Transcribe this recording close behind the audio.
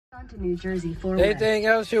to New Jersey for Anything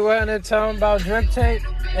else you want to tell them about Drip Tape?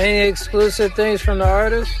 Any exclusive things from the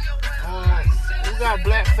artist? We got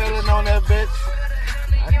Black Felon on that bitch.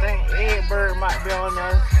 I think Ed Bird might be on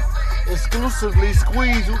there. Exclusively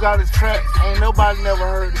Squeeze, who got his track. Ain't nobody never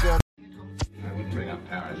heard together. I wouldn't bring up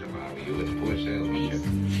Paris if I were you. It's poor salesmanship.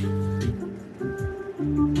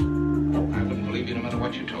 I wouldn't believe you no matter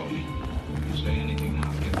what you told me. You say anything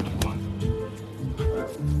now, get what you want.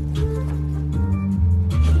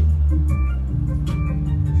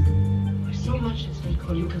 There's so much at stake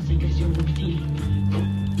for Lucas because you're the feeling.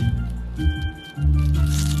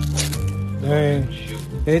 Dang.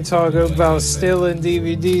 They talking about stealing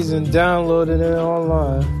DVDs and downloading it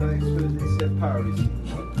online. Thanks for they said piracy.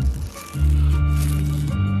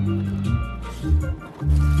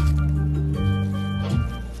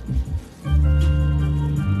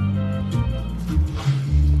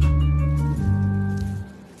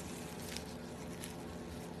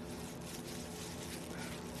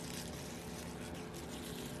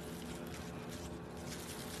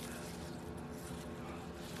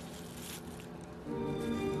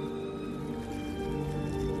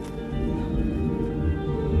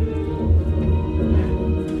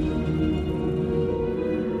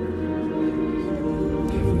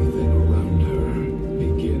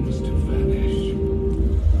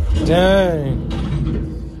 Dang.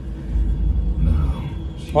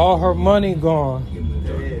 All her money gone.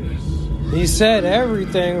 He said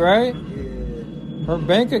everything, right? Her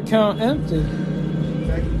bank account empty.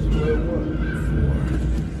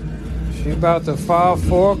 She about to file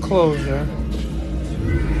foreclosure.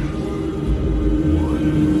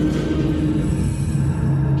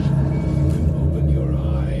 Open your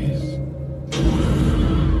eyes.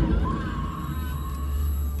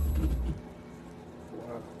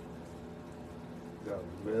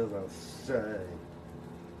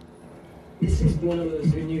 This is one of those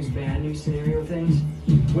good news, bad news scenario things.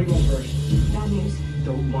 What do you want first? Bad news.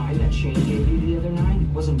 The wine that Shane gave you the other night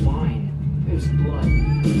wasn't wine. It was blood.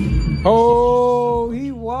 Oh,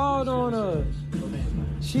 he wild on her.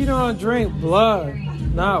 She don't drink blood,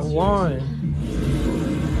 not wine.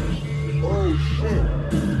 Oh shit.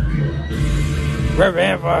 We're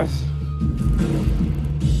vampires.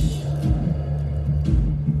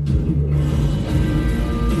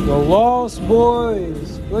 The Lost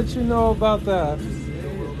Boys. What you know about that?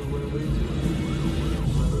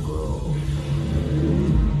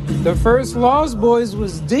 The first Lost Boys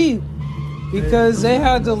was deep because they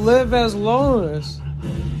had to live as loners.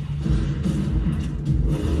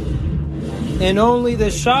 And only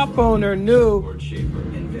the shop owner knew.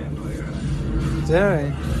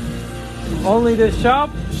 Dang. Only the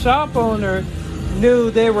shop owner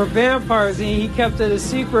knew they were vampires, and he kept it a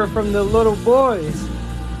secret from the little boys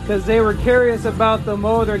because they were curious about them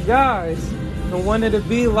older guys and wanted to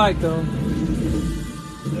be like them.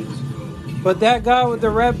 But that guy with the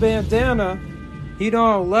red bandana, he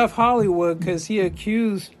done left Hollywood because he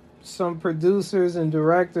accused some producers and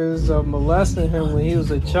directors of molesting him when he was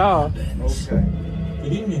a child. Okay.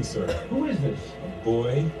 Good evening, sir. Who is this? A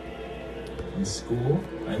boy in school.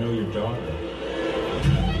 I know your daughter.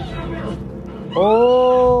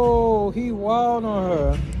 Oh, he wild on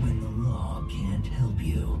her. When the law can't help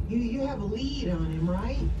you. You have a lead on him,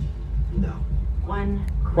 right? No.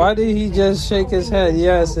 Why did he just shake his head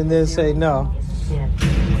yes and then say no?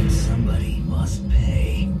 When somebody must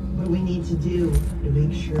pay. What do we need to do to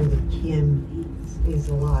make sure that Kim stays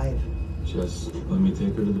alive? Just let me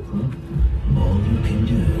take her to the prom. All you can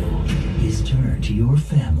do is turn to your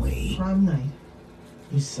family. Prom night.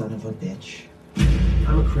 You son of a bitch.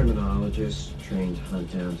 I'm a criminologist trained to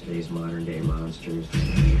hunt down today's modern day monsters.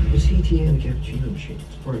 Was CTN a cappuccino machine?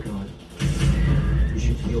 Work on it. You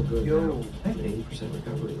should feel good. Yo. I have an 80%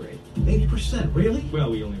 recovery rate. 80%, really? Well,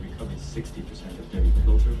 we only recover 60% of dirty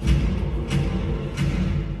filter.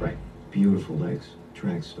 Right. Beautiful legs.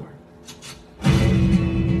 Track star.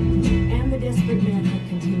 And the desperate manhunt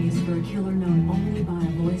continues for a killer known only by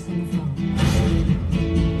a voice on the phone.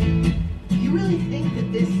 You really think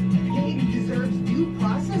that this pig deserves due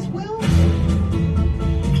process, Will?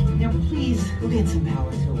 Now, please, go get some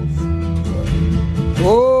power tools.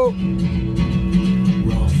 Oh,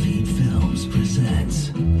 Raw Feed Films presents.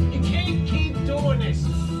 You can't keep doing this.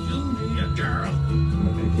 Yeah, girl. I'm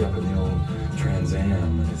gonna pick you up in the old Trans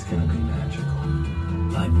Am, and it's gonna be magical.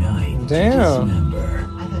 A night Damn. to dismember.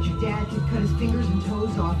 I thought your dad could cut his fingers and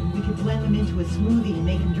toes off and we could blend them into a smoothie and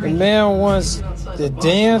make him the drink. man wants the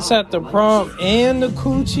dance at the prom and the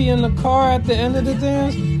coochie in the car at the end of the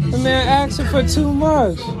dance. The man asking for too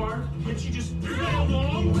much. Can she just follow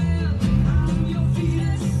along?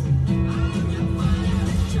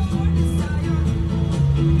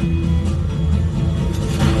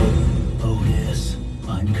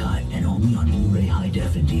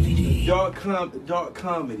 high-def and DVD. Dark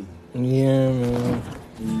comedy. Yeah, man.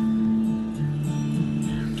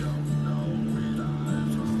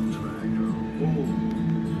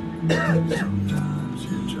 Sometimes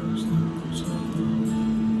you just lose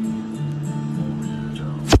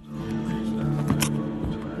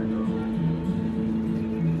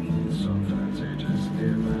sometimes they just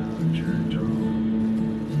give out your dough.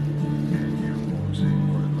 And you won't see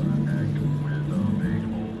what the acting with a big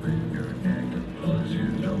hole in your neck. Plus you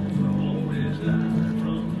don't know it's live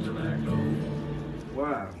from tobacco.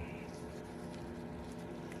 Wow.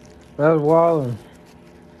 That's wildin'.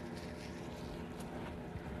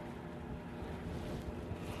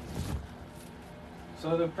 So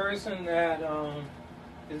the person that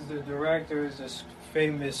is the director is a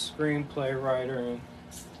famous screenplay writer and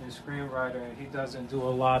screenwriter, and he doesn't do a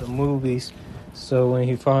lot of movies. So when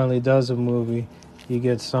he finally does a movie, you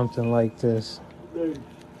get something like this.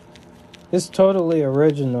 It's totally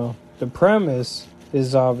original. The premise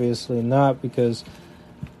is obviously not, because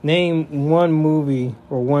name one movie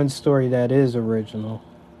or one story that is original.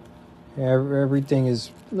 Everything is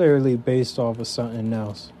literally based off of something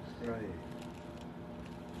else. Right.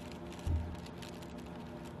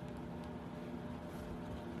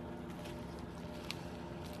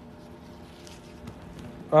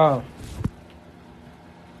 Oh.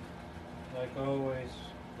 Like always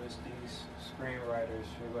with these screenwriters,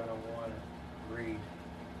 you're going to want to read,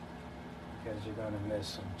 because you're going to miss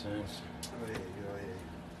some things. Go ahead.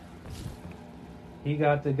 He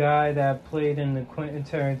got the guy that played in the Quentin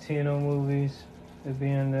Tarantino movies to be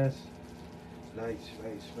in this. Nice,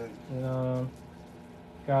 man.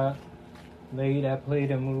 Got lady that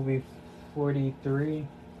played in movie 43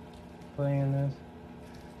 playing this.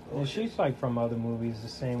 And she's like from other movies the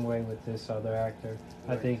same way with this other actor.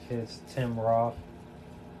 Nice. I think it's Tim Roth.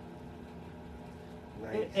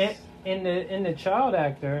 Nice. In the child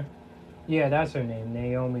actor, yeah, that's her name,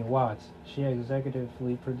 Naomi Watts. She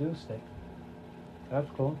executively produced it. That's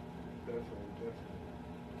cool. Definitely.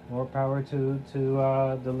 More power to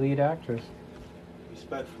the lead actress.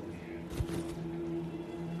 Respectfully.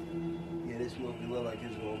 Yeah, this movie look like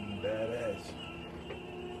it's gonna be badass.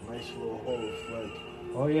 Nice little horror flick.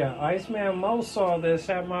 Oh yeah, Iceman Mo saw this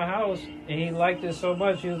at my house, and he liked it so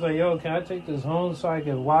much. He was like, "Yo, can I take this home so I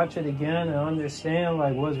can watch it again and understand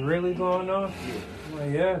like what's really going on?" Yeah. I'm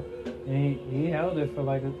like, yeah. And he held it for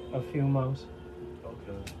like a few months.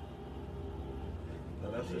 Okay. Now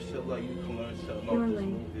that's the shit like you can learn something about this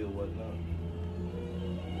movie or whatnot.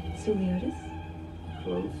 Suliotis?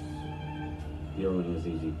 Close. Yelling is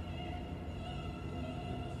easy.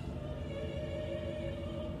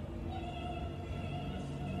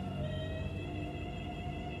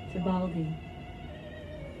 Tibaldi.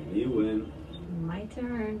 You win. My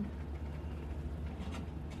turn.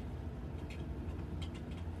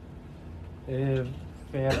 If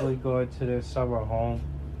family going to their summer home,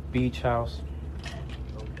 beach house.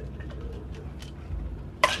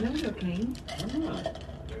 No, it's okay.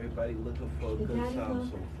 Everybody looking for a good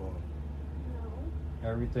time so far.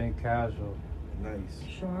 Everything casual. Nice.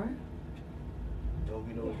 Sure. Don't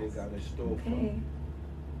we know what they got in store for? Okay.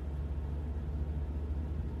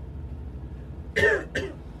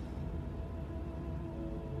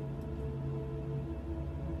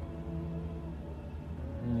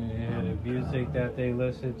 Yeah, the music that they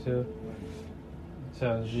listen to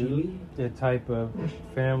tells you the type of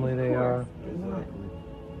family they are. Exactly.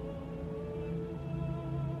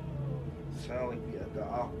 Sound like we at the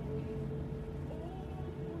opera.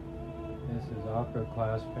 This is upper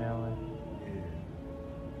class family. Yeah.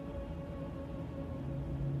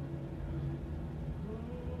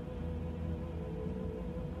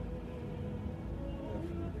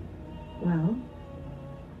 Well,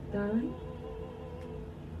 darling?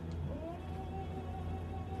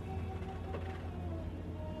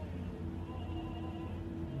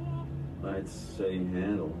 I'd say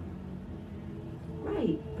handle.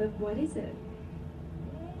 Right, but what is it?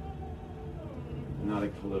 Not a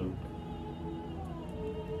clue.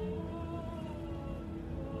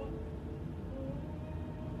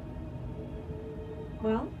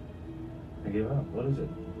 Well? I give up. What is it?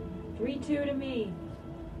 3-2 to me.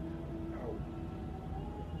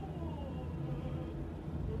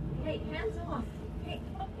 Hey, hands off. Hey,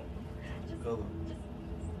 just Go.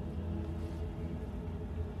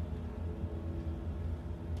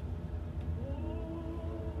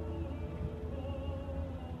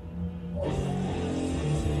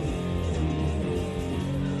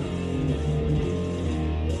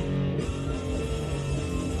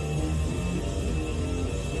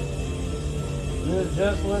 We was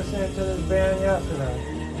just listening to this band yesterday.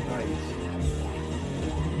 Nice.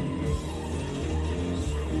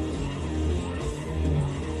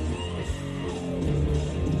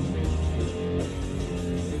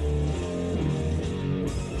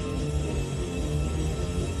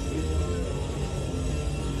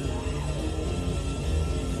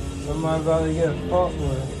 Somebody about to get fucked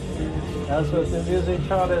with. That's what the music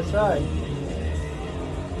trying to say.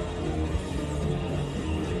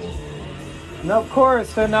 And of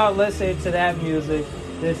course, they're not listening to that music.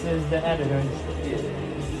 This is the editors.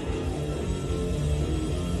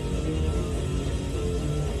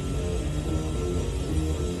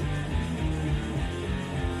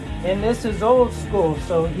 And this is old school,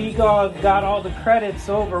 so he got all the credits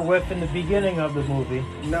over with in the beginning of the movie.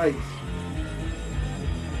 Nice.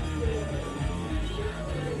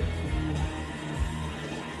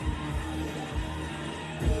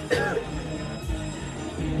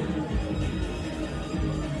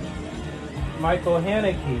 Michael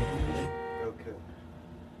Haneke. Okay.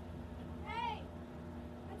 Hey,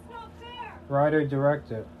 that's not fair. Writer,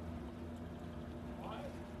 director.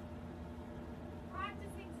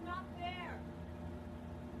 Practicing's not fair.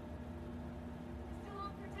 You're still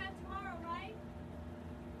on for 10 tomorrow, right?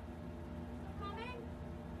 Still coming?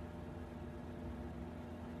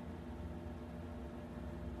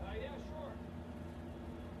 Yeah, sure.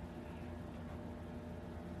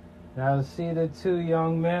 Now see the two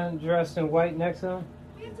young men dressed in white next to him?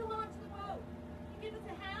 We have to launch the boat. Can you give us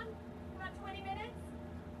a hand? About 20 minutes?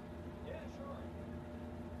 Yeah, sure.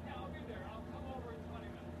 Yeah, I'll be there. I'll come over in 20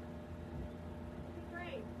 minutes.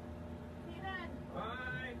 Great. See you then.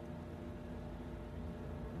 Bye.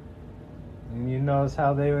 And you notice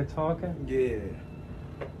how they were talking? Yeah.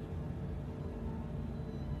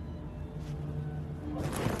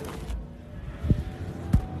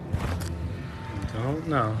 Don't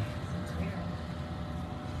know.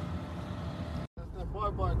 That's the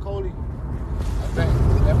Boy Cody. I think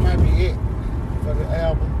that might be it for the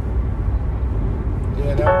album.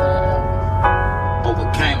 Yeah, that was the album.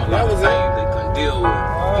 Overcame a lot That of was things it. they couldn't deal with.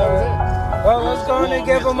 That was it. Well, let's go in and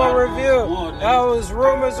give him a review. That was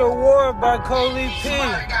Rumors of War by Coley P.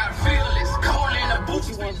 What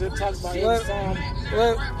you wanted to talk about every Look, song?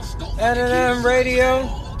 look, N&M Radio,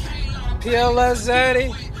 PLS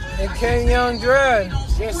Zaddy, and King Young Dread.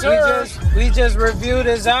 Yes, sir. We just reviewed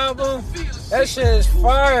his album. That shit is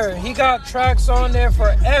fire. He got tracks on there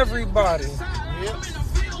for everybody. Yep.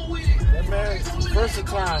 That man's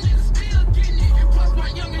versatile.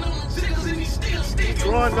 He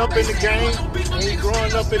growing up in the game and he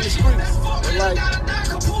growing up in the streets. And like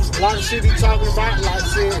a lot of shit he talking about, like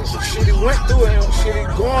said, shit he went through and shit he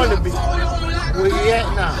going to be. Where he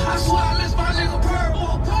at now.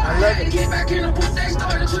 I love it.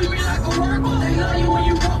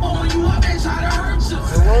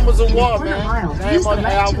 The Rumors of War, In a man. mile, Name use the of the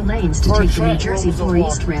left two album. lanes to First take the New track, Jersey Rumors of 4 War.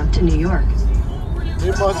 East ramp to New York. They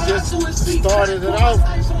must just started it off.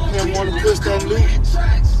 Him want to push that new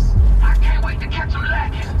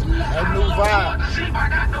vibe.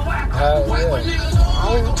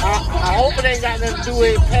 I hope it ain't got nothing to do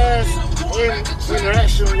with past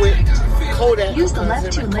interaction with Kodak. Use the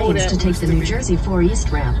left two lanes to take the New Jersey 4 East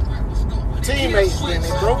ramp. Teammates, then they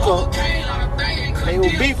broke up. They were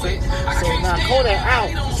beefing. So now Kodak out.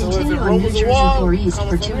 So if Continue it on New Rumors of Jersey War 4 East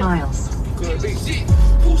coming for from 2 him, miles. could be.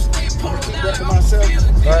 I'm gonna keep that to myself.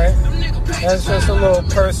 Right? That's just a little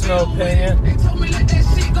personal opinion.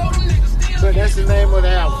 But that's the name of the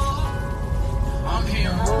album.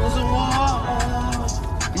 Rumors of War.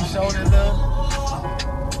 He showed it love.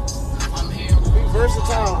 Be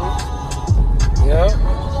versatile, man. Yep.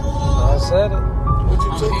 I said it. What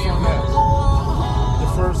you took from that? The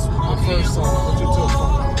first song. What you took from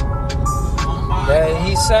that? Yeah,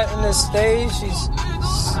 he's setting the stage. He's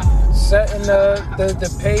setting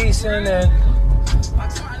the pacing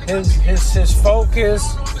and his focus.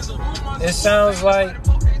 It sounds like,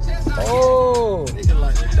 oh. Nigga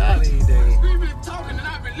like the Dolly Day.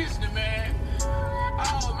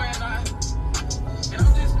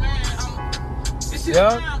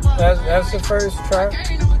 Yep, that's the first track.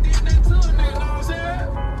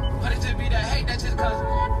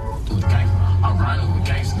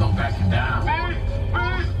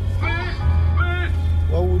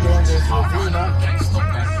 What we doing this review now?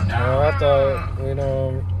 Oh, I thought, you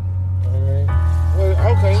know, I mean. Well,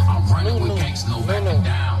 okay. No.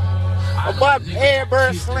 About Ed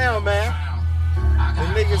Bird Slam, man. The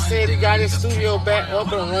nigga said he got his studio back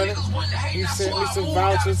up and running. He sent me some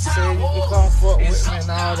vouchers, said you can come fuck with me and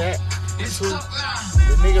all that. Too.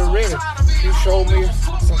 The nigga ready. He showed me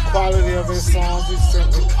some quality of his songs. He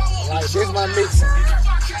sent me, like, this my mixing.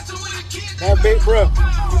 That big bro,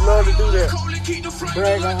 he love to do that.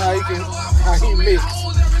 Brag on how he mix.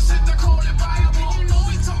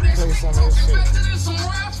 Play some of this shit.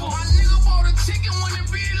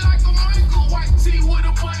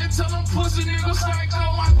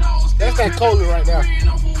 That's that Cola right now.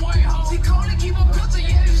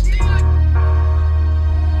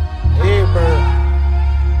 Edbird.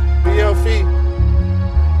 BLF.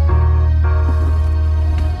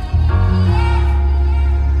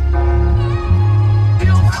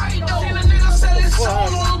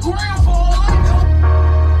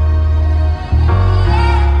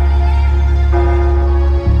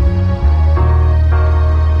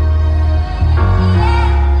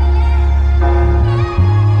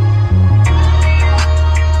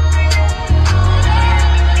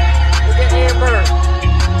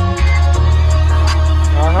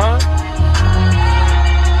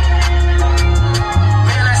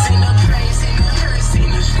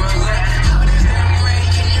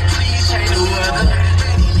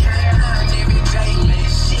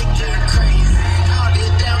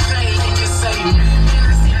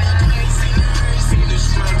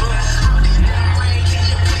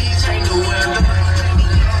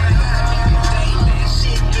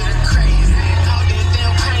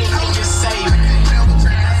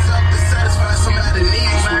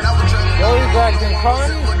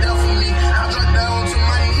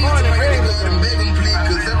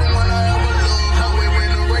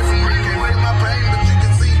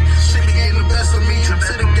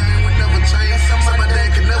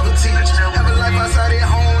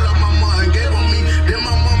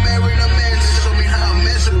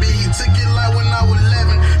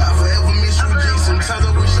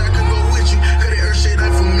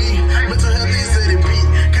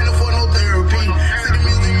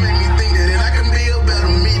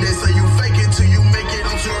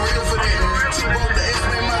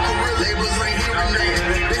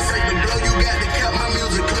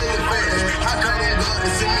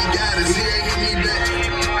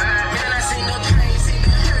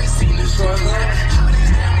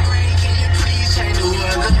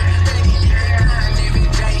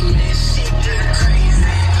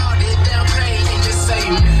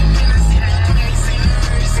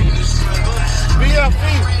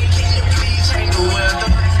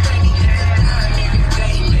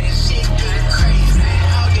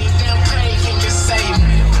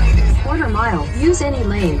 Use any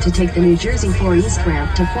lane to take the New Jersey 4 East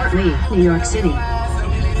ramp to Fort Lee, New York City.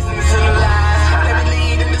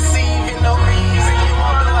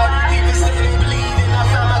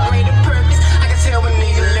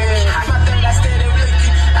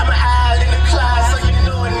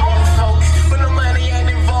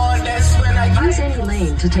 Use any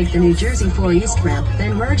lane to take the New Jersey 4 East ramp,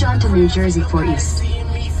 then merge onto New Jersey 4 East.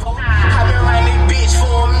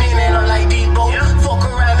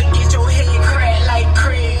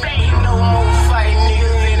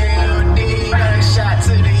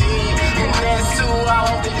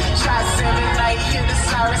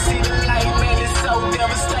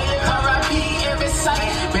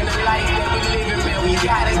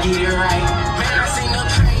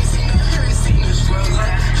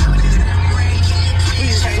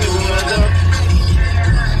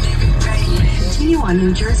 Continue on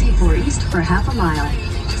New Jersey 4 East for half a mile.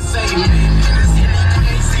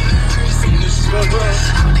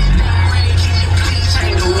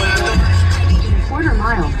 In a quarter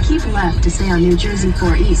mile, keep left to stay on New Jersey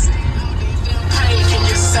 4 East.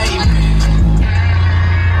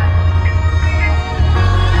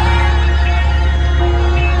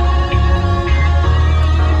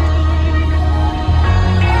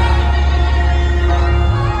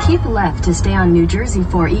 Keep left to stay on New Jersey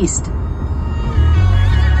 4 East.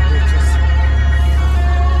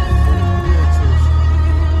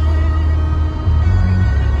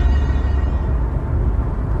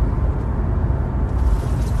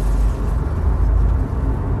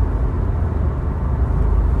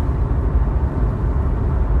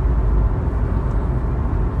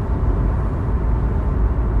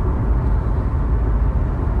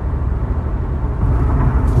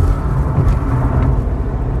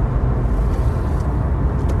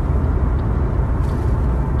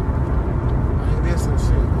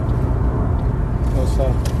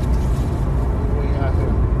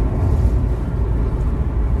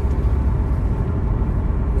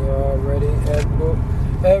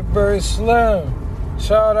 Edbird Slim.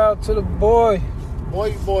 Shout out to the boy.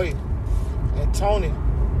 Boy, and Tony.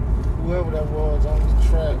 Whoever that was on the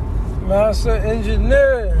track. Master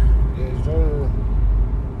engineer. Yes, sir.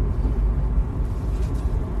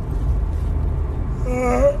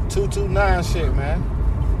 229 shit, man.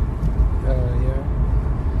 Yeah.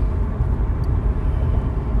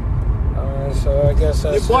 Alright, so I guess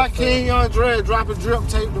that's your boy King Young Dread drop a drip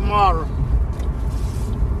tape tomorrow.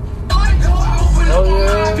 Oh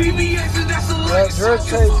yeah. That drip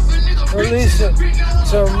tape releasing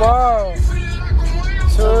tomorrow.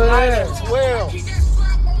 Tonight at 12.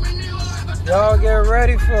 Y'all get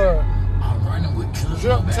ready for it.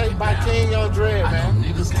 Drip Tape by King Young Dread, man.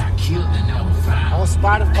 On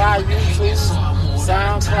Spotify, YouTube,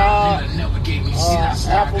 SoundCloud,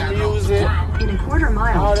 Apple Music. In a quarter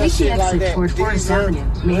mile, take the exit toward Forest Avenue,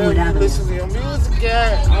 Maywood Avenue. Listen to your music,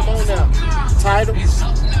 yeah, I'm on there. Title.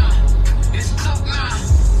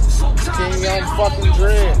 King Young fucking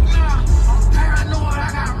Dread.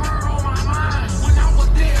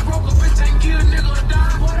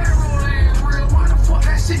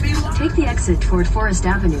 Take the exit toward Forest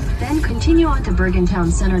Avenue, then continue on to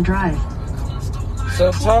Bergentown Center Drive.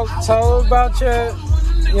 So tell about your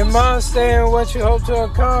mind staying, what you hope to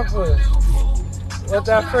accomplish. With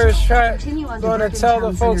that first track, going to tell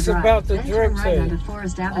the folks about the Drip Tape.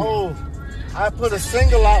 Oh, I put a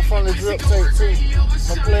single out from the Drip Tape too.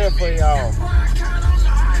 I'm playing for y'all.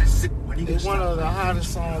 It's one of the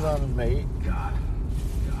hottest songs I've made.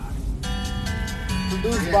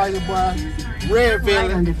 Produced by your boy Red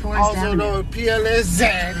Villain, also known as PLS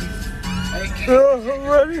Zaddy. I'm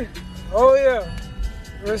ready. Oh yeah.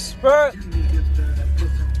 Respect. Continue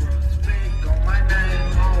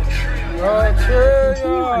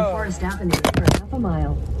on Forest Avenue for half a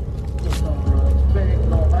mile.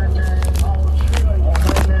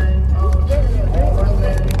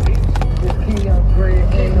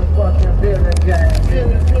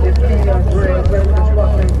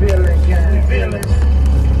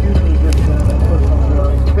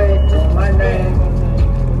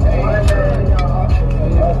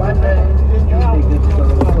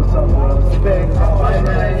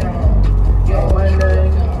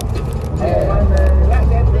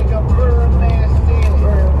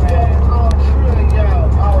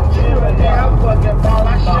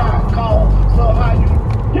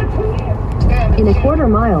 In a quarter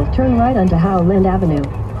mile, turn right onto Howland Avenue.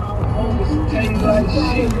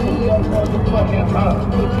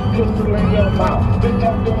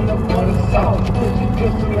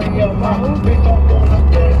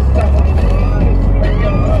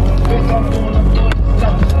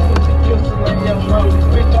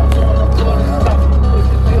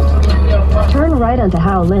 Turn right onto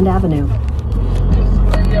Howland Avenue.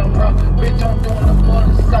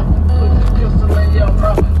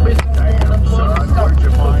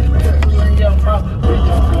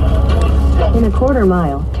 In a quarter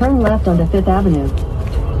mile, turn left onto 5th Avenue.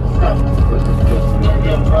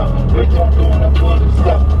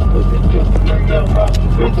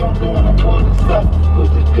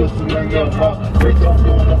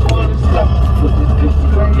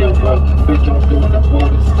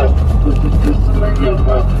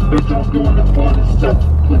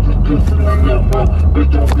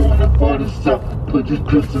 Put this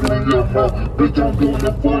pistol in your mouth, bitch, I'm doing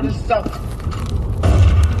it for the stop.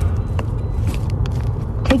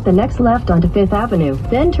 Take the next left onto 5th Avenue,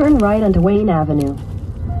 then turn right onto Wayne Avenue.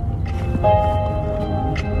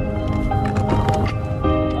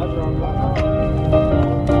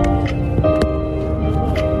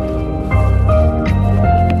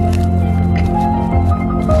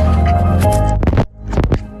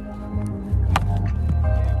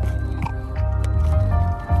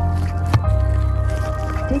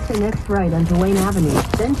 Take the next right onto Wayne Avenue,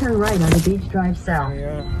 then turn right onto Beach Drive South.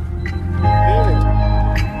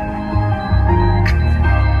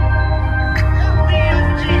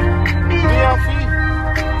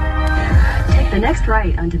 Take the next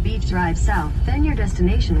right onto Beach Drive South, then your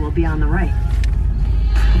destination will be on the right.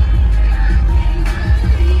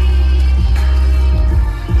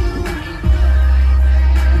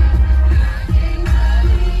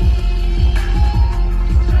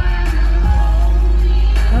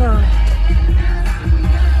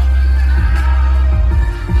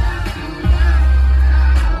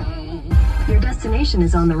 Your destination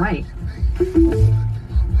is on the right.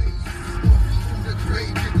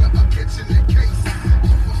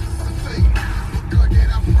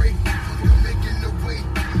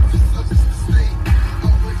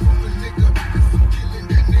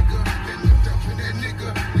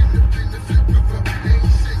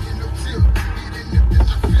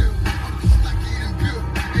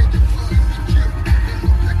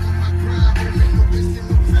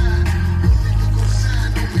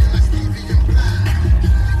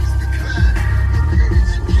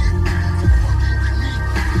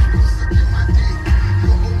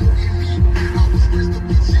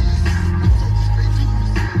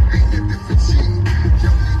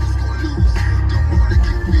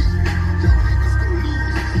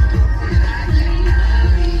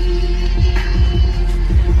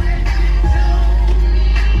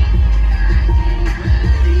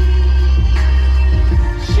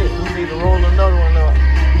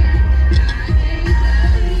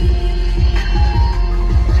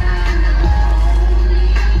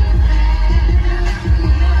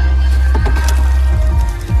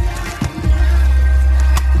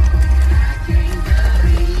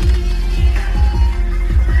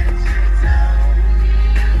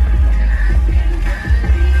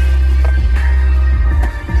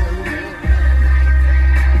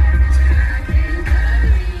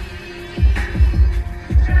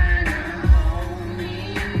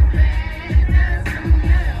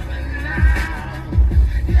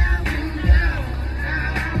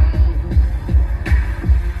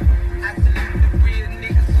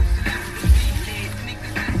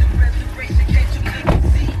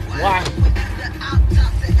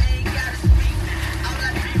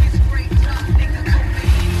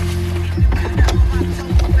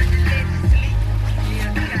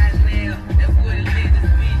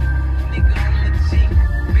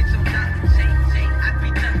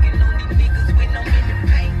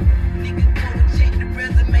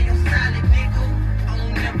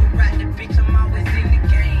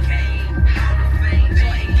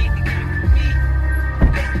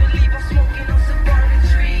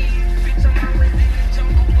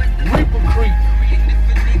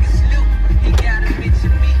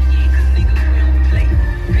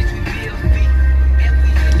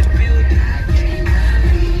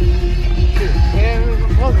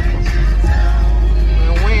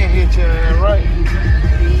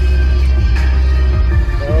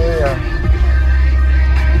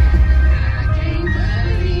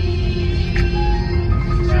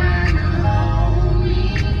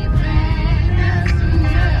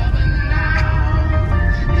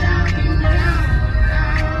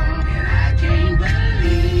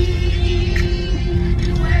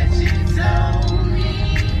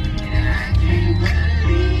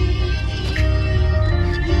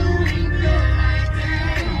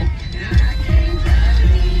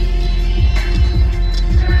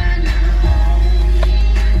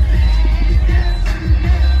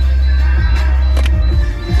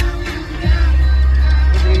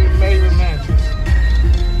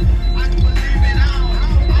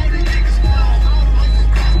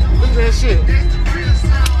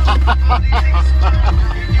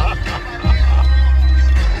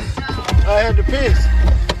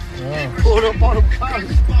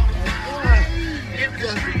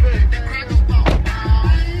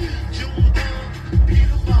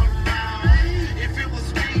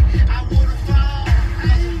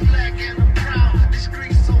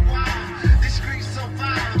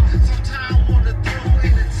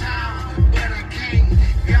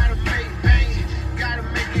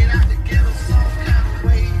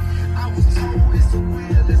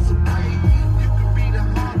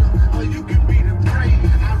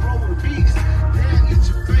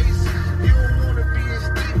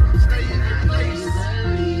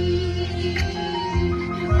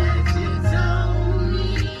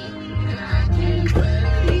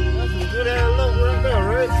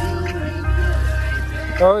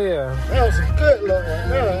 Oh, yeah. That was a good look right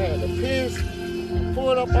there. I had the piss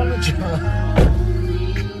pulled up on the joint.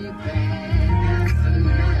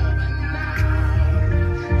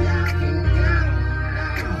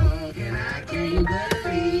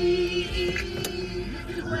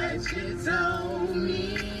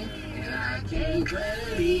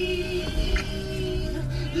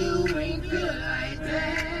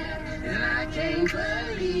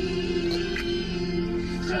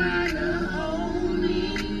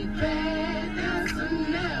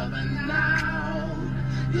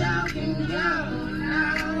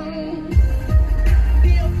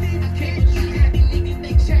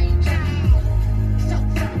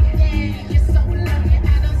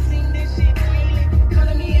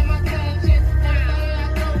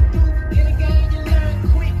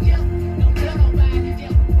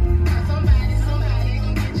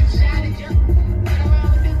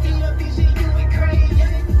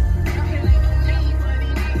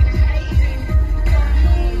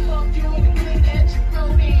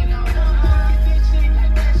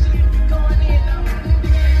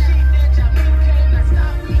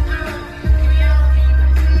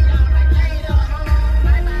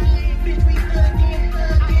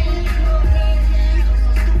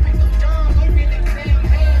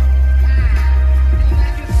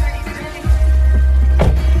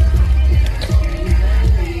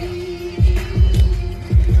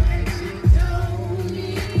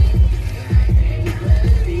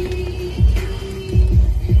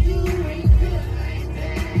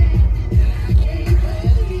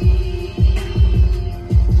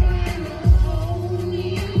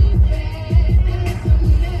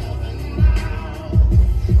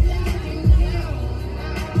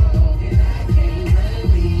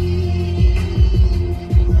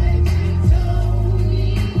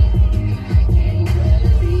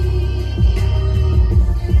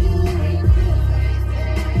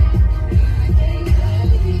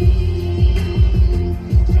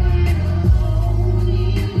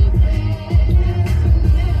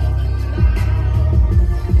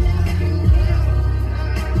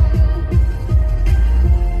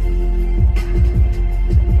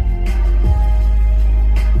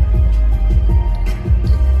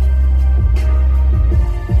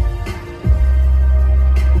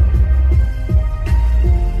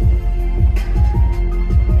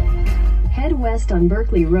 West on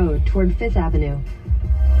Berkeley Road toward 5th Avenue.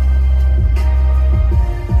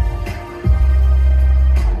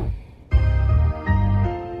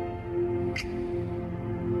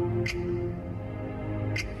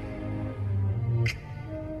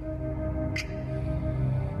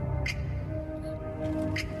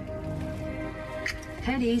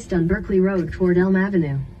 Head east on Berkeley Road toward Elm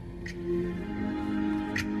Avenue.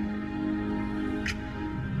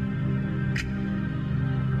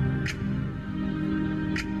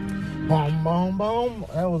 Boom, boom, boom.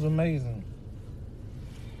 That was amazing.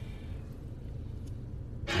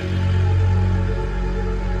 It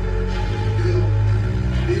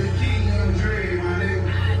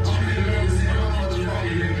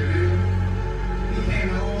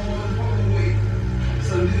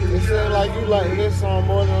sounds like you like this song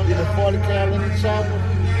more than the 40 cal in the chopper.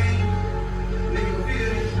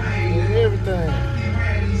 And everything.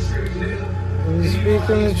 He's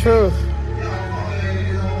speaking the truth.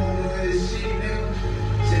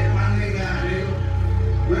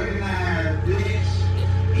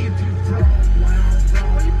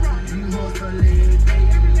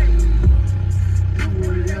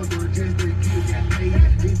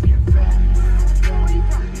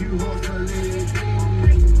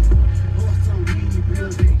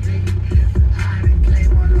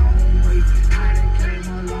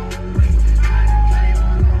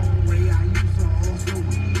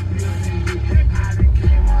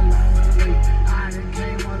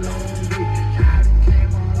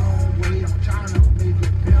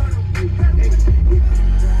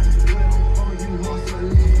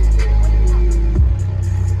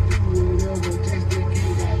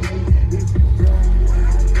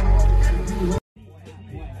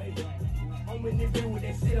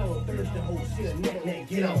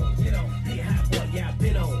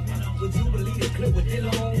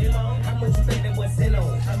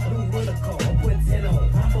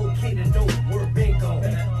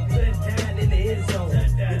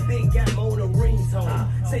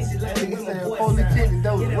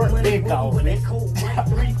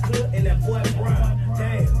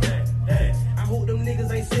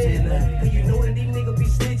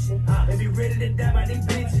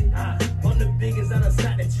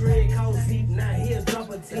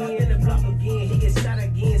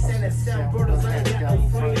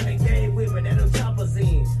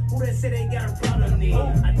 Who that said they got a problem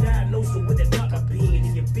then?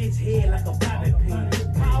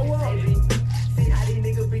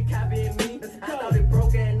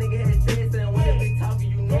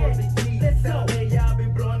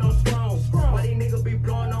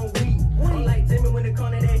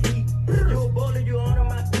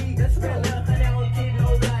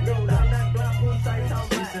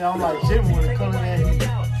 say I'm like Jimmy when it comes to that heat.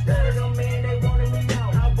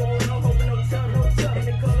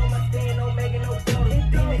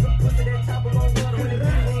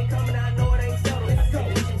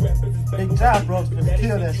 Big job, bro. Finna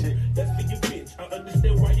kill that shit. I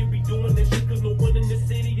understand why you be doing that shit, cause no one in the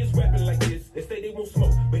city is rapping like this. They say they won't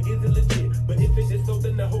smoke, but is it legit? But if it is so,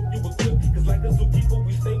 then I hope you equip. Cause like a zookeeper,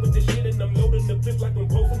 we stay with this shit, and I'm loading the clip like I'm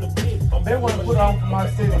posting the pin. They want to put on for my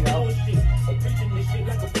city, y'all. I'm preaching this shit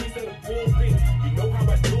like a priest at a pulpit. You know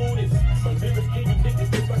how I do this. My lyrics kill you niggas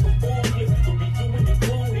just like a fool clip. So be doing it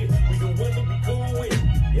cool here. We the ones that be cool with.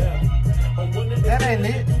 Yeah. That ain't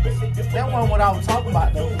it. That wasn't what I was talking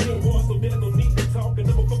about, though. So there's no need to talk, and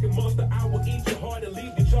I'm a fucking monster. I will eat your heart and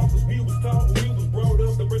leave your chalk. Cause we was taught when we was brought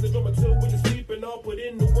up. The brothers drum until when you're sleeping. I'll put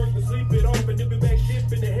in the work to sleep it off. And then be back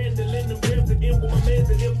shipping and handling them grams again. With my mans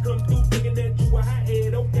and them come through thinking that you a hot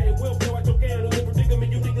head. Okay, well, blow out your can. I'm in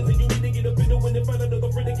predicament. You niggas and you need to get up in the wind and find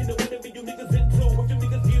another friend that can do whatever you niggas into. If you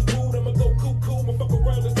niggas get rude, I'ma go cuckoo. I'ma fuck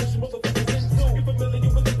around and push you motherfuckers into. You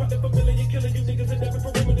familiar with the pot, familiar, you're killing you niggas and every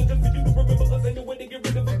perimeter. Just for you to remember us ain't the way to get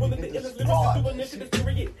rid of us. One of the illest lyrics to do initiative,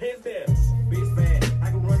 period. Hands down. Bitch bad. I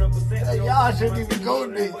can run up a set. Hey, y'all shouldn't even go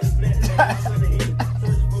there.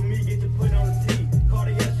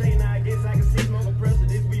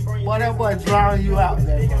 Boy, that boy drawing you out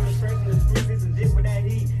there.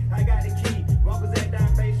 I got the key. Walkers at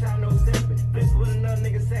down face shot, no stepping. This with another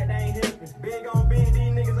nigga said they ain't helping. Big on being,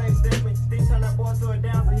 these niggas ain't stepping. These turn that boy to a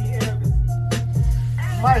down so he arrogant.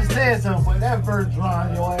 Might say something, but that bird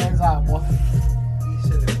drawing your ass out, boy.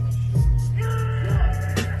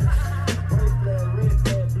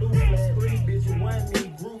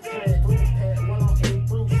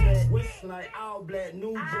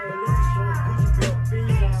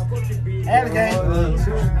 And the game.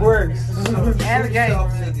 Two works. And the game.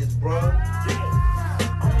 Niggas, bro.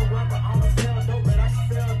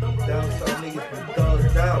 Down south niggas been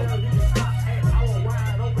thugged out.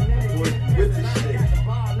 Boys with this shit.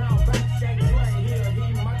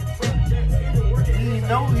 He didn't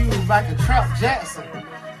know he was like a Trap Jackson.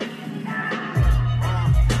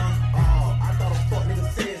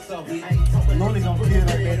 Lonely gonna kill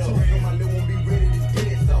that man too.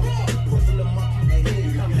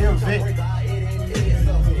 Little bit.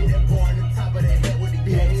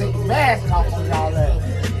 Yeah, take the mask off of y'all that.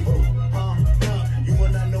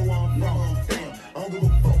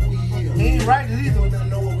 He ain't right either.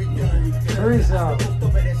 Three songs.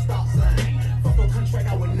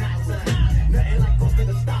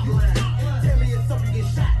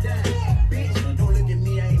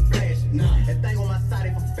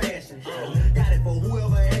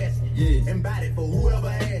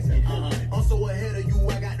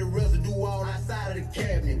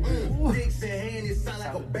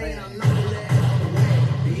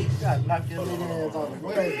 Knock your little ass on the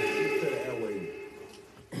way.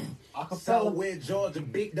 Southwest Georgia,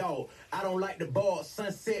 big dog. I don't like the ball.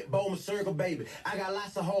 Sunset, Bowman Circle, baby. I got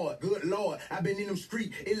lots of heart. Good Lord. I been in them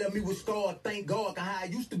streets. It left me with scars. Thank God. Cause how I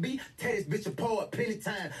used to be, tear this bitch apart. Plenty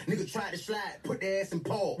time. Nigga tried to slide. Put their ass in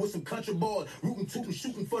paw. With some country boys. Rootin' tootin',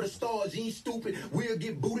 shooting for the stars. You ain't stupid. We'll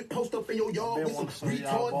get booted. Post up in your yard with some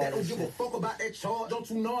retards that don't give a fuck about that charge. Don't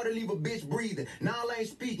you know to leave a bitch breathing. Now I ain't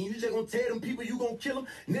speaking. You just gonna tell them people you gonna kill them?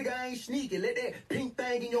 Nigga, I ain't sneaking. Let that pink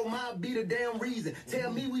thing in your mouth be the damn reason.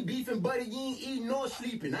 Tell me we beefing, buddy. You ain't eating nor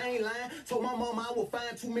sleeping. I ain't lying. Told my mama I will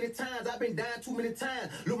find too many times. I've been dying too many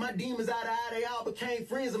times. Look, my demons out of eye. They all became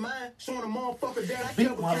friends of mine. Showing a motherfucker that I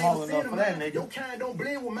never became a sin of mine. Your kind don't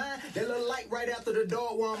blend with mine. That little light right after the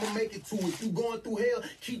dog where I'ma make it to. If you going through hell,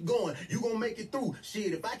 keep going. You gonna make it through.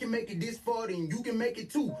 Shit, if I can make it this far, then you can make it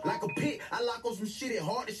too. Like a pit, I lock on some shit. It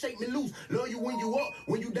hard to shake me loose. Love you when you up.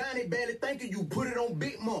 When you down, they barely thinking you. Put it on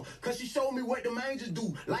Big Mom. Cause she showed me what the angels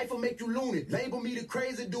do. Life will make you loony. Label me the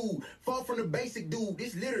crazy dude. Fall from the basic dude.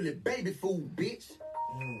 This literally baby food, bitch.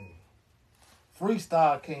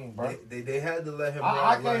 Freestyle King, bro. They had to let him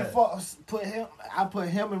I ride. can't put him. I put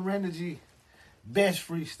him and Renner G best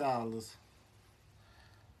freestylers.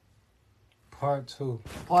 Part 2.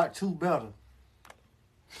 Part 2 better.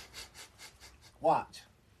 Watch.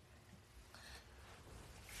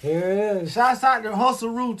 Here it is. Shouts out to Hustle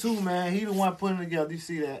Roo too, man. He the one putting it together. You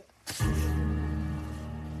see that?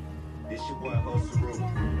 This your boy Hustle Roo.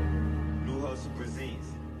 New Hustle presents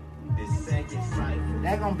the second cypher.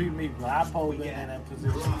 That gonna be me, bro. I probably been in that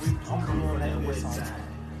position. I'm doing that with something.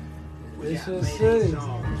 It's your city.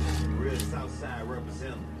 Real Southside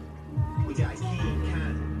representative. We got King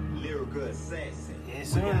County, lyrical assassin.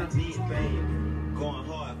 Yes, we sir. got Big Baby, going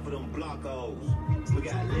hard for them blockos. We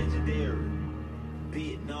got Legendary,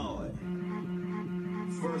 Big Nord,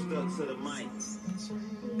 First up to the mic.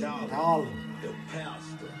 Dollar. The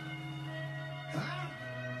pastor.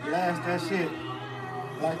 You ask that shit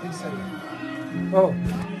like he said. Oh.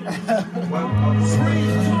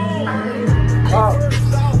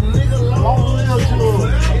 Long live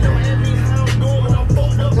to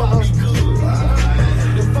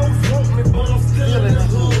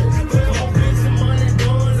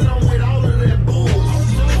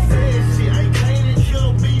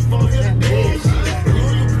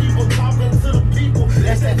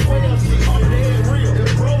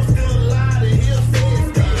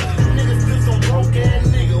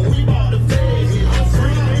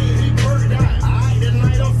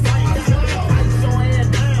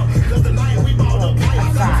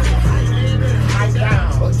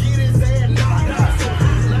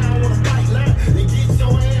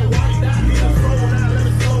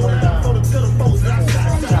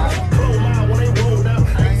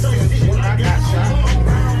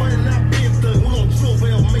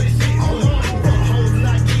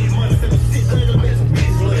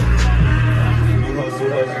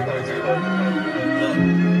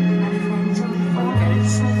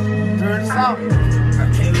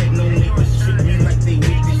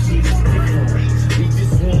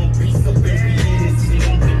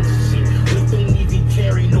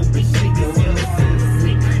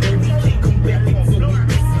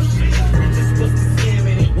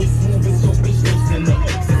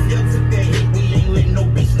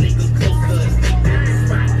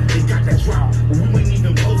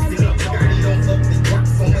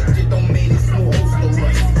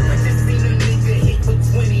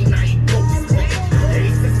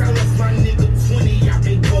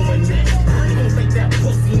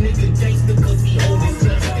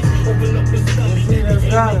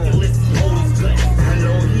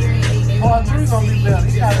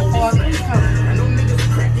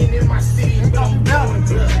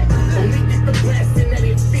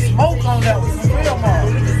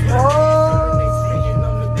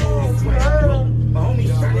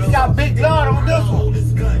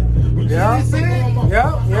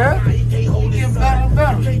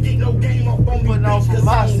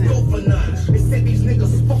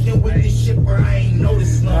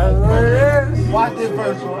watch this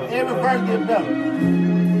verse, bro. Every verse get better.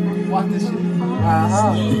 Watch this shit.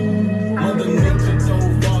 Mother Nature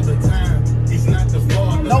told Father Time, he's not the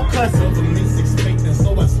father. No cussing. Government's expecting,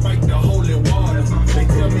 so I spike the holy water. They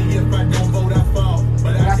tell me if I don't vote, I fall.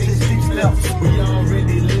 But I take 6 steps. We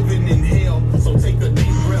already living in hell, so take a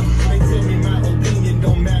deep breath. They tell me my opinion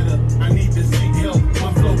don't matter. I need to seek help.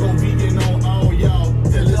 My flow gon' vegan on all y'all.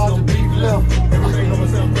 Till there's no beef left. Everything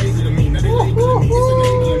almost sound crazy to me. Now they labeling me. It's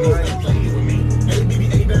enabling me. Stop playing with me.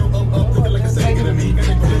 ABBA down, up, looking like a Sega to me. Got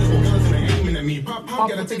they political guns and they aiming at me. Pop,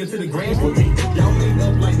 gotta take it to the grave with me. Y'all made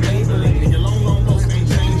up like Maybelline, and your long post ain't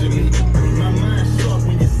changing me. My mind sharp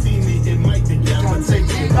when you see me, it might decapitate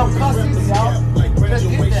you. Like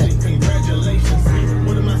graduation, congratulations.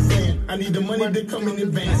 What am I saying? I need the money to come in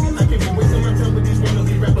advance. I can't be wasting my time with these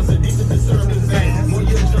wannabe rappers. A decent deserve this dance. More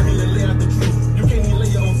years trying to lay out the truth. You can't even lay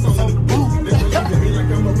your own song in the booth. They believe in me like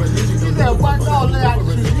I'm a religion. You said, watch all lay out the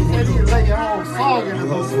truth. You can't even lay your own song in the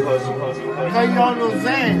booth. Because you don't know what I'm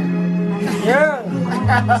saying. Yeah.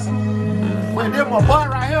 Wait, this my boy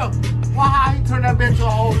right here. Why how he turned that bitch to a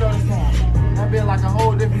whole other song? That bitch like a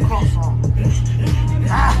whole different cross song.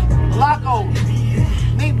 Loco.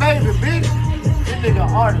 Nick Baby, bitch. This nigga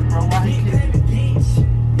artist, bro. Why he kicking?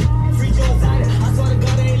 Free Joe Zider. I swear to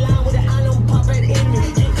God, they ain't lying with it. I know pop at the enemy.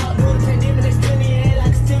 Get caught doing the pandemic. They spin me head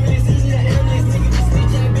like a stimulus. Easy to ambulance. Nigga just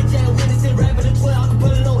bitch ass, bitch ass. Witness it, rapping the 12. I can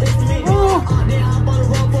put a no estimate. Then hop on the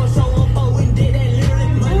road for a show on 4. We did that literally.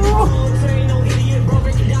 Money on train, no idiot. Bro,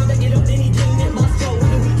 break it down, back it up. Then he didn't get my show.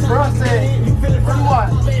 Bro said, you feeling free what?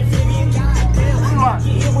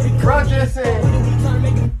 Bro just said,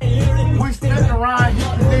 we spin around, hit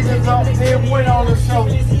the niggas up, then went on the show.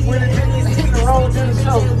 When the niggas hit the road to the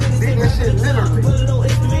show, did that shit literally.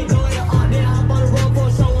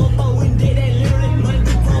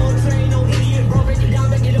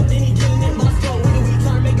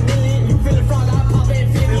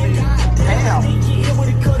 Damn.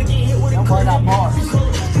 That boy got bars.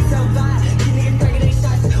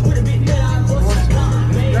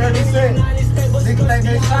 You heard me say, niggas think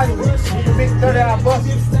they shot with the big 30-hour bus.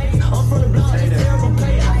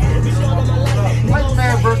 White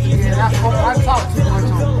man versus again. I talk too much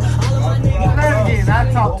on it. I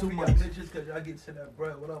talk too much.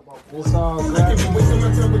 It's all good.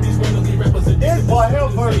 This boy here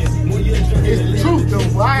versus is the truth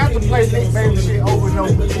though. I have to play Nick Baby shit over and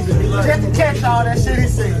over. Just to catch all that shit he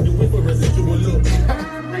said.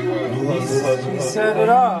 He set it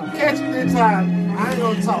up. Catch it this time. I ain't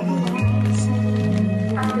gonna talk.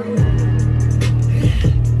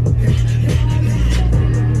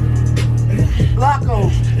 Blocko.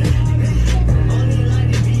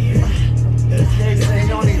 They say he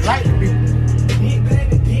don't even like the people.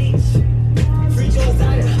 Free Joe's out.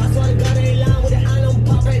 I swear to God, they ain't lying with it. I don't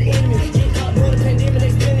pop at enemies. Get caught during the pandemic, they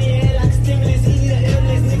spin your head like a stimulus. Easy to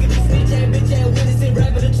endless. Nigga be snitch ass, bitch ass, witness it.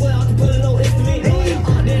 Rapping the 12, I can put a no estimate. Then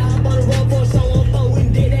hop on the road for a show on phone. We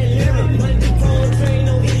did that limit. Money be prone, train,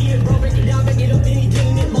 no idiot. Bro, break it down, back it up, then he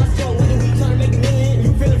killing it. My stroke, when we trying to make a million.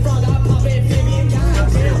 You feeling frog, I pop amphibian.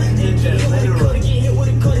 God damn. Hit with it, cut, get hit with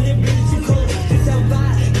it, cut, hit, bitch, you cold. This out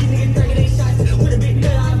vibe. These niggas thinking they shots with a big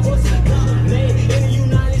nut, I bust. Made in the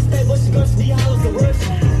United States, but she guns the hollows the worst.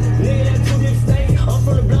 Nigga, that's two big states. I'm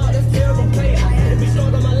from the block, that's terrible play. I had to be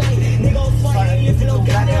short on my life. Nigga, on fire, if you don't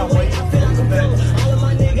got that way, I feel like a pro. All of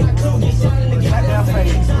my niggas got cool, get shot in the goddamn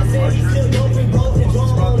face. John said he still dope and broke and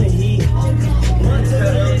drawn on the heat. Run to the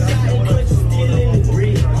left shot and cut you still in the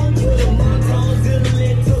brick. Put a montage in the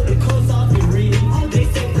lid, took the coast off the reed. They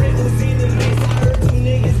said Brett was in the mix, I heard two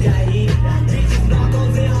niggas got hit. Bitches knock on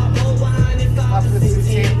their hop on behind it, 5 or 6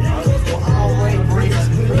 10. Always break.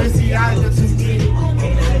 Let's see how you just get it.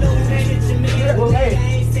 Hey.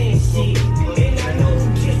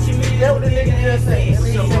 That's what the nigga just said. He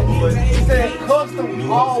said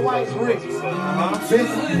custom all white bricks.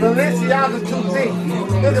 Balenciaga too thick.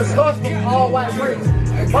 Nigga custom all white bricks.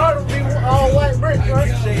 Murder be all white bricks, bro.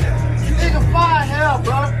 Nigga fire hell,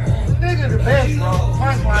 bro. Nigga the best, bro.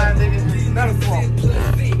 Punchline, nigga. Never fall.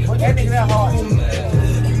 But that nigga that hard.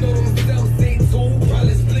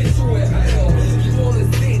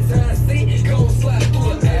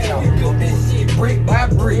 Brick by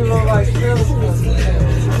brick. You look like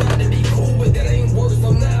Trying to be cool, but that ain't worse.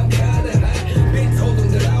 I'm now kinda high. Been told them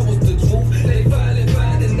that I was the truth. They finally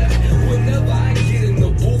find it now. Whenever I get in the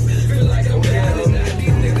booth, feel like I'm counting out.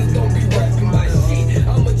 These niggas don't be rapping my shit.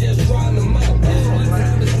 I'ma just try them out. My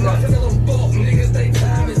time is not till I'm bought. Niggas, they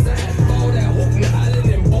time is out. All that hooping, island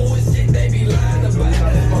and bullshit, they be lying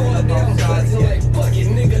about. Boy, down classy like fuck it,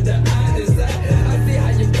 nigga, the eye is out. I see how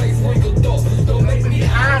your face wrinkled up. Don't make me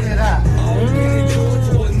Iron it out.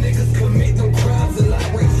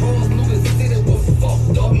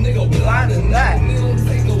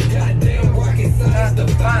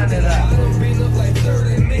 Find it out. I done been up like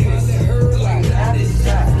 30 niggas and heard like 90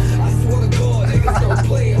 shots. I swear to God, niggas don't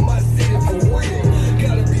play in my city for real.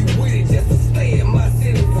 Gotta be with it just to stay in my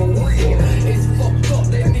city for real. It's fucked up,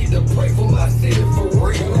 they need to pray for my city for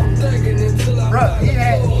real. I'm thinking until I Bruh, he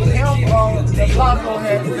had him the Blocko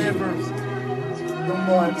had the verse. The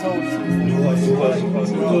boy told you.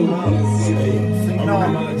 I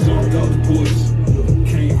jumped off the porch,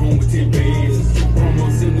 came home with 10 bands. Grandma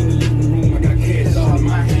sitting in the living room, I got cash all in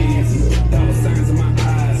my hands. Dollar signs in my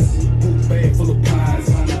eyes, boot bag full of pies.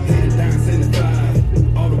 Headed down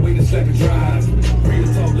 75, all the way to Slappy Drive. Real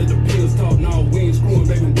talk, let the pills talk. No, we ain't screwing,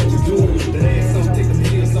 baby, what you doing? That ass on, take the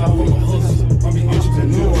pills off, I'm a hustle. I'm an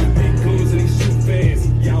entrepreneur, big guns and they shoot fast.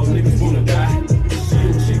 Y'all niggas wanna die.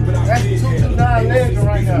 Shield cheap, but I That's 229 legend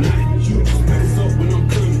right now. Sticks up when I'm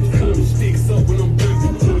coming, sticks up when I'm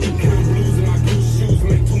dumping. Count blues in my goose shoes,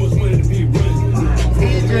 make too much money to be running. He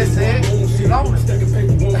just said, long stacking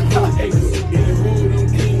paper, won't go acres. In the road, I'm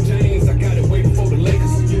King James, I got it way before the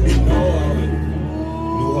Lakers. You know already.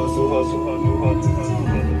 New hustle.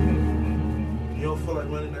 You don't feel like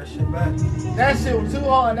running that shit back? That shit was too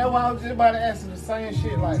hard. That's why I was just about to answer the same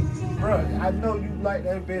shit. Like, bruh, I know you like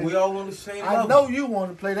that bitch. We all on the same I level. know you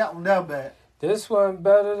want to play that one that bad. This one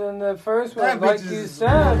better than the first one, That like bitch you is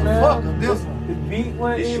said, fuck man. this one. The beat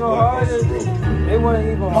went This even shit was harder. They went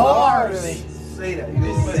even harder. Say that.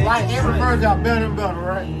 Like every bird got better and better,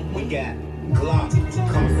 right? We got Glock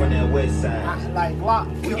coming from that west side. Like Glock.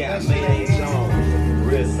 We got Mayday Jones,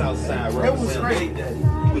 real south side It was represent.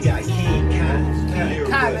 straight. We got King Cotton,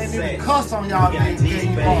 lyrical Kai ain't even assassin. cuss on y'all We got niggas. Nick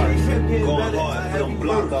Getting Baby, hard. going hard for them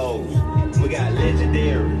blockos. We got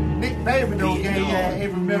Legendary. Nick Baby don't get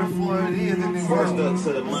every metaphor it is in this First world. up to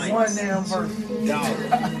the mic. One damn verse. Dog,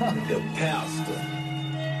 the pastor.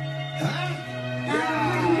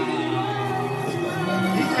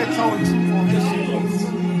 He just told you for his shit.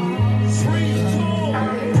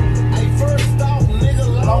 First off, nigga,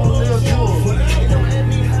 long live you.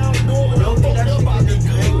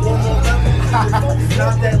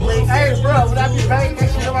 Not that late. Hey, bro, when I be banging that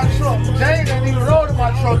shit in my truck, James ain't even rode in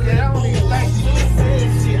my truck yet. I don't even think.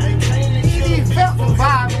 He even felt the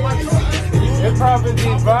vibe in my truck. It probably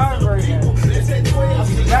be vibrating. I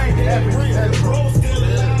be banging that bitch.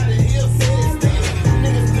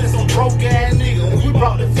 Some broke ass nigga. We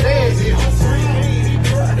brought the feds in.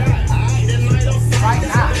 Right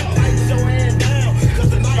now.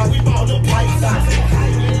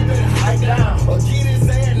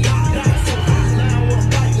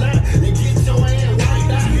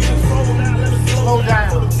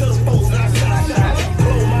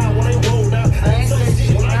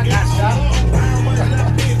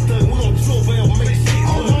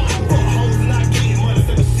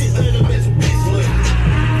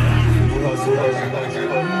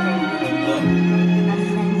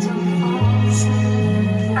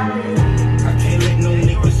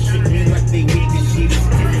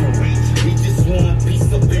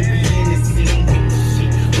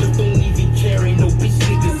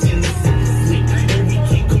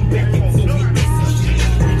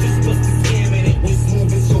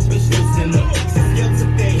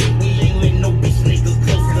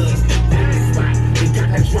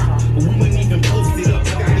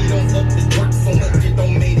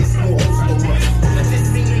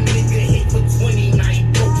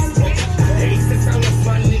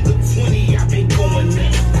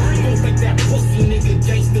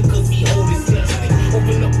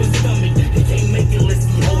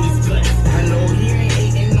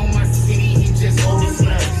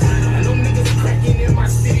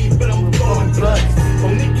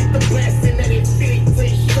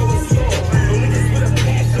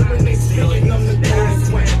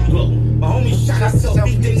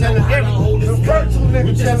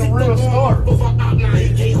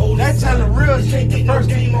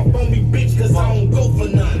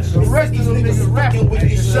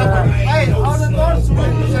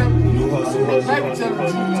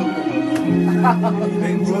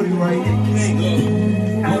 right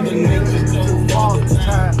here, Mother Nature told all the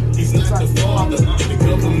time, he's not the father. The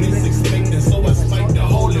government's expecting, so I spike the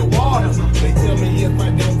holy water. They tell me if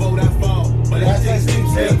I don't vote, I fall. But I take 2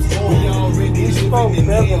 steps. We already living in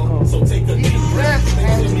hell, so take a deep breath. They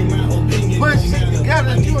tell me my opinion don't matter.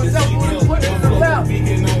 I need to seek help. I'm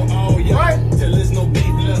vegan on all y'all, till there's no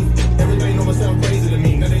beef left. Everybody know myself crazy to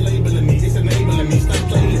me. Now they labeling me, it's enabling me. Stop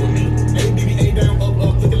playing with me. ABBA down,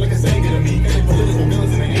 up, looking like a Sega to me. Got they political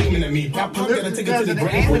guns and they aiming at me. Pop, gotta take it to the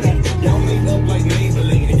grave with me. Y'all made up like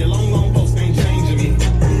Maybelline, and your long post ain't changing me.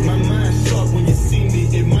 My mind's sharp when you see me,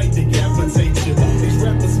 it might decapitate you. These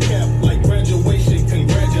rappers cap like graduation,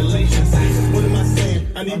 congratulations. What am I saying?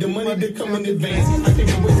 I need the money to come in advance. I can't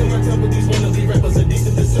be wasting my time with these wannabe rappers. A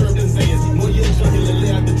decent to serve than Zans. More you jungle and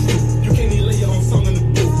lay out the truth. You can't even lay your own song in the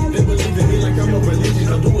booth. They believe in me like I'm no religion.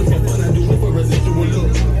 I do it for fun, I do it for residual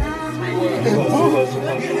look.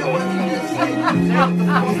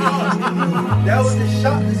 That was the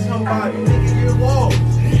shot to somebody. Nigga, get wall.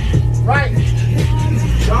 Right.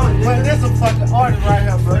 But this a fucking artist right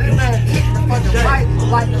here, bro. This man kicked the fucking mic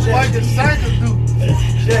like the fucking circus dude.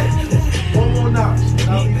 Check. One more notch.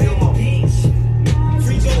 I'll leave you alone.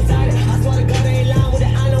 Free Joe Exotic. I swear to God, they ain't lying with the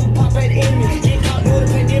island pop at the enemy. Get caught doing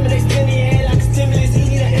the pandemic, they spin your head like a stimulus. You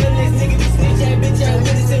need an illness. Nigga be snitch ass, bitch ass,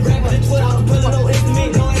 medicine, rapper the 12. I'm pulling no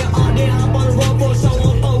instrument, going to all day. Hop on the road for a show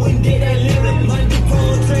on phone. We did that limit. Money be pro,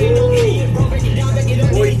 trade, no idiot, bro. Break it down, back it up.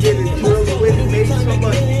 Boy, get it drilled with it, made so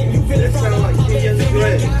much. That sound like King of the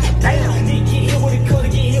Dread. Damn, get hit with a color,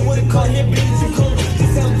 get hit with a color, hit bleed too cold.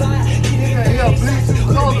 This sound fire, Yeah, bleed too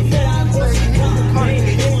cold.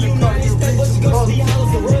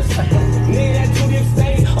 Nigga, that's 2 different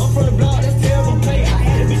things. I'm from the block, that's terrible play. I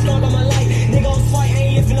had to be strong on my life. Nigga on fight,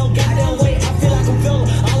 ain't if no goddamn way. I feel like I'm villain.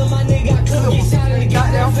 All of my niggas got cooked, get shot in the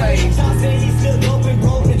goddamn face. Top said he slipped up and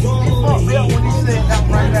broke the drum on the head. When he said that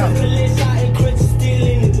right now. Took a lit shot and crutches still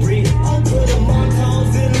in the brick. Put the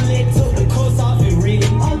Montones in the lit, took the course off and read it.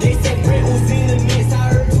 They said Brett was in the mix, I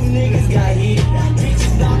heard 2 niggas got hit.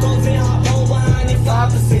 Bitches knock on 10, hop on behind it,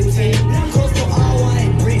 5% 10. Close to all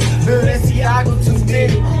white bricks, Balenciaga too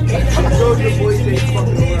big. Georgia boys ain't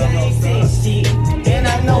fucking around outside. And I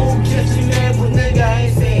know who kissed you, man, but nigga I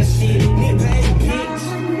ain't saying shit. Nigga, baby, bitch.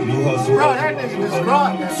 New hustle. Bro, that nigga was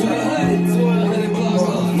wrong.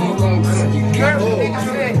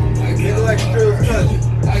 Nigga like Strill's cousin.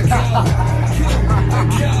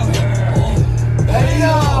 Hey, yo.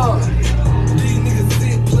 These niggas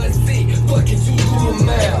sit plus C, fucking you through a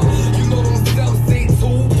mile. You know them self say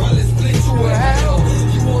two, probably split you in half.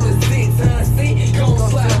 You wanna sit times C, gon'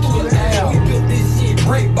 slide through the aisle. We built this shit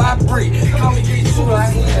brick by brick, come and get you a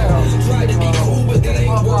slam. Try to be cool, but that ain't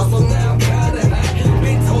work, so now I'm kinda high.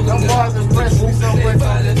 Been told them that I was the truth, they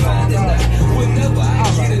finally find it now. Whenever I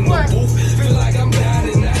get in the booth, feel like I'm down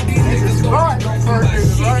and out. These niggas gon' be right for my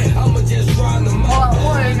shit, I'ma just try them out.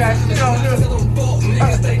 Ain't got shit on this.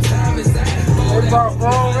 Niggas, they time is out. They brought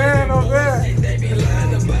grown man over there.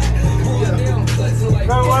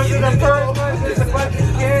 Bro, wasn't the first one just a bunch of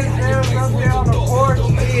kids there something on the porch?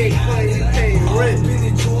 He ain't playing, he paying rent.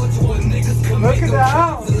 Look at the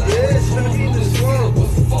house. Yeah, it's gonna be in the swamp.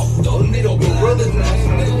 Those niggas gorillas and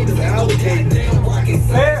niggas alligators.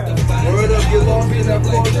 There. Word up, get lost in that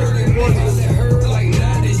forest.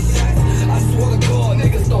 I swear to God,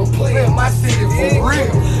 niggas don't play in my city for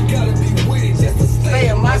real. Gotta be with it just to stay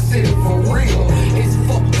in my city for real. It's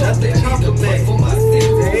fucked up, they need to play for my city.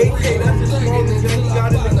 The AK, that's the strongest gun you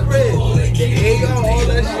got in the crib. The AR, all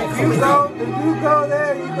that shit coming out. If you go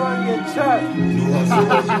there, you're gonna get chucked.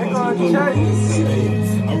 They're gonna chuck you.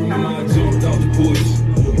 I remember I jumped off the porch,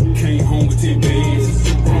 came home with 10 bands.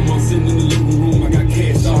 Grandma sitting in the living room, I got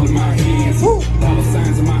cash all in my hands. Dollar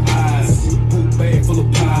signs in my eyes, boot bag full of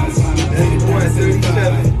pies.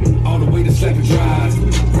 35, all the way to Slacker Drive.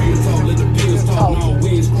 Real talk, let the pills talk, no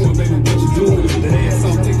wind screwing, baby, what you doing? That ass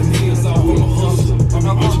off, take the pills off, I'm a hustler, I'm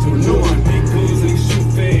an entrepreneur. Big guns, they shoot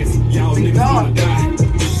fast, y'all niggas wanna die.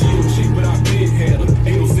 She don't cheat, but I been had her,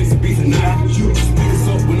 ain't no sense of beef tonight. Sticks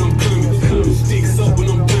up when I'm coming, sticks up when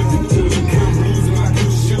I'm dumping. Count blues in my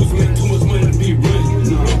Gucci shoes, make too much money to be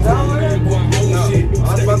running. Boy, I own shit,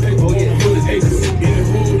 stack of paper on 100 acres. In the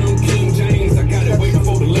hood, I'm King James, I got it way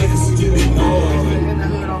before the letters.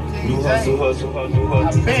 Hustle. I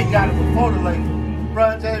been got it before the lake.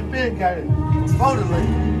 Bro, James been got it before the lake.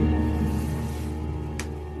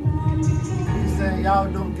 He said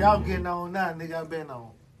y'all getting on now, nigga. I been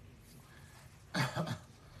on.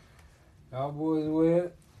 Y'all boys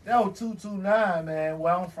with? That was 229, man.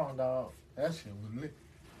 Where I'm from, dog. That shit was lit.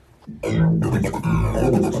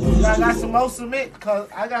 I got some more submit, cause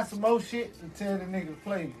I got some more shit to tell the niggas to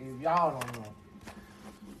play if y'all don't know.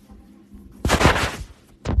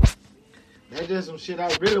 That's just some shit I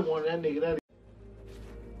really want that nigga. That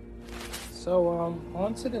So,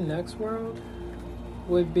 on to the next world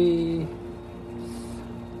would be,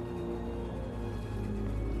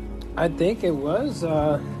 I think it was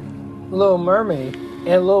Little Mermaid.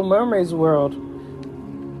 And Little Mermaid's world,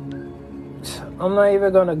 I'm not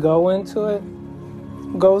even gonna go into it.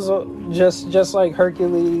 Goes just like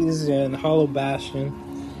Hercules and Hollow Bastion.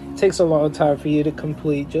 It takes a long time for you to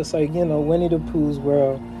complete. Just like, you know, Winnie the Pooh's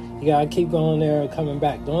world. You gotta keep going there and coming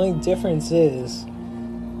back. The only difference is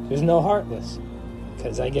there's no Heartless,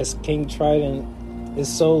 because I guess King Trident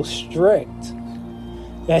is so strict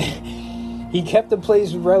that he kept the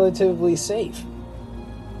place relatively safe.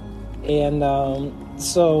 And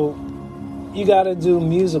so you gotta do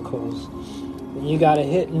musicals. You gotta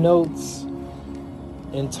hit notes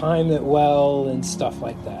and time it well and stuff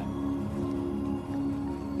like that.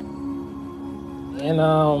 And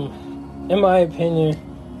in my opinion,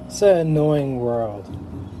 it's an annoying world.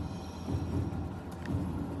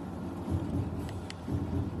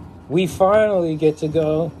 We finally get to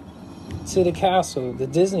go to the castle, the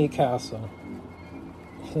Disney castle.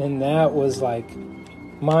 And that was like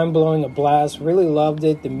mind-blowing, a blast. Really loved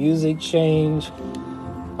it. The music changed.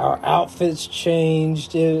 Our outfits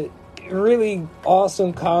changed. It really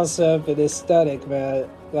awesome concept and aesthetic, man.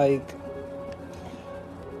 Like,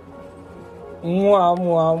 mwah,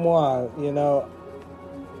 mwah, mwah, you know.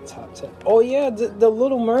 Top 10. Oh, yeah, the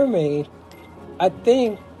Little Mermaid. I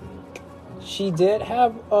think she did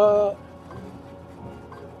have a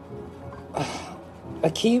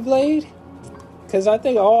Keyblade. Because I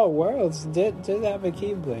think all worlds did have a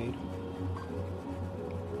Keyblade.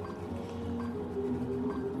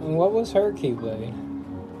 And what was her Keyblade?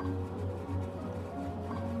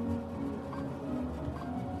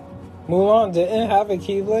 Mulan didn't have a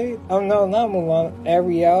Keyblade? Oh, no, not Mulan.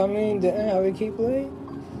 Ariel, didn't have a Keyblade?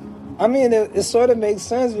 I mean, it sort of makes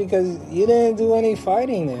sense because you didn't do any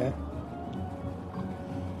fighting there.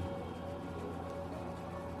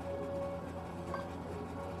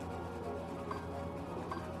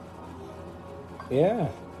 Yeah,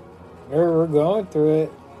 we're going through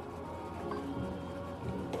it.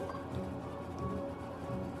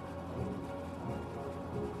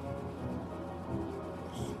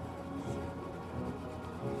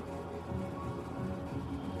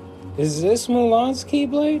 Is this Mulan's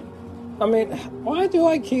Keyblade? I mean, why do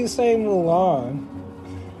I keep saying Mulan?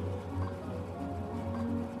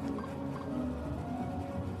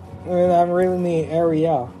 I mean, I really mean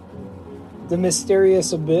Ariel. The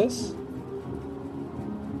Mysterious Abyss?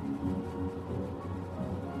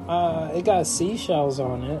 It got seashells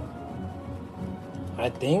on it. I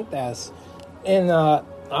think that's... And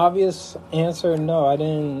obvious answer, no, I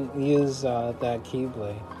didn't use that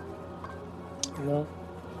Keyblade. No.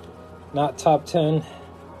 Not top 10.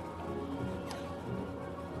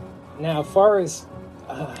 Now, as far as...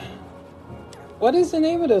 what is the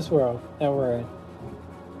name of this world that we're in?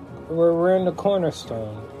 We're in the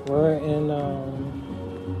Cornerstone. We're in...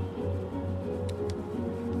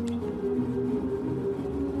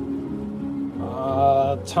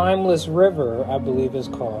 Timeless River, I believe is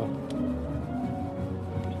called.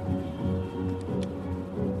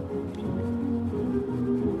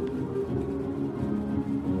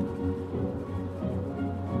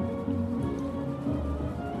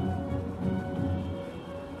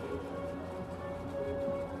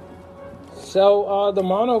 So, the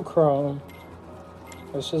monochrome,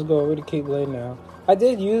 let's just go over to Keyblade now. I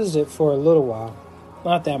did use it for a little while.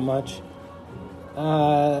 Not that much.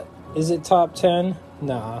 Is it top 10?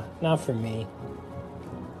 Nah, not for me.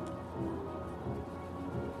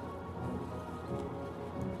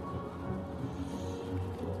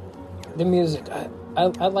 The music, I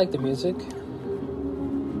like the music.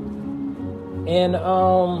 And,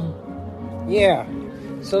 yeah.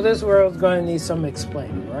 So this world's going to need some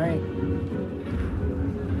explaining, right?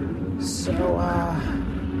 So,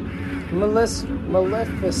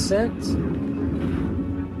 Maleficent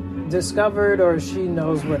discovered, or she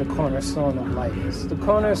knows where the Cornerstone of Light is. The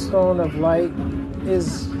Cornerstone of Light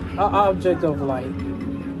is an object of light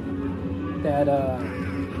that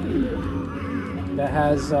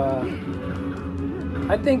has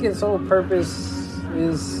I think its whole purpose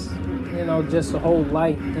is, you know, just to hold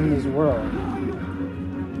light in this world.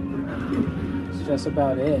 It's just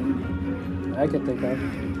about it I could think of.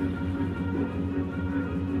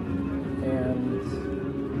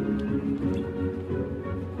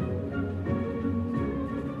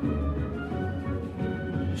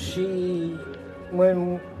 She,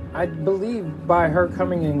 when I believe by her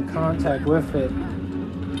coming in contact with it,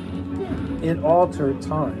 it altered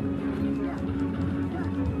time.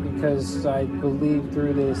 Because I believe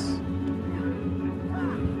through this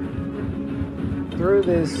through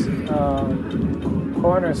this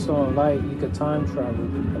cornerstone light, you could time travel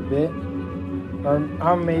a bit. Or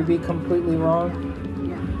I may be completely wrong.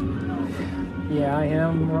 Yeah, I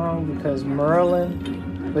am wrong because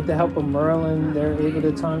Merlin, with the help of Merlin, they're able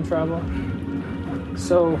to time travel.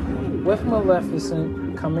 So, with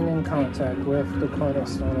Maleficent coming in contact with the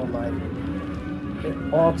cornerstone of light, it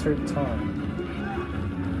altered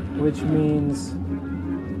time, which means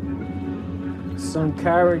some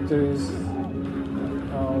characters,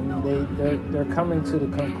 they're coming to the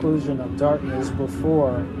conclusion of darkness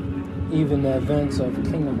before even the events of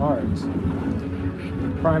Kingdom Hearts.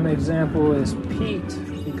 Prime example is Pete,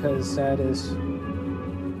 because that is,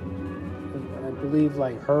 I believe,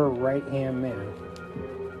 like her right-hand man.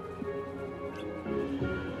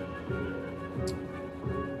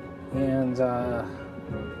 And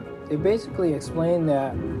it basically explained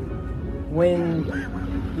that when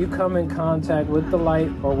you come in contact with the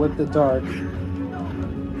light or with the dark,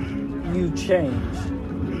 you change.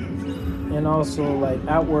 And also, like,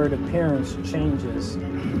 outward appearance changes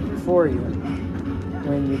for you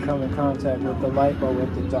when you come in contact with the light or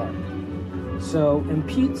with the dark. So, in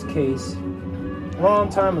Pete's case, a long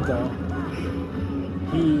time ago,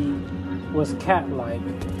 he was cat-like.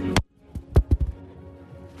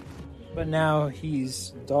 But now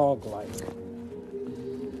he's dog-like.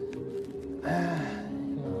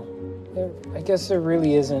 I guess there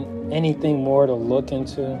really isn't anything more to look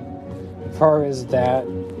into as far as that.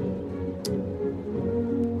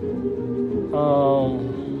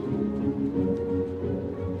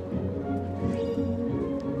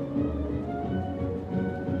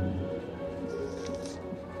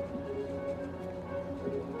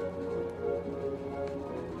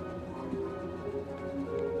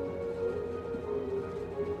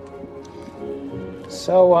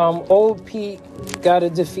 So, old Pete got to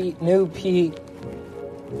defeat new Pete,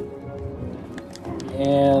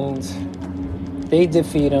 and they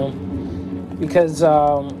defeat him because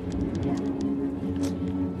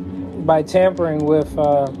by tampering with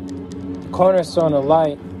Cornerstone of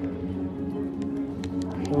Light,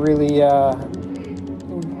 really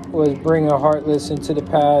was bringing Heartless into the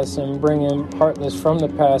past and bringing Heartless from the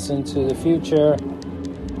past into the future.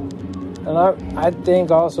 And I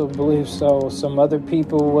think also believe so. Some other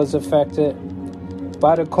people was affected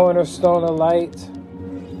by the Cornerstone of Light.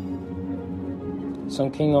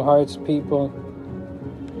 Some Kingdom Hearts people.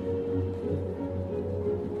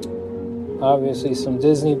 Obviously some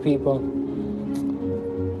Disney people.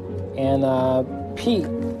 And Pete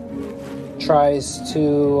tries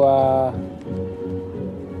to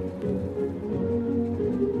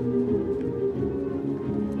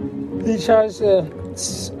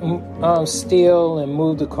steal and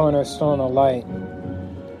move the Cornerstone of Light.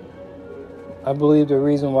 I believe the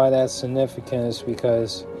reason why that's significant is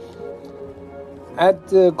because at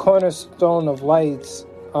the Cornerstone of Light's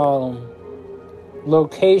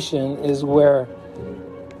location is where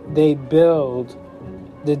they build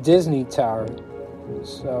the Disney Tower.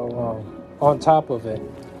 So on top of it.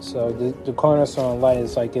 So the Cornerstone of Light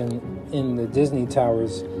is like in the Disney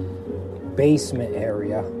Tower's basement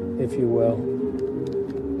area, if you will.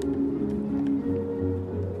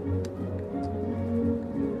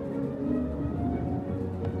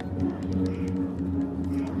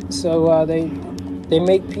 So they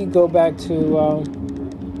make Pete go back to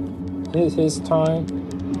his time,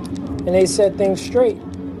 and they set things straight.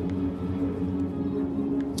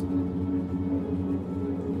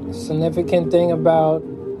 Significant thing about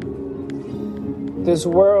this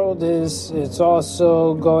world is it's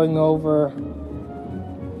also going over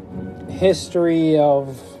history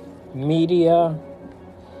of media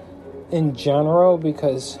in general,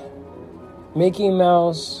 because Mickey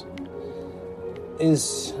Mouse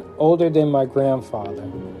is older than my grandfather.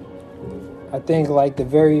 I think like the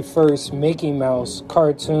very first Mickey Mouse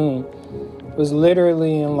cartoon was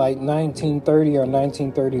literally in like 1930 or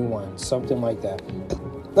 1931, something like that.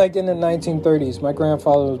 Like in the 1930s. My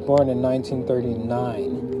grandfather was born in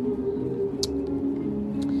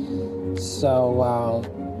 1939. So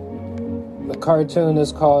the cartoon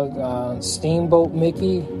is called Steamboat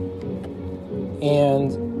Mickey,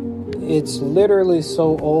 and it's literally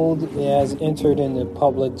so old it has entered in the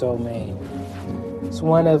public domain. It's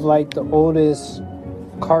one of like the oldest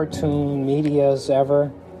cartoon medias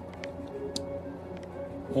ever.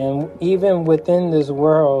 And even within this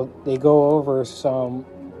world, they go over some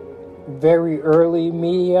very early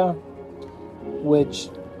media, which,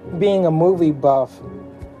 being a movie buff,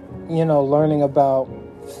 learning about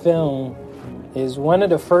film, is one of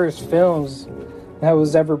the first films that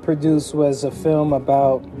was ever produced was a film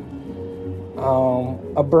about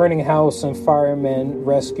a burning house and firemen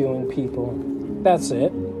rescuing people. that's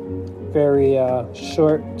it. Very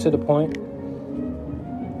short to the point.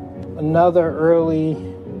 Another early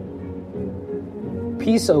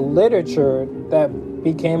piece of literature that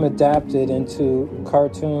became adapted into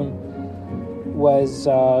cartoon was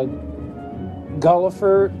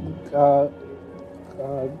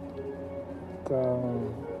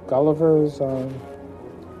Gulliver's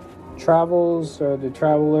Travels, or the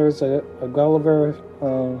Travelers of Gulliver.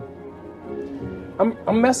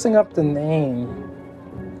 I'm messing up the name,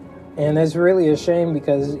 and it's really a shame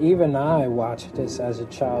because even I watched this as a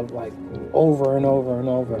child, like over and over and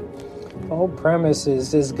over. The whole premise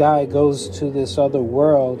is this guy goes to this other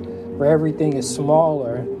world where everything is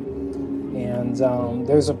smaller, and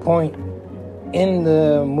there's a point in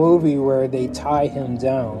the movie where they tie him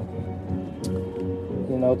down,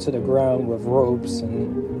 to the ground with ropes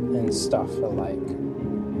and stuff alike.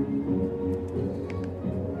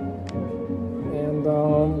 And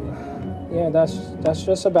yeah, that's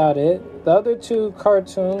just about it. The other two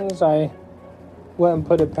cartoons I wouldn't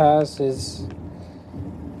put it past is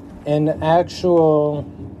an actual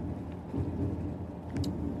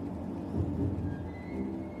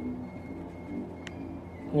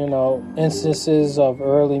instances of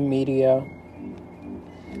early media.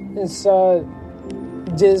 It's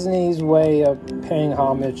Disney's way of paying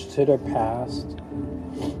homage to their past,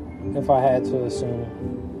 if I had to assume.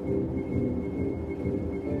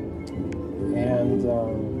 And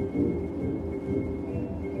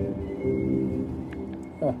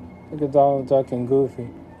look at Donald Duck and Goofy.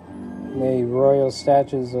 Made royal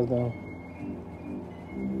statues of them.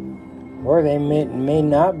 Or they may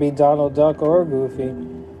not be Donald Duck or Goofy,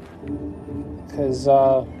 because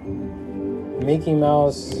Mickey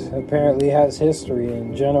Mouse apparently has history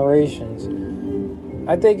and generations.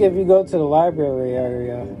 I think if you go to the library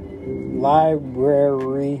area,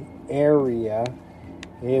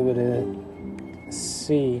 you're able to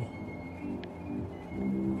see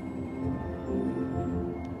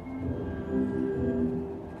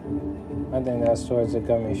I think that's towards the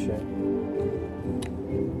gummy ship.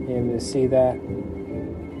 You able to see that?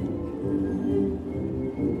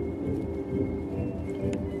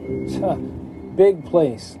 It's a big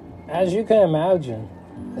place. As you can imagine,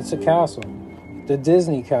 it's a castle. The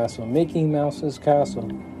Disney castle, Mickey Mouse's castle.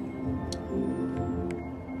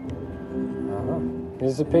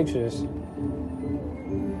 Here's the pictures.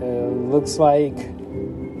 It looks like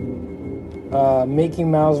a Mickey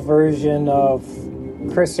Mouse version of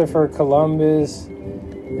Christopher Columbus.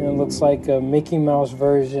 And it looks like a Mickey Mouse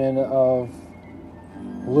version of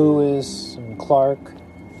Lewis and Clark.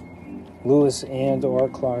 Lewis and or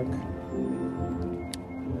Clark.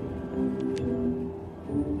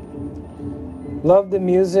 Love the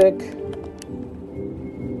music.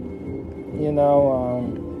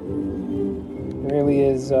 Really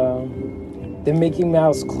is the Mickey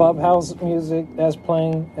Mouse Clubhouse music that's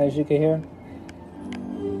playing, as you can hear.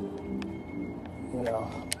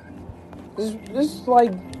 This is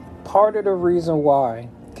like part of the reason why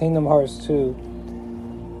Kingdom Hearts 2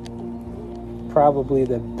 probably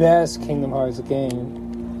the best Kingdom Hearts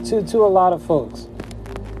game to a lot of folks.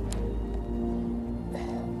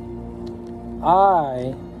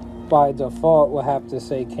 I, by default, will have to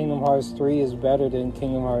say Kingdom Hearts 3 is better than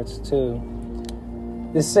Kingdom Hearts 2.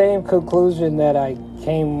 The same conclusion that I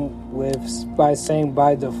came with by saying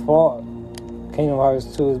by default Kingdom Hearts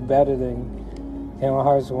 2 is better than Kingdom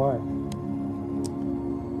Hearts 1.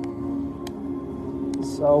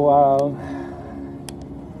 So,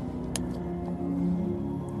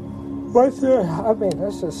 but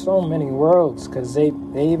there's just so many worlds, because they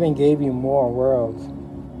even gave you more worlds.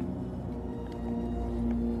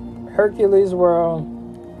 Hercules World,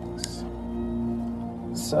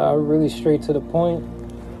 it's really straight to the point.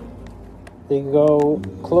 They go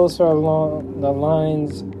closer along the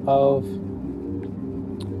lines of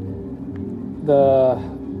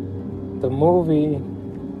the movie.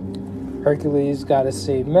 Hercules got to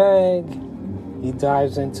save Meg. He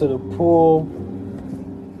dives into the pool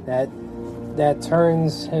that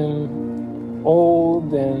turns him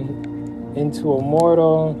old and into a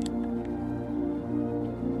mortal.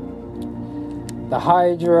 The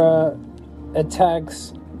Hydra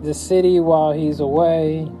attacks the city while he's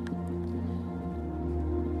away.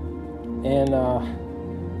 And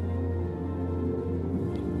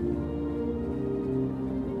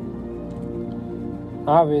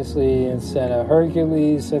obviously, instead of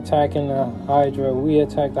Hercules attacking the Hydra, we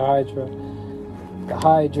attack the Hydra. The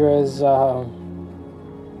Hydra's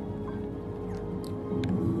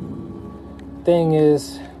thing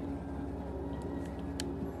is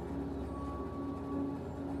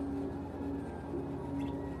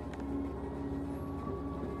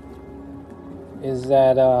is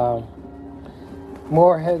that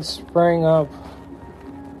more heads spring up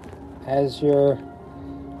as you're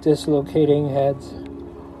dislocating heads.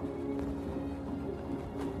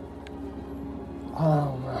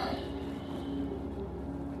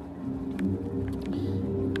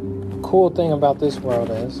 Cool thing about this world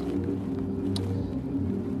is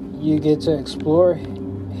you get to explore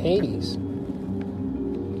Hades,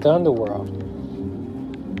 the underworld,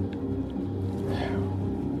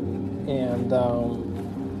 and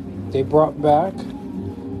they brought back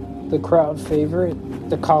the crowd favorite,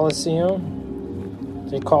 the Colosseum.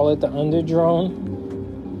 They call it the Underdrome.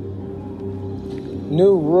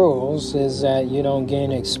 New rules is that you don't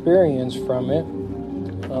gain experience from it,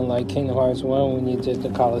 unlike Kingdom Hearts 1 when you did the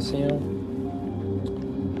Colosseum.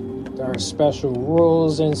 There are special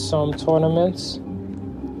rules in some tournaments,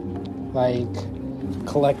 like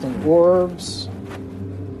collecting orbs,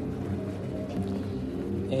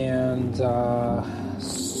 and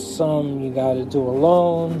some you gotta do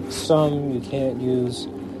alone, some you can't use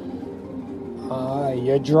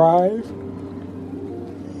your drive.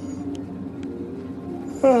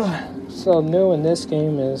 So new in this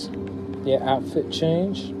game is your outfit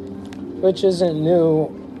change, which isn't new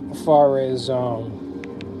as far as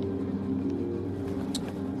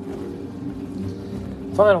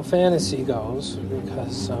Final Fantasy goes,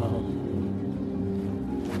 because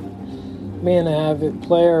being an avid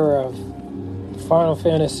player of Final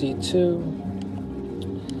Fantasy 2,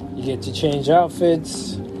 you get to change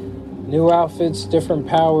outfits, new outfits, different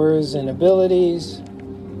powers and abilities.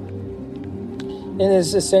 And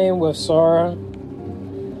it's the same with Sora.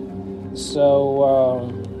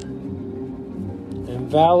 So, in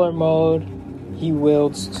Valor mode, he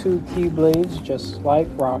wields 2 Keyblades, just like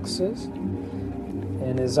Roxas.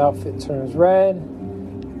 And his outfit turns red.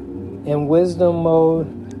 In Wisdom mode,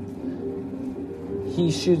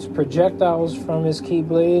 he shoots projectiles from his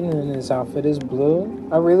Keyblade, and his outfit is blue.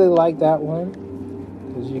 I really like that one,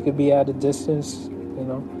 because you could be at a distance, you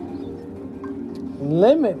know.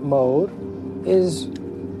 Limit mode is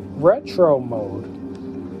retro mode.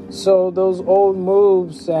 So those old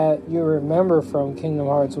moves that you remember from Kingdom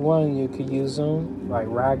Hearts 1, you could use them, like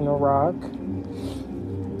Ragnarok,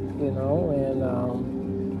 you know, and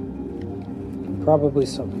probably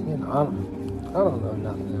something, you know, I don't know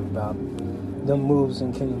nothing about the moves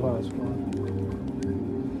in Kingdom Hearts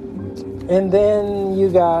 1. And then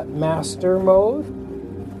you got Master mode,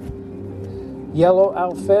 yellow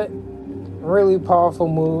outfit, really powerful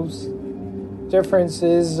moves. Difference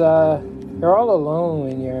is you're all alone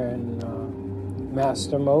when you're in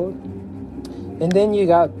Master mode. And then you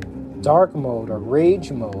got Dark mode or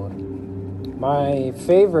Rage mode. My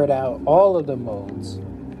favorite out of all of the modes.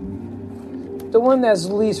 The one that's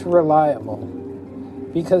least reliable.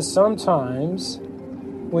 Because sometimes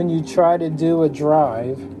when you try to do a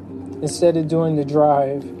drive, instead of doing the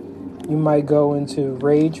drive, you might go into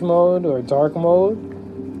Rage mode or Dark mode.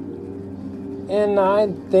 And I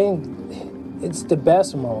think it's the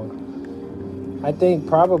best mode. I think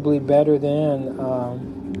probably better than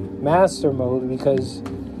Master mode, because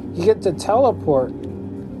you get to teleport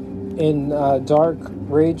in Dark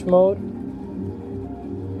Rage mode.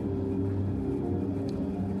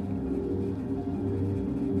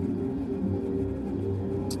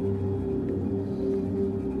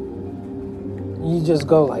 You just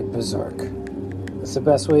go like berserk. That's the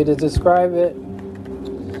best way to describe it.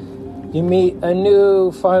 You meet a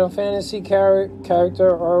new Final Fantasy character,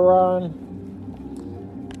 Auron,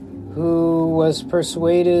 who was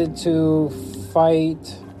persuaded to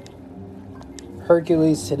fight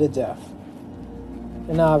Hercules to the death.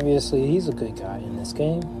 And obviously, he's a good guy in this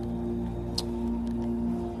game.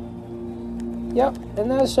 Yep,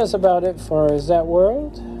 and that's just about it for that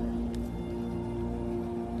world.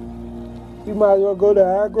 You might as well go to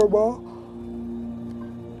Agrabah.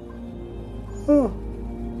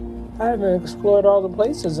 I haven't explored all the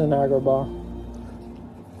places in Agrabah.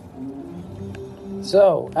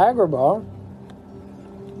 So, Agrabah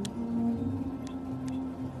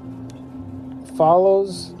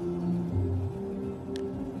follows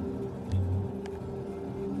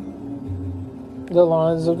the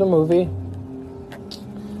lines of the movie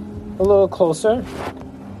a little closer.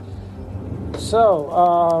 So,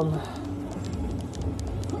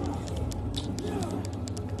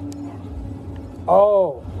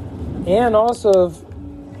 and also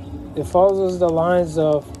it follows the lines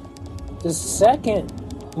of the second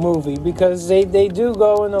movie, because they do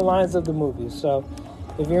go in the lines of the movie. So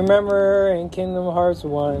if you remember in Kingdom Hearts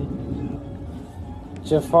 1,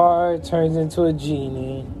 Jafar turns into a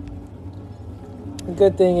genie. The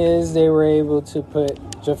good thing is they were able to put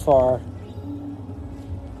Jafar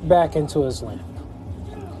back into his lamp.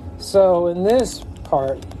 So in this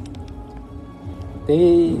part,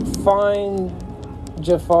 they find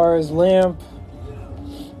Jafar's lamp.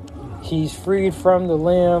 He's freed from the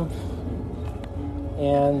lamp,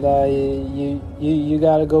 and you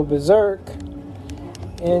gotta go berserk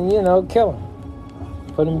and kill him,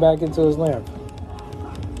 put him back into his lamp.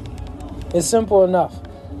 It's simple enough.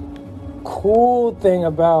 Cool thing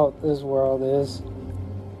about this world is,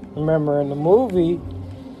 remember in the movie,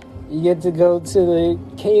 you get to go to the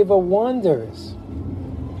Cave of Wonders.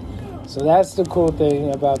 So that's the cool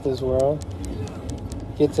thing about this world.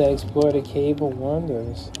 Get to explore the Cave of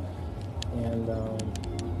Wonders. And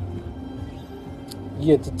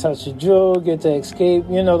you get to touch the jewel, get to escape,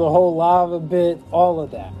 the whole lava bit, all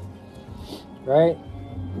of that. Right?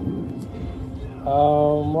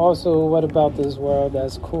 Also, what about this world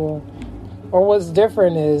that's cool? Or what's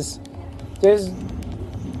different is they're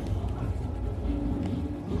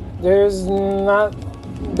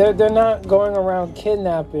not going around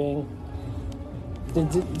kidnapping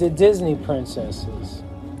the Disney princesses.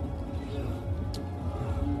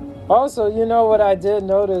 Also, what I did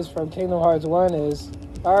notice from Kingdom Hearts 1 is,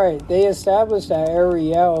 alright, they established that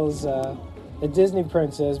Ariel's a Disney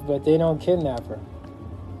princess, but they don't kidnap her.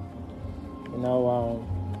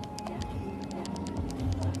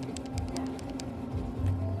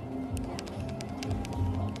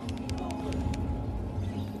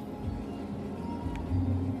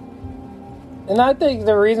 And I think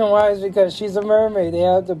the reason why is because she's a mermaid. They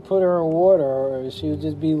have to put her in water, or she would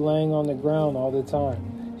just be laying on the ground all the time.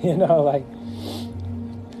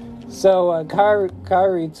 So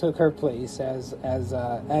Kairi took her place as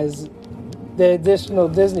the additional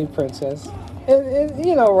Disney princess, and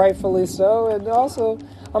rightfully so. And also,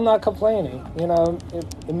 I'm not complaining.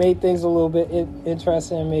 It made things a little bit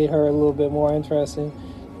interesting. It made her a little bit more interesting.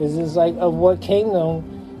 It's just like, of what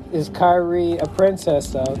kingdom is Kairi a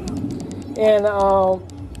princess of? And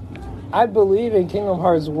I believe in Kingdom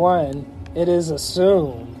Hearts 1, it is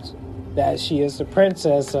assumed that she is the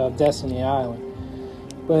princess of Destiny Island.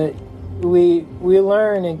 But we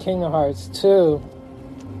learn in Kingdom Hearts 2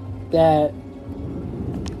 that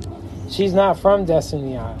she's not from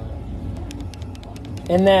Destiny Island.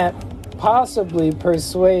 And that possibly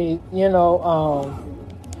persuade,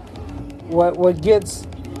 what gets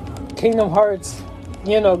Kingdom Hearts,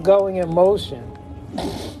 going in motion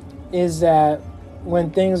is that when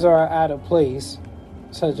things are out of place,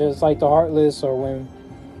 such as like the Heartless, or when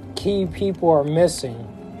key people are missing,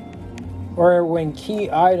 or when key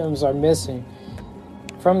items are missing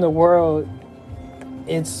from the world,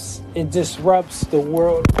 it disrupts the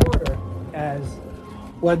world order, as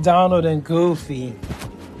what Donald and Goofy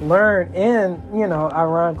learned. And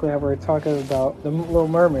ironically, we're talking about the Little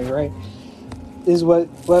Mermaid, right? Is what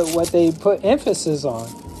they put emphasis on.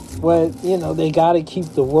 They got to keep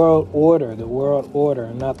the world order,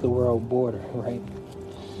 not the world border, right?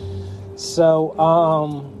 So,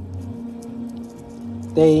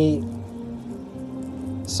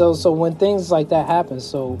 So when things like that happen,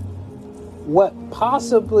 so what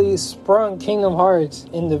possibly sprung Kingdom Hearts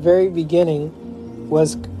in the very beginning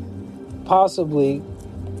was possibly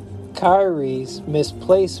Kairi's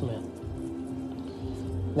misplacement.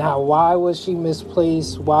 Now, why was she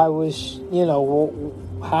misplaced? Why was she,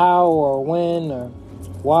 how or when or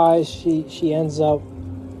why she ends up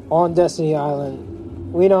on Destiny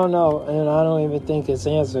Island? We don't know, and I don't even think it's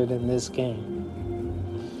answered in this game.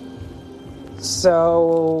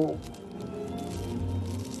 So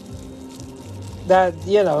that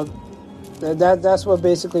that's what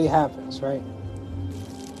basically happens, right?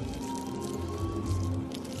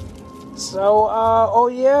 So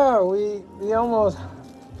we almost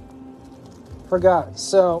forgot.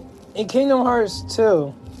 So in Kingdom Hearts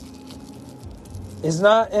 2, it's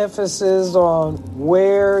not emphasis on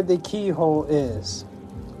where the keyhole is,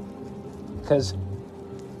 because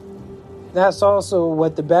that's also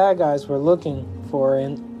what the bad guys were looking for,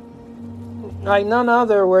 and like none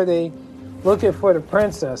other were they looking for the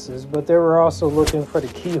princesses, but they were also looking for the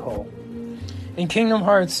keyhole. In Kingdom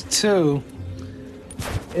Hearts 2,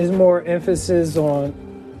 is more emphasis on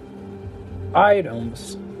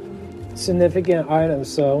items, significant items.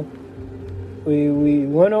 So we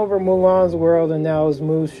went over Mulan's world, and now it's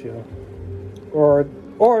Mushu. Or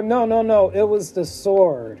no, it was the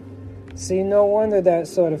sword. See, no wonder that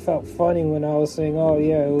sort of felt funny when I was saying, oh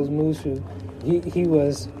yeah, it was Mushu. He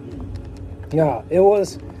was, it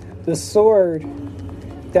was the sword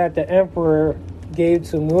that the Emperor gave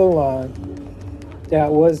to Mulan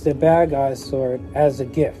that was the bad guy's sword as a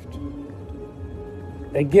gift.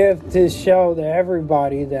 A gift to show to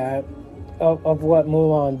everybody that of what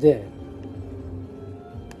Mulan did.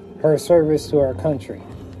 Her service to our country.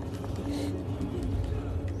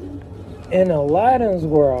 in Aladdin's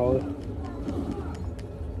world,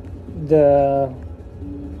 the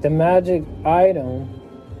magic item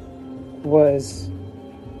was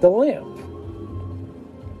the lamp.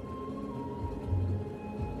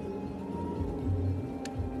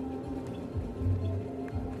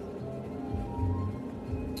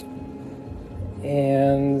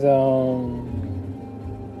 And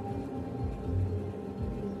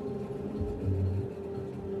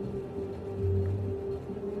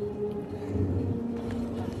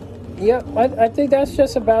yep, I think that's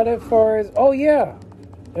just about it for us. Oh yeah,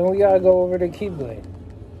 and we gotta go over to Keyblade.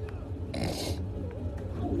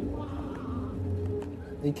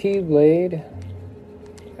 The Keyblade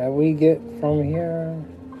that we get from here.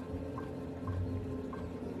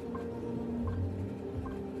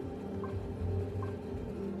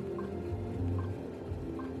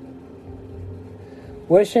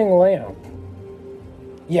 Wishing lamp.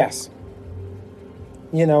 Yes.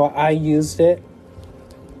 You know, I used it.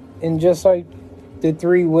 And just like the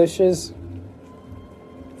 3 wishes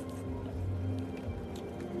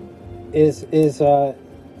is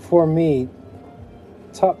for me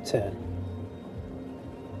top 10.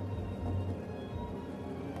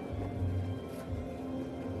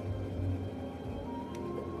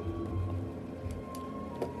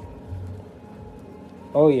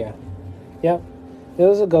 Oh yeah. Yep. It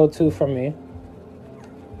was a go-to for me.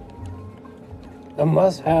 A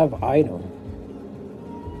must-have item.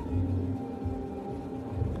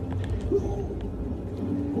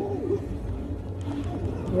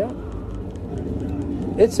 Yeah.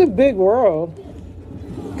 It's a big world,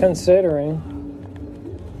 considering.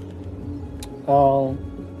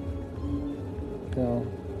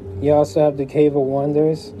 You also have the Cave of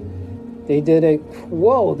Wonders. They did a...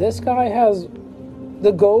 Whoa, this guy has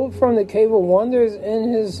the gold from the Cave of Wonders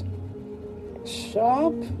in his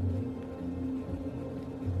shop?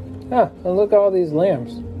 Huh, and look at all these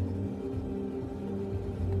lamps.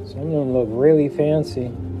 Some of them look really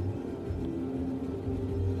fancy.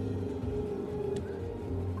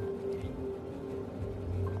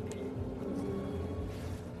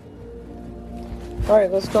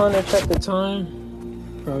 Alright, let's go on and check the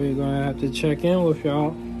time. Probably gonna have to check in with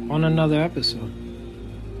y'all on another episode.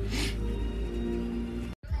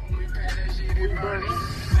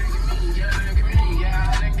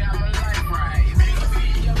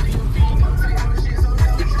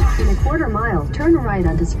 In a quarter mile, turn right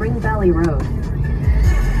onto Spring Valley Road.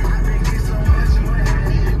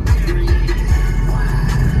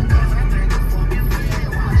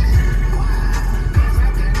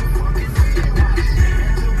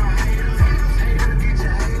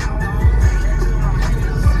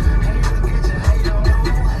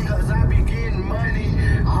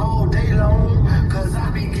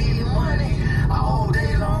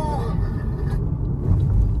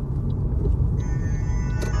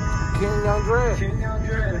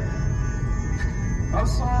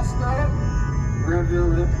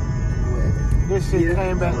 This shit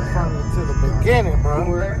came back from to the beginning, bro.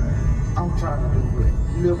 I'm trying to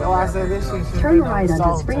do it. Oh, I said this shit should turn right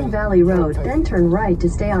onto Spring Valley Road, then turn right to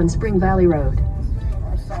stay on Spring Valley Road.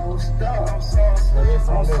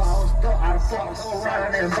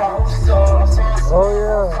 Oh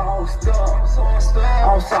yeah.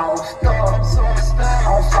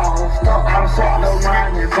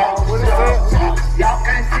 Y'all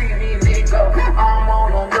can't see me, nigga. I'm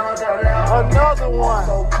on another level. Another one.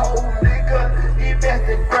 So cold, nigga. You best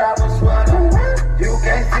to grab a sweater. You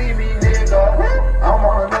can't see me, nigga. I'm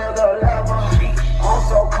on another level. I'm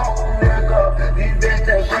so cold, nigga. You best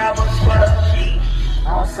to grab a sweater.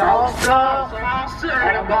 I'm so stuck.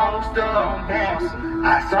 I done bossed up.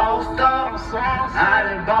 I so stuck. I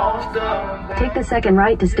done bossed up. Take the second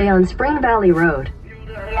right to stay on Spring Valley Road.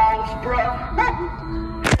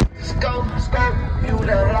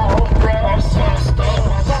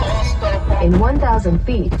 In 1,000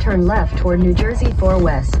 feet, turn left toward New Jersey 4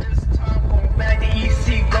 West.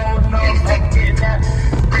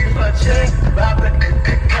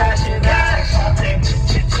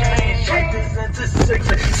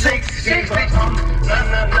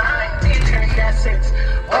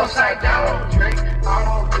 Upside down, Drake. I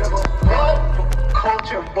don't give a fuck.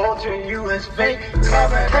 Culture, vulture, you is fake.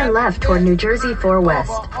 Turn left toward New Jersey 4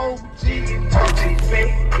 West.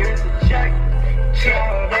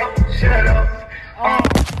 Shut up.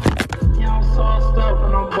 Y'all saw stuff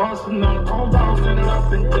and I'm busting up. I'm bouncing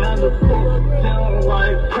up and down the court. Feeling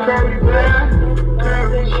like Curry, man.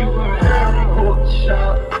 Curry, shooting every hook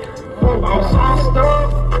shot. I'm saw stuff.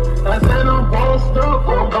 I said I'm bossed up.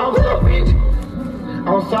 I'm bounced up, bitch.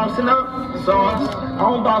 I'm saucing up, sauce.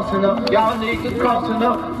 I'm bossing up. Y'all niggas crossing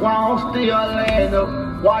up while I'm still laying up.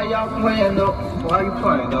 Why y'all playing though? Why you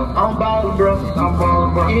playing though? I'm ballin', bro. I'm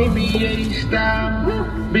ballin', bro. NBA style,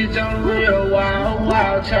 bitch, I'm real wild,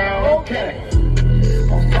 wild child. Okay.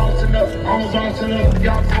 I'm saucing up,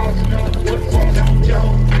 y'all saucing up. What's on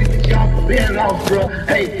Joe? Y'all been lost, bro.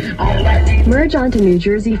 Hey, I don't like these. Merge onto New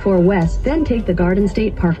Jersey 4 West, then take the Garden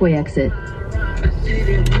State Parkway exit.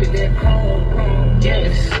 City with that chrome,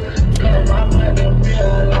 yes. Cause my money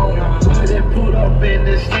real long. Put it put up in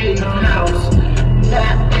the state house.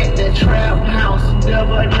 Not at the trap house.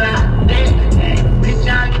 Never not that. Hey, bitch,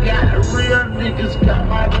 I got real niggas got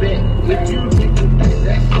my back. If you niggas think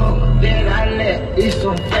that's something that I let, it's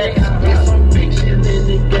some facts. It's some fiction in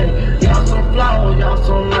the game. Y'all some flawed, y'all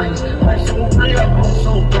some nice. I'm so real, I'm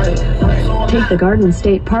so bright. I'm so Take the Garden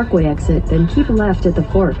State Parkway exit, then keep left at the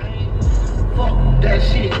fork. Fuck that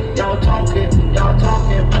shit, y'all talking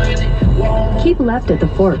money. Whoa. Keep left at the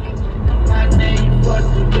fork. My name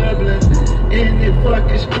fucking Dublin in the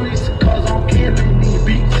fucking streets, cause I'm killing these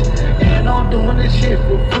beats. And I'm doing this shit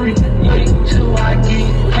for free. Wait till I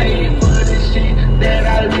get paid for this shit that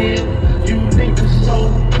I live. You niggas so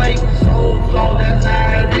fake, so flawed, that's how I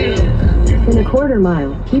live. In a quarter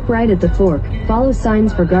mile, keep right at the fork. Follow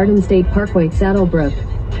signs for Garden State Parkway, Saddlebrook.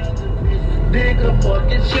 Nigga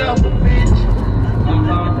fucking shovel, bitch.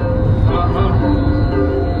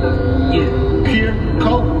 Yeah, pure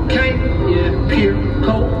cocaine. Yeah, pure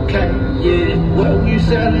cocaine. Yeah, what we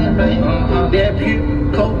selling, man? That pure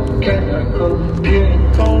cocaine. Pure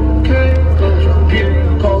cocaine. Pure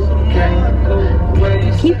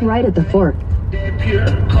cocaine. Keep right at the fork. That pure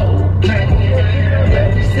cocaine.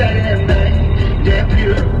 What we selling, man? That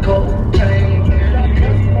pure cocaine.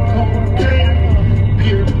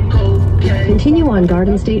 Pure cocaine. Continue on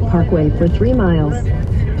Garden State Parkway for 3 miles.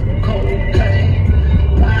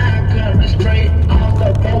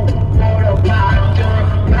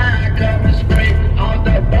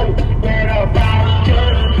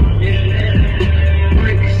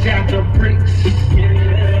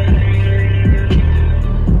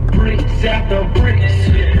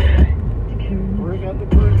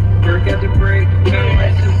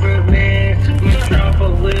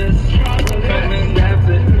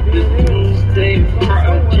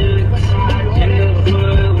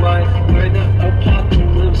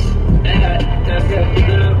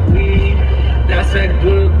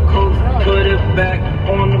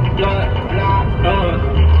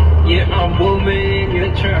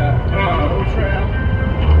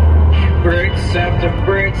 Bricks after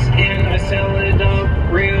bricks, and I sell it up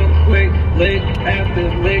real quick, lick after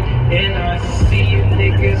lick, and I see you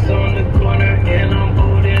niggas on the corner, and I'm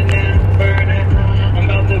holding and burning. I'm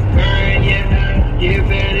about to burn, yeah. You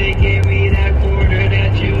better give me that quarter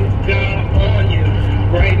that you got on you.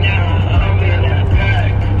 Right now, I'm in that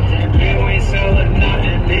pack. You ain't selling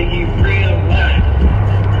nothing, nigga, real life.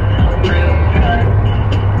 Real pack.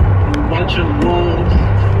 Bunch of wolves.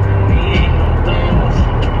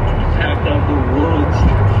 Of the woods,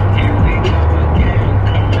 here we go again,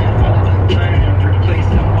 coming out the land, replace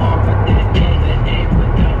the arm with the end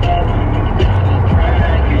with the arm, you got a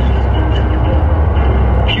dragon.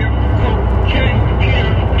 Pure cocaine,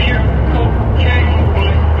 pure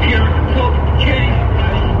cocaine,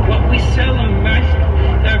 what we selling, man,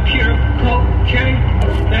 that pure cocaine,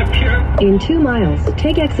 that pure. In 2 miles,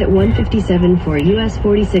 take exit 157 for US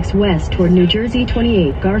 46 West toward New Jersey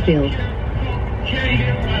 28, Garfield.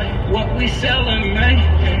 What we selling, man?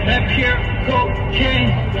 That pure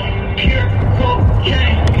cocaine, pure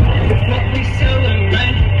cocaine. What we selling,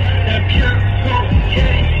 man? That pure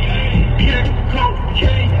cocaine.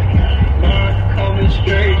 Mine coming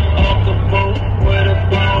straight off the boat with a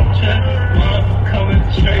bomb check. Mine coming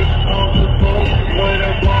straight off the boat with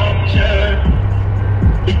a bomb check.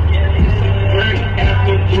 Brick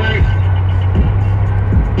after brick.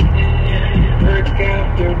 Brick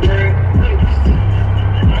after brick.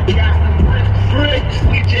 Bricks,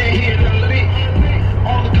 we just hit a lick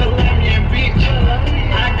on the Colombian beach.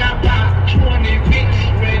 I got about 20 Vicks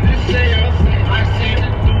ready to sell. I send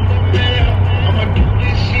it through the mail. I'ma do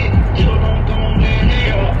this shit till I'm going to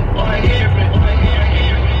hell or heaven.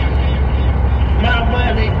 My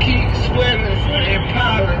money keeps swelling and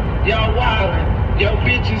piling. Y'all wildin', your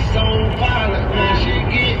bitch is so violent. When she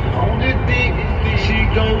get on the dick, she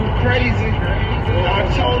go crazy. I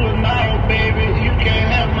told her, no, baby, you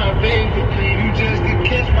can't have my baby. You just can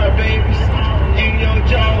catch my babies in your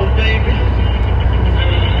jaw, baby.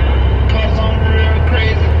 Cause I'm real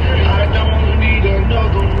crazy. I don't need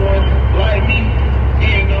another one like me.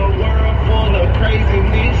 In a world full of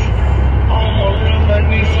craziness, I'ma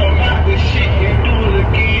reminisce about this shit and do it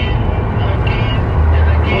again.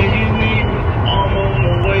 When you need me, I'm on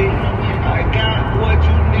the way. I got what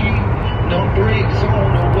you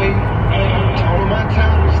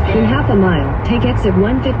a mile, take exit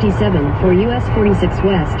 157 for US 46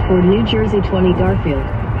 West for New Jersey 20 Garfield.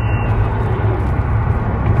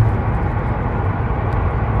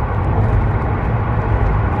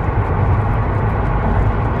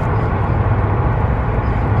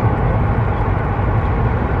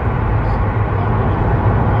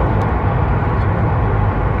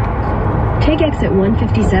 Take exit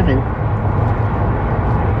 157.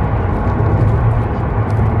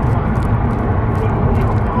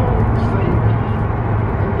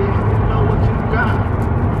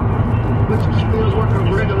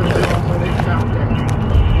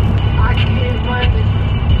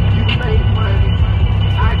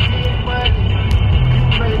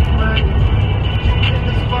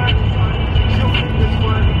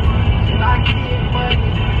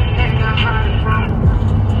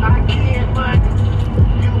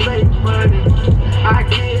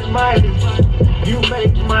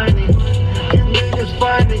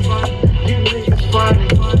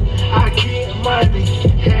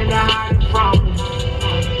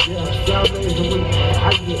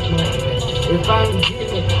 If I ain't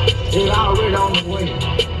getting it, it already on the way.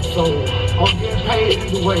 So I'm getting paid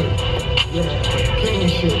either way. Yeah, king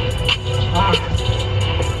shit.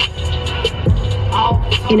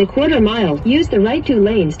 In a quarter mile, use the right 2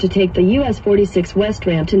 lanes to take the US 46 West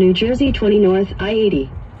ramp to New Jersey 20 North I-80.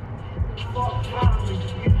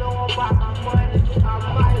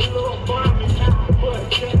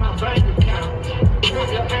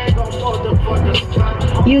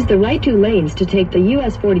 Use the right 2 lanes to take the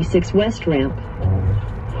US 46 West ramp.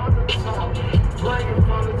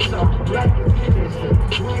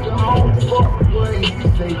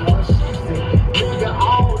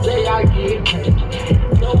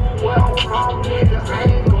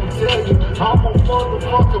 I'm a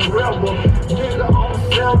motherfucking rebel, nigga, I'm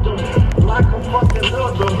seldom, like a fucking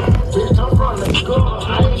other. Bitch, I'm running good,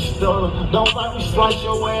 I ain't stutter. Don't make me slice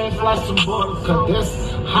your ass like some butter, cause that's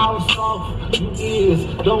how soft you is.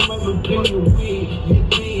 Don't make me pin your wig, you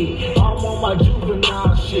did. I'm on my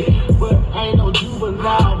juvenile shit, but ain't no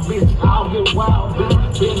juvenile, bitch. I'll get wild,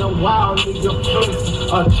 bitch. Been a wild nigga, first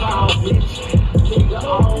a child, bitch. Nigga, I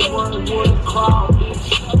don't run with a crowd, bitch.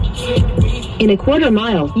 In a quarter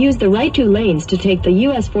mile, use the right 2 lanes to take the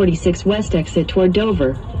US 46 West exit toward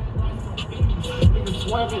Dover.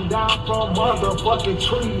 Swimming down from motherfucking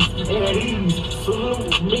trees at ease.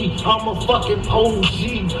 Salute me, I'm a fucking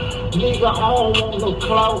OG. Nigga, I don't want no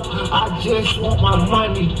clout, I just want my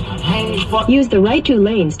money. Use the right 2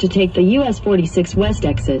 lanes to take the US 46 West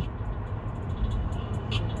exit.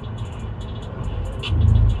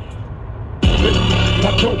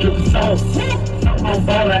 My coach with the sauce. I'm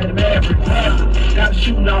ball at the Maverick. Got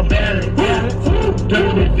shooting all bad.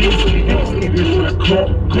 Dirty Vinci. It's a cup,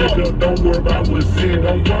 nigga. Don't worry about what's in.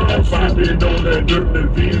 Don't worry about it on that dirty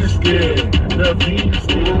Vinci. That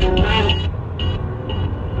Vinci.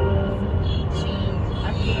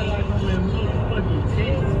 I feel like I'm in motherfucking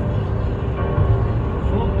Texas.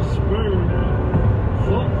 Fuck the Spurs.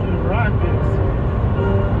 Fuck the Rockets.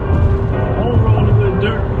 I'm rolling with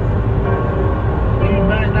dirt. We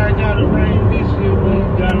might not got a rain this year, we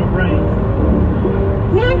got a rain.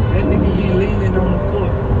 That nigga be leaning on the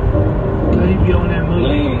court. Cause he be on that move.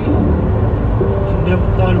 You never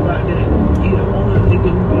thought about that. He the only nigga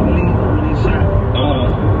who be leaning on his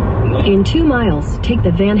shot. In 2 miles, take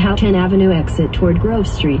the Van Houten Avenue exit toward Grove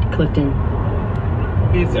Street, Clifton.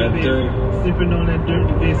 Sipping on that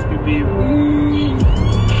dirty biscuit, baby.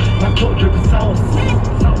 My coach drinking sauce.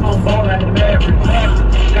 I'm ball at the Maverick.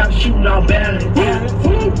 Got shooting all bad.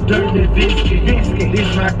 Dirty biscuit.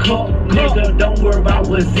 This my cup, nigga. Don't worry about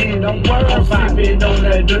what's in. Don't worry about sipping on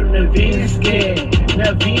that dirty biscuit.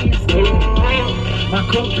 That biscuit. My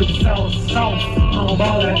coach drinking sauce. I'm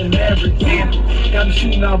ball at the Maverick. Got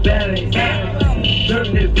shooting all bad.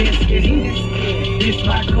 Dirty biscuit. This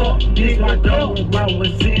my cup, this my dough. About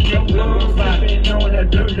what's in the world. Sipping on that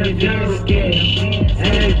dirty biscuit.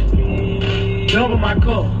 Hey, double my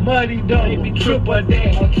cup, muddy dough, maybe triple that.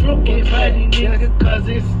 Get money, nigga, cause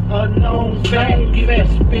it's a known fact. Fat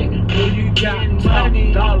spit, when you got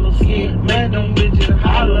money, dollars, get man, them bitches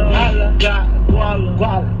holla, got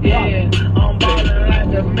guala, yeah. I'm ballin' like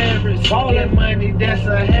the Mavericks, ballin' money, that's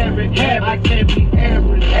a habit. I can't be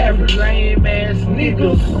average, lame ass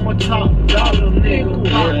niggas. I'm a top dollar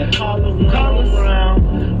nigga, call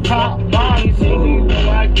around, pop bodies, and you know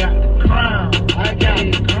I got the crown. I got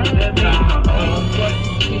the crown, that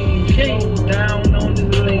means king down on the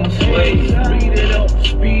lane.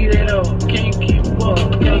 Speed it up, can't keep up.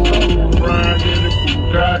 Riding the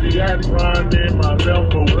Bugatti, riding my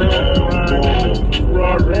level, riding the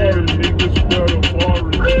Ferrari, niggas better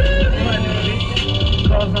worry.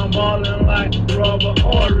 Cause I'm ballin'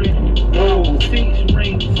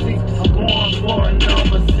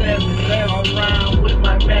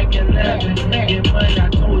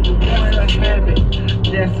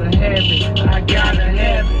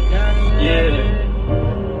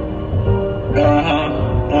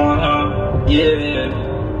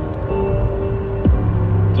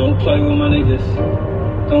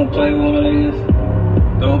 Don't play with my niggas.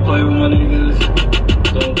 Don't play with my niggas.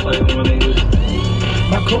 Don't play with my niggas.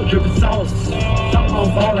 My coat dripping sauce. I'm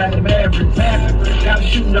on ball like the Mavericks. Got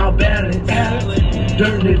shooting all balance.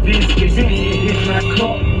 Dirty biscuits. It's my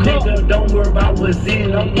cup. Nigga, don't worry about what's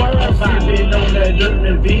in it. I'm sipping on that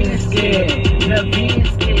dirty biscuit.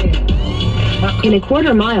 In a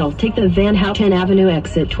quarter mile, take the Van Houten Avenue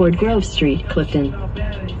exit toward Grove Street, Clifton.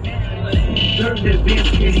 Dirty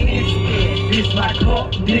biscuits. It's my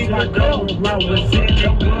cup. Nigga, don't worry about what's in it.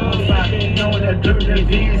 I'm sipping on that dirty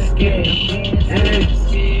biscuit.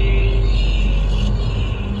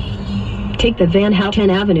 Take the Van Houten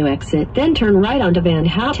Avenue exit, then turn right onto Van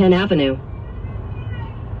Houten Avenue.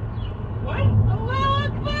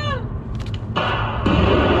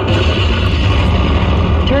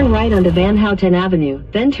 Turn right onto Van Houten Avenue,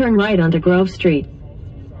 then turn right onto Grove Street.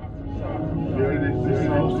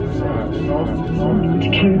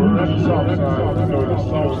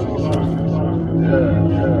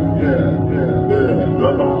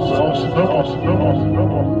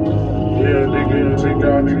 Yeah, nigga, take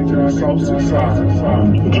y'all niggas to the saucy side.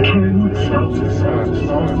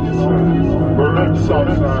 Burn up the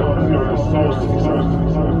saucy side.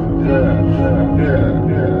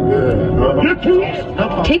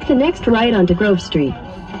 Take the next right onto Grove Street.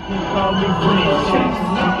 Call me friend,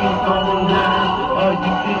 you can call me now, or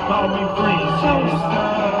you can call me friend.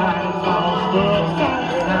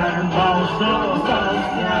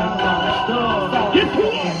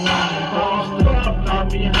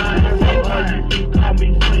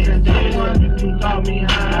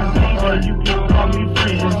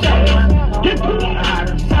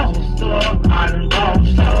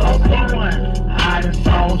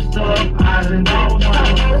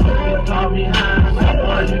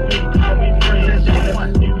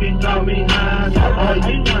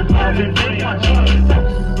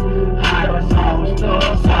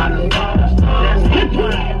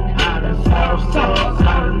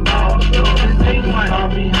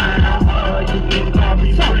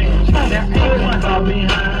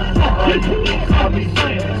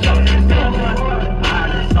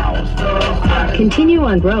 Continue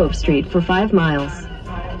on Grove Street for 5 miles. I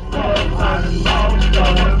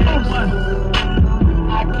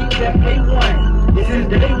keep that A1. This is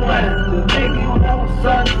day one. The nigga you want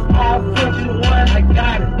something, I'll put you one. I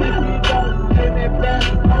got it. If you don't pay me back,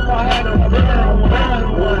 I'ma have to burn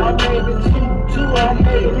one. I made it two, I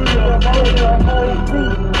made it 3, I'm older, I'm holding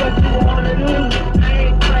fruit. What you wanna do? I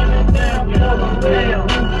ain't claiming down, cause I'm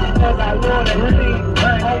cause I love that ring.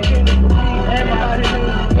 I'm getting the breeze, and my dream.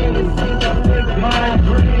 And it seems I'm living my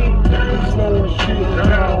dream. Slow shit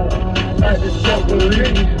down, like the sucker.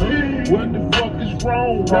 What the fuck is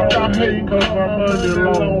wrong? I hate cause my money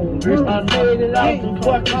long. I made it out the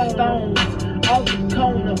fucking stones, out the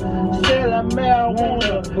corner, selling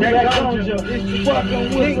marijuana. That ganja, fucking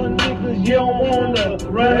with some niggas you don't wanna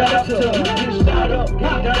run up to. Get shot up,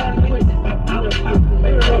 get done quick.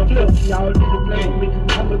 Make a flip, y'all need to play with me.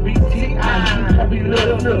 I'ma be T.I., I'ma be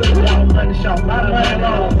little. Y'all money short, my money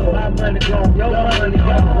long, my money gone, your money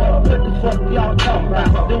gone. What the fuck y'all talking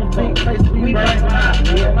about? Them big faces we bring mine.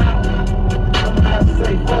 I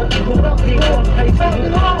say, fuck you, he gon' pay for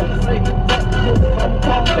it. I say, fuck you, I'm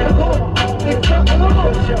talking home. It's not a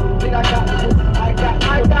little show. Think I got the I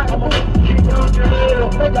got I'm gonna keep on your little.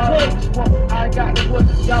 I got the wood,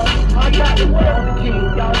 y'all. I got the wood on the king.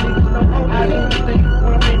 Y'all niggas know I do think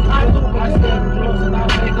when I'm in I do. I stand close and I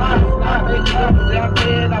make life. I make it up, then I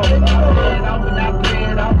play it out. I play it out, and I play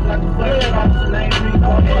it out like a fucking officer named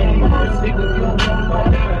Rico. Niggas, you don't know more.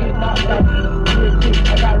 Get knocked out.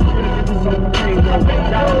 I got real niggas on the train.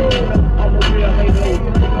 I'm a real hater.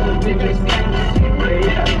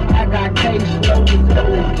 I got case loads,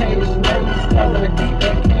 case loads, I keep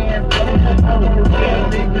that can flow. I'm a real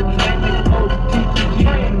nigga, training OTG,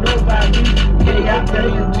 ain't nobody.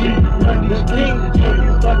 K-I-K-G, run these things,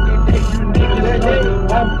 you fucking days, you niggas.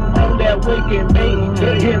 I'm on that wicked bait,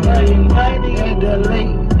 get money in the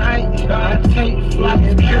late night. I take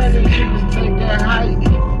flights, kissing chicks, take a hike.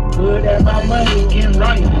 Good at my money, get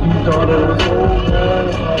right. Thought it was over,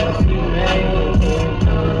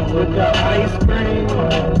 with the ice cream,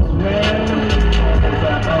 man.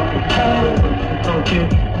 Okay,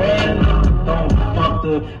 man. Don't fuck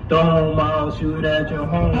the dome, I'll shoot at your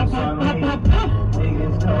home, son.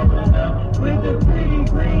 Niggas coming out with the pretty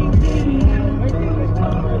green video. Niggas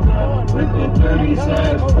coming out with the dirty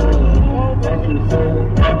size full. Up the whole,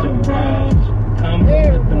 up the rhymes. Come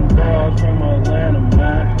with them bars from Atlanta,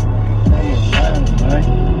 man.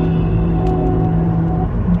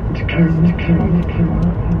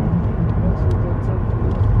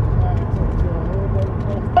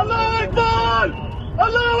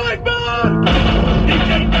 Allah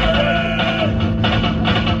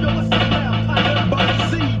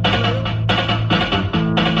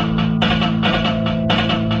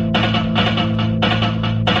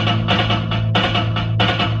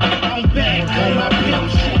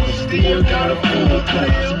Still got a full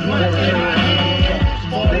clip, blunt in my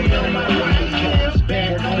hand, 40 on my right,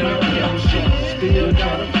 back on my pimp shit. Still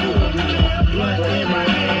got a full clip, blunt in my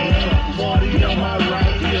hand, 40 on my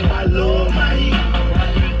right. Yeah, I love my heat.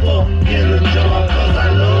 Fuck in the jar, cause I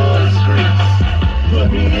love the streets. Put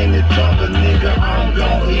me in the trunk, a nigga, I'm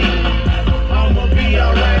gon' eat. I'ma be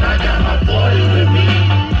alright, I got my 40 with me,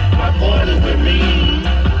 my 40 with me.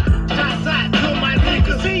 Shots out to my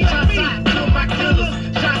niggas, shots out to my killers.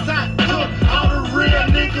 Shots out to all the real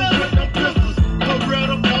niggas with them pistols.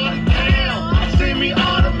 Beretta 40 cal,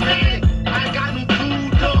 semi-automatic. I got them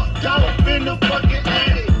cooled up, dope in the fucking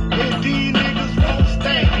attic. And these niggas won't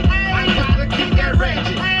stay. I gotta keep that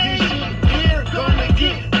ratchet. This shit here gonna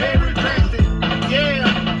get very drastic. Yeah,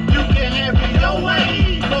 you can have it your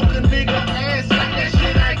way. Fuck a nigga ass like that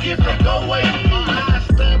shit I get from go away. I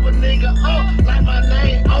stab a nigga up like my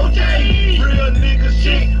name OJ. Real nigga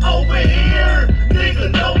shit over here.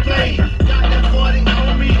 Nigga, no play. Got that 40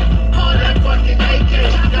 on me, all that fucking AK.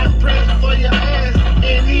 Got present for your ass,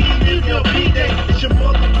 and even your B-Day. It's your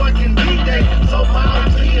motherfucking D-Day, so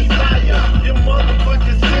mild to your sire. Your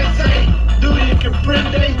motherfucking sensei, do you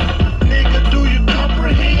comprende? Nigga, do you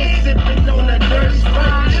comprehend? Sipping on that dirty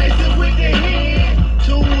Sprite, chasing with the hand.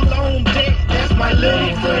 Tool on deck, that's my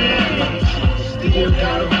little friend. Still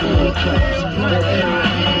got a full clip, blunt in my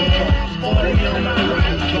hand, 40 on my right.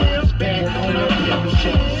 Back on my pimp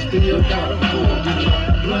shit, still got a full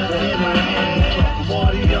clip, blunt in my hand,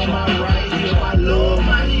 40 on my right. Yeah, I love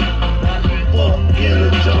my heat. Fuck in the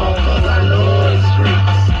jar, cause I love the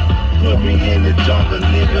streets. Put me in the jungle,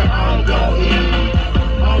 nigga, I'm gon' eat.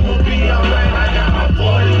 I'ma be alright, I got my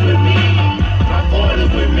 40 with me, my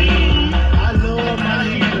 40 with me. I love my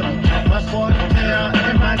heater, my 40 cal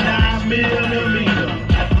and my 9mm.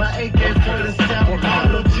 My AK-47,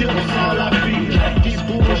 hollow tips, all I feel. Keep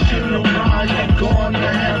bullshitting around, you going to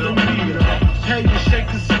have a meter. Hey, you shake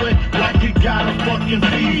the sweat like you got a fucking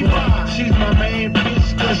fever. She's my main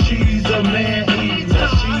bitch, cause she's a man eater.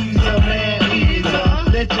 She's a man eater.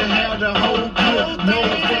 Let you have the whole clip, no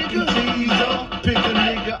fucking teaser. Pick a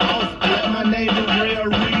nigga off, let my neighbor Real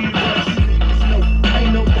Reaver. Niggas know,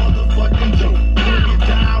 ain't no motherfucking joke. Bring it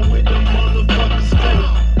down with the motherfucking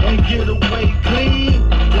scope. And get away clean,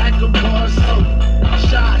 like a bar soap.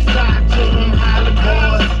 Shots out to them Holly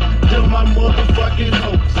boys, to my motherfucking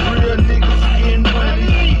hopes. Real niggas getting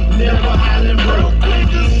money, never hollering broke.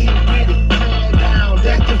 Niggas with it, tear down,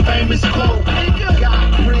 that's the famous quote.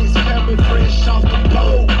 Got Prince coming fresh off the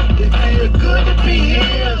pole. It feel good to be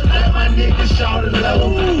here, let my niggas shout it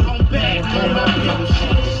low. I'm back on my pimp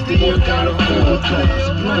shit, still got a full clip,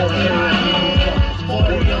 blunt in my hand,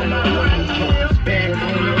 40 on my right. Back on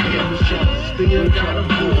my pimp shit, still got a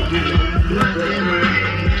full clip, blunt in my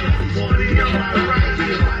hand, 40 on my right.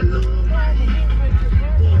 Yeah, I love my heat.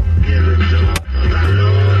 In the jar, cause I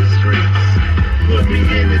love the streets. Put me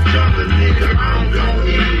in the jungle, nigga, I'm gon'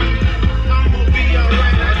 eat. I'ma be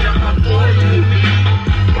alright, I got my 40 with me,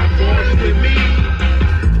 my 40 with me.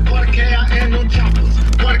 40 cal and no choppers,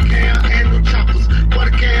 40 cal and no choppers,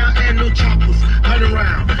 40 cal and no choppers. 100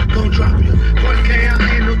 round, gon' drop you. 40 cal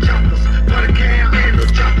and no choppers, 40 cal and no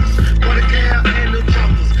choppers, 40 cal and no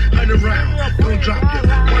choppers. 100 round, gon' drop you.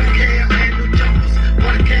 40 cal and no choppers,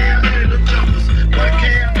 40 cal and no choppers, 40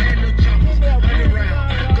 cal and no choppers. 100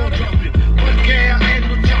 round, gon' drop you. 40 cal and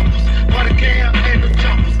no choppers, 40 cal and no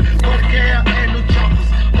choppers, 40 cal and no choppers.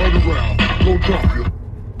 100 round, gon' drop you.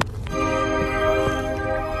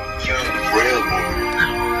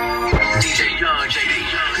 DJ Young, JD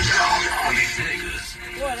Young, all these niggas.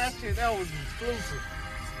 Boy, that shit, that was exclusive.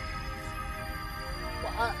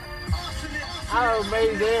 Well, I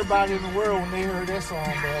amazed everybody in the world when they heard that song,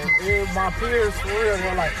 man. My peers, for real,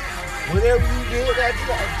 they're like, whatever you did, that's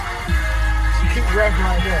keep rapping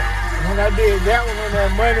like that. When I did that one with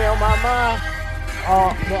that Money on My Mind,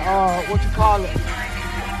 what you call it?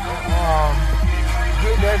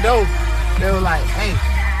 Hit that dope. They were like, hey,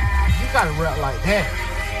 you gotta rap like that.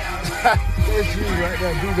 That's you right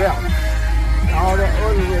there, do that one. All that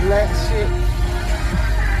other relaxed shit,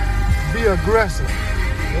 be aggressive.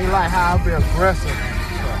 They like how I be aggressive.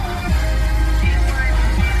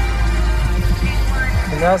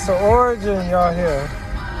 And that's the origin, y'all hear.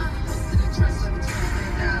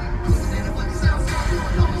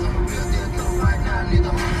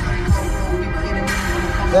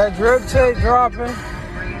 That drip tape dropping.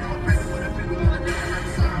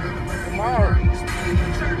 Tomorrow.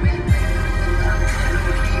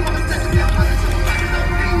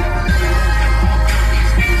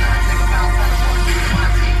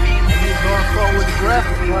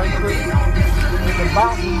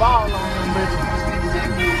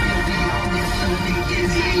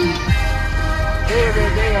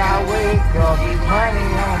 Cause money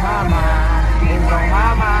on my mind, it's on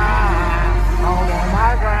my mind, all on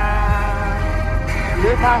my grind.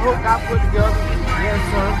 This my hook I put together, yes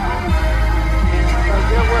sir. So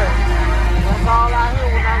get what? That's all I hear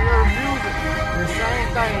when I hear music. The same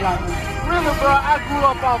thing, like, really bro, I grew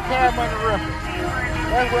up off Cash Money Records.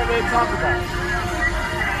 That's what they talk about.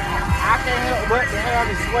 I can't help but to have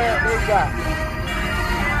the swag they got.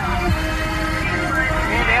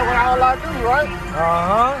 And that's what all I do, right?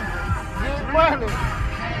 Get money.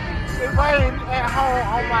 If I ain't at home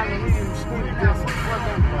on my leaving street, just what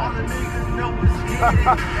they I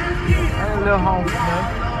ain't live home for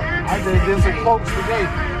nothing. I just did some folks today.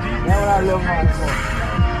 That's what I live home for.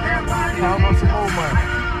 Count on some more money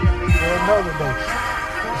for another day.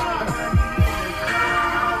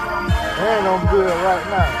 And I'm good right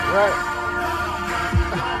now, right?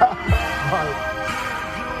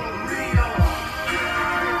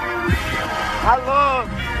 I love,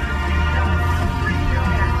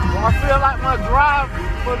 I feel like my drive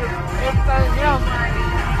for everything else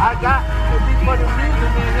I got to be for the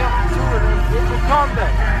music and help to it, and it will come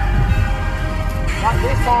back. Like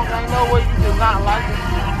this song, ain't no way you did not like it.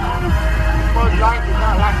 You must like it,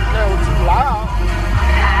 not like it, that was too loud.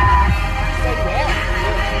 Say that.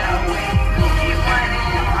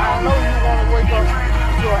 I know you want to wake up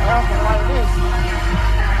to an anthem like this.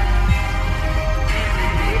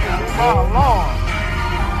 It can be my alarm.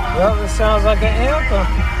 Well, it sounds like an anthem.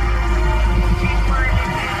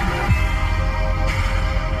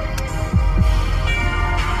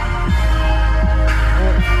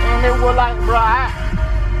 And it was like, bro,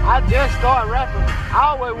 I just started rapping.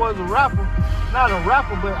 I always was a rapper. Not a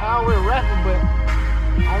rapper, but I always rapping, but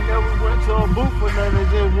I never went to a booth or nothing, and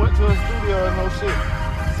just went to a studio or no shit.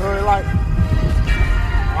 So it like,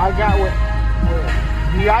 I got with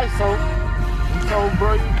D-ISO. He told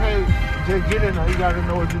bro, you can't just get in there. You gotta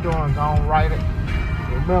know what you're doing. Don't write it.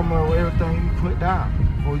 Remember everything you put down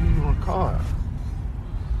before you even record.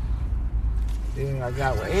 Then I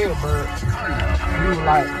got with Edbird. He was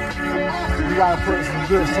like, you gotta put some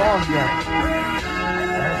good songs together.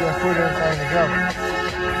 I just put everything together.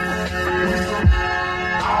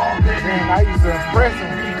 Then I used to impress him.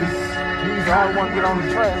 He used to always want to get on the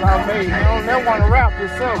tracks I made. He don't never want to rap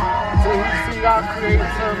himself. So he see I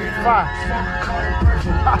created something fire.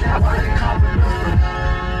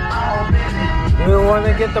 We want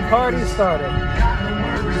to get the party started.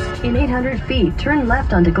 In 800 feet, turn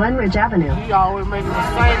left onto Glenridge Avenue. He always making me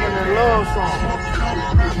singing and love songs.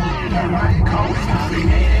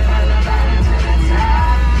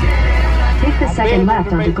 Take the second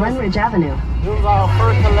left onto Glenridge Avenue. It was our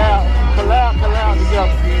first collab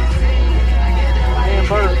together. And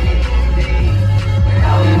Bird.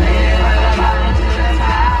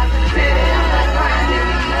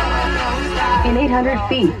 In 800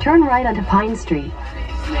 feet, turn right onto Pine Street.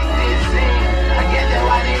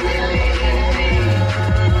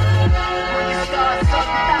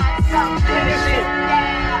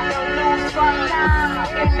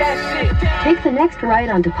 Take the next right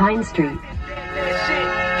onto Pine Street.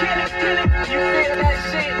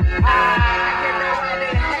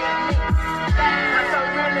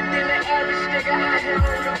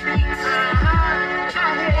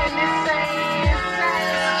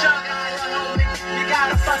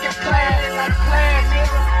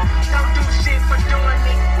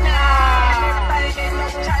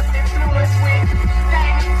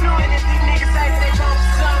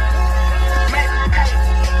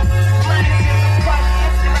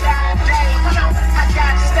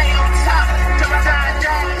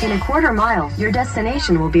 In a quarter mile, your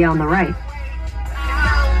destination will be on the right.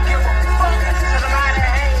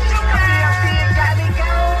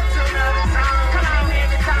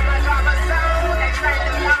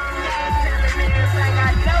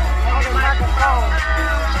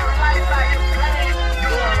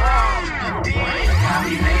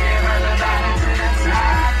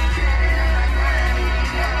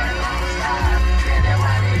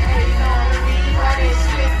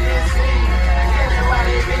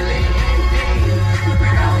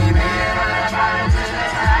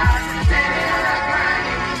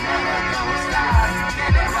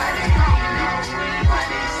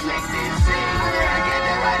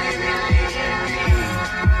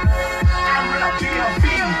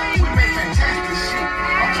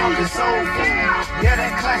 Yeah,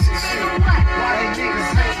 that classic shit. Why they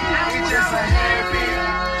niggas hate? It's just a habit.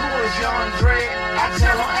 Who is Young Dre? I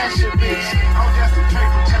tell them ask your bitch. I'm just a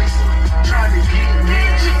paper chaser, trying to get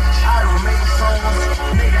rich. I don't make songs,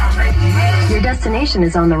 nigga, I make hits. Your destination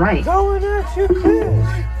is on the right. Go and ask your bitch.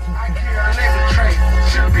 I care a nigga trait.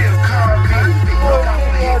 Should be a car beat. Look, I'm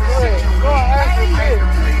gonna hit the city. Go ask your bitch.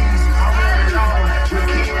 Please, I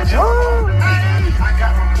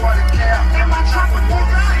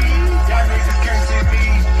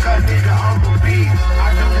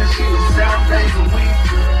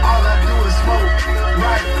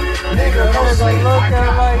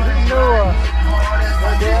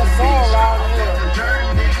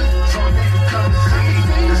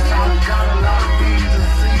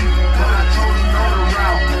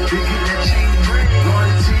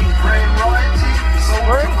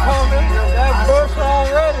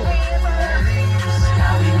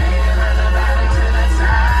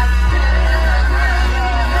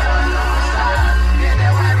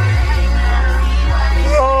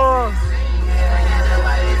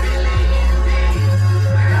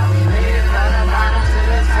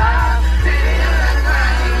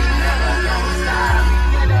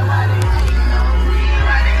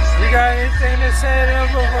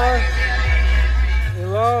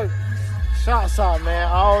Shouts out, man.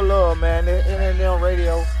 All love, man. The NNL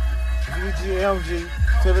Radio, VGMG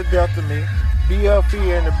to the death of me.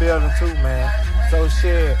 BLP in the building too, man. So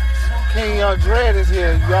shit, King Young Dread is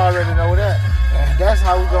here. You already know that. And that's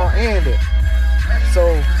how we gonna end it. So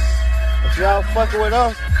if y'all fucking with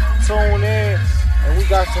us, tune in, and we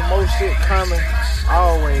got some more shit coming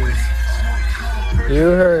always.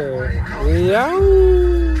 You heard. Yeah.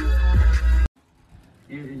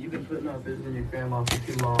 You've been putting off visiting your grandma for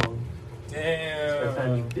too long. Damn. That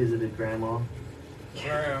time you visited grandma.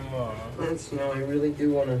 Grandma. Lance, I really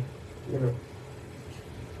do want to,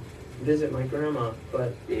 visit my grandma.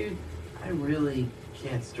 But, dude, I really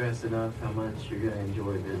can't stress enough how much you're going to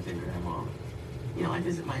enjoy visiting grandma. I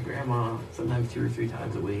visit my grandma sometimes 2 or 3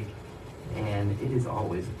 times a week, and it is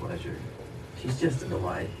always a pleasure. She's just a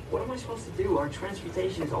delight. What am I supposed to do? Our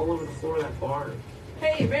transportation is all over the floor of that barn.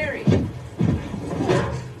 Hey, Mary!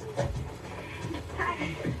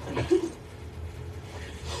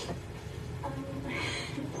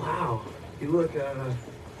 Wow, you look,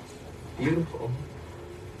 beautiful.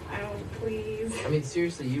 Oh, please. I mean,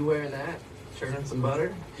 seriously, you wearing that? Shirt and some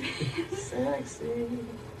butter? Sexy.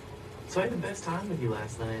 So I had the best time with you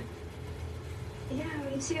last night. Yeah,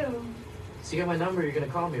 me too. So you got my number, you're gonna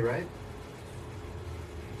call me, right?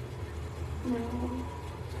 No.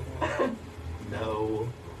 No.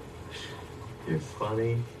 You're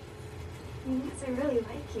funny. Because I really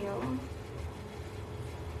like you.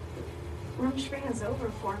 Rumspringa is over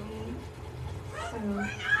for me. So...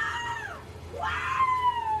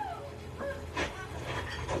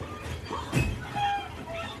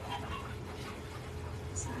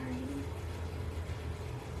 Sorry.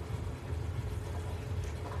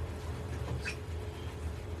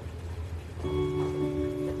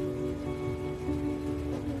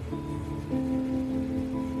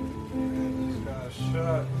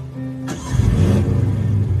 Shut.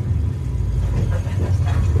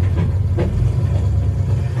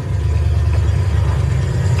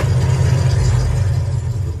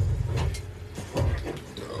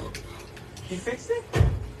 You fixed it?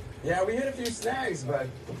 Yeah, we hit a few snags, but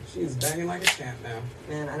she's banging like a champ now.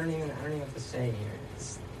 Man, I don't even have to say here.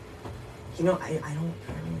 It's, I don't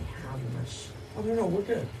really have much. Oh, no, we're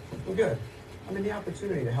good. We're good. I mean, the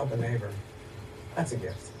opportunity to help a neighbor, that's a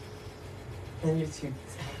gift. And you too.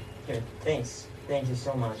 Here, thanks. Thank you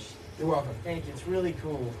so much. You're welcome. Thank you. It's really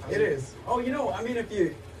cool. It is. Oh, if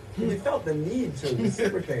you felt the need to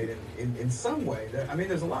reciprocate in some way,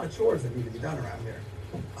 there's a lot of chores that need to be done around here.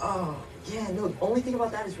 Oh, yeah, no, the only thing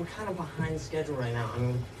about that is we're kind of behind schedule right now.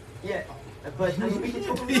 Yeah, but we can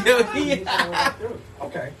totally yeah.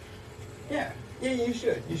 Okay. Yeah, you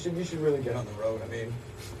should. You should really get on the road.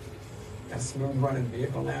 Got a smooth running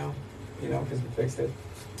vehicle now, because we fixed it.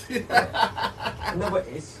 No, but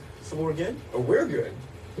so we're good? Oh, we're good.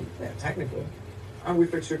 Yeah, technically. We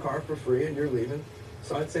fixed your car for free and you're leaving.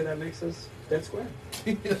 So I'd say that makes us dead square.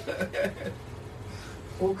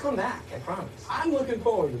 We'll come back, I promise. I'm looking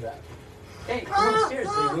forward to that. Hey, no,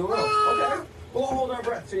 seriously, we will. Okay. We'll hold our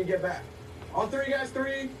breath till you get back. On 3, guys.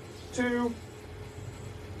 3, 2...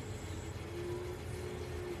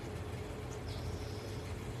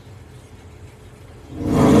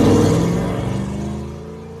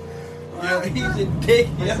 Yo, he's a dick,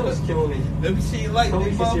 yo. That was killing me. Let me see your light, Tell me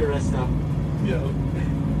big to see your bro. rest now. Yo.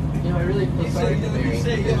 I really feel sorry for Mary.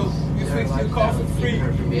 You fixed your car for free.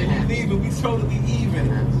 And you leave and we totally even.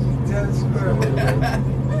 That's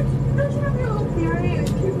Don't you have your own theory?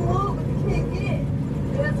 It's too long, but you can't get it.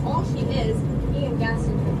 That's all she is, eating gas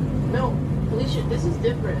and No, Alicia, this is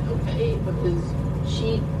different, okay? Because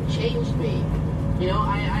she changed me.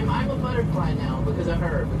 I'm a butterfly now because of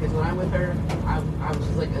her. Because when I'm with her, I'm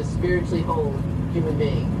just like a spiritually whole human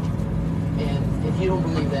being. And if you don't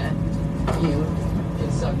believe that, you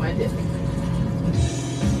can suck my dick.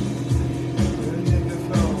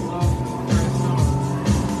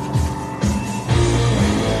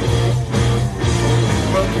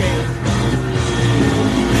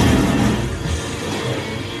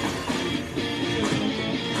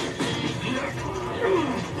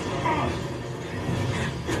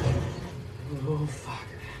 Oh, fuck.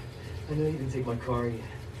 I know you didn't take my car yet.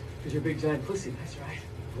 Because you're a big giant pussy, that's right.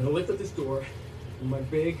 I'm gonna lift up this door, and my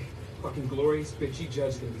big, fucking glorious, bitchy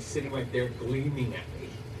judge is gonna be sitting right there gleaming at me.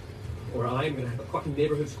 Or I'm gonna have the fucking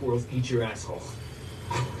neighborhood squirrels eat your asshole.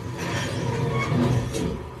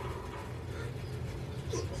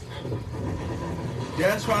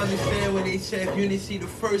 That's why I understand when they said if you didn't see the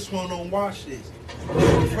first one, don't watch this.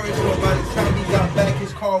 The first one, by the time he got back,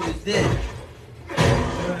 his car was dead.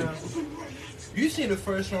 You seen the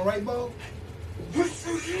first one, right, Bo?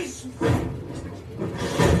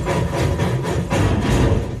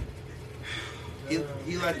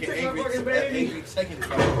 like an Take my angry, fucking baby. angry second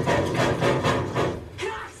fight.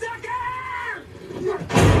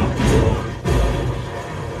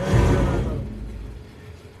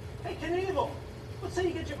 Hey, Knievel, let's say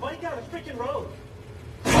you get your bike down the freaking road.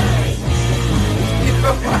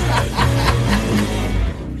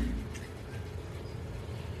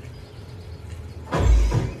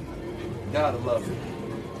 Gotta love it.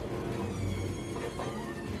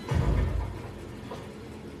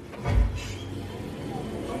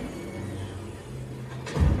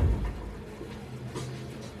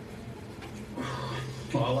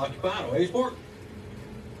 All occupied, eh, sport?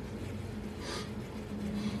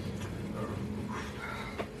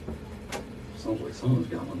 Sounds like someone's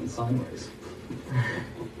got one in sideways.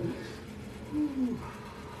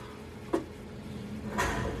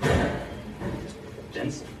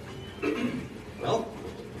 Jensen. Well,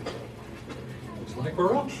 looks like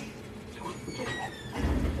we're up.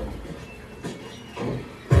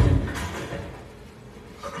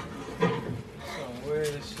 Some weird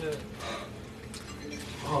shit.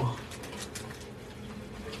 Oh.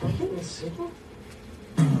 Can I get this signal?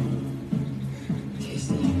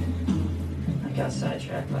 Tasty. I got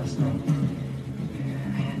sidetracked last night.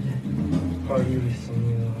 I had to party with some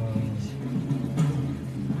new homies.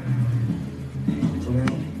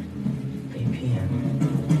 Tonight, 8 p.m.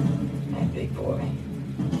 at Big Boy.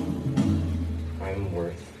 I'm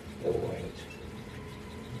worth the wait.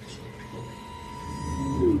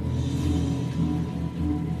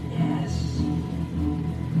 Yes.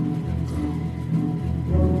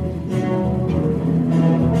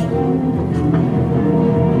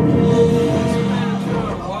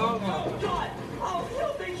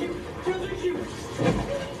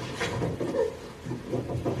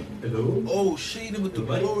 Hello? Oh, Sheena with the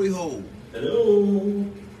glory hole. Hello?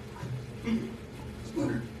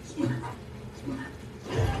 Are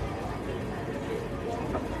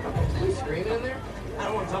you screaming in there? I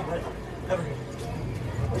don't want to talk about it ever again.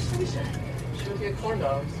 Where's Felicia? She would get corn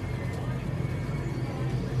dogs.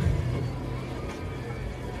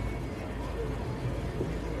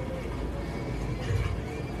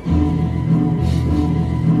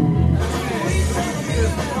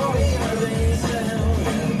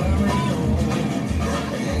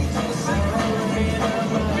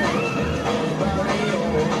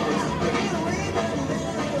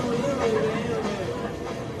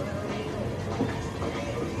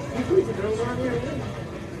 The girls aren't here either.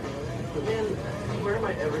 But man, where am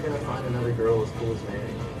I ever gonna find another girl as cool as Mary?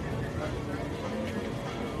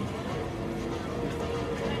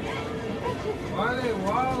 Why they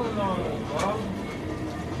wilding on us, bro?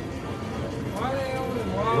 Why they always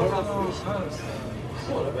wilding on us?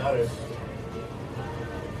 What about her?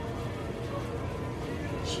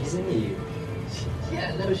 She's into you.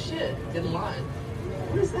 Yeah, no shit. Didn't lie.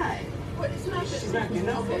 What is that? What? It's not She's not good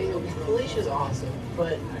enough. Okay, Felicia's awesome,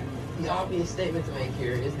 but the obvious statement to make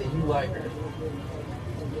here is that you like her.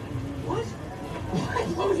 What?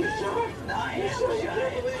 Oh, you're shocked? No, I am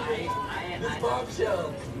shocked. This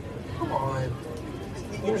bombshell. Come on.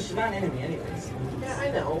 You know, she's not into me anyways. Yeah,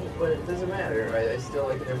 I know, but it doesn't matter. I still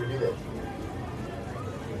could never do that.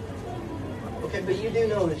 Okay, but you do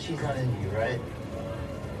know that she's not into you, right?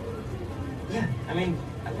 Yeah, I mean,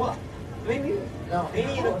 what? Maybe. No,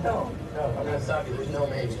 maybe you don't know. No, I'm gonna stop you. There's no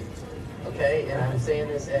maybe. Okay, and I'm saying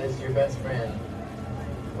this as your best friend,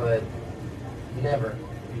 but never,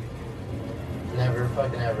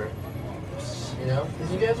 fucking ever. You know,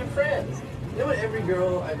 because you guys are friends. You know what every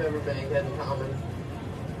girl I've ever banged had in common?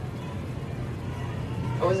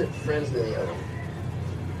 I wasn't friends with any of them,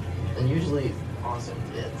 and usually awesome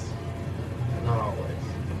kids. Not always.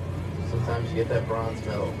 Sometimes you get that bronze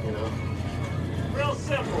medal, you know. Real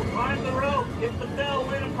simple. Climb the rope, hit the bell,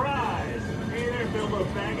 win a prize. Hey there, Bilbo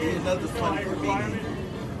Baggins. Another There's no fun height for me. requirement.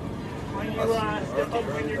 When you step up,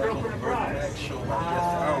 win your girlfriend a prize.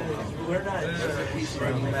 We're not.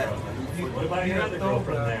 What about your other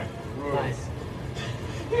girlfriend there? Nice.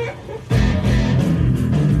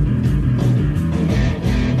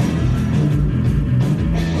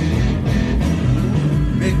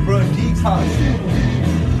 Big bro detox.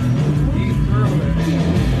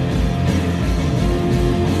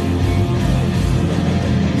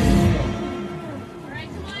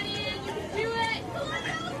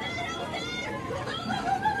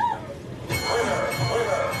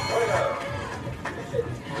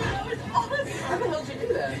 How the hell did you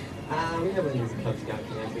do that? We have a new Cub Scout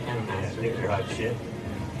camp. We kind of mastered it. Hot shit.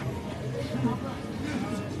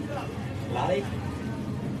 Lottie?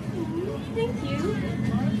 Thank you.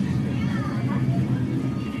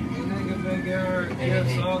 Nigga been getting her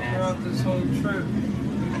gifts all throughout this whole trip.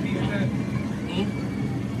 You keep that?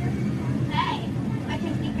 Hey, I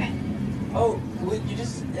can You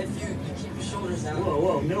just, if you keep your shoulders down.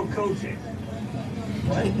 Whoa, no coaching.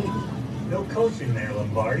 What? No coaching there,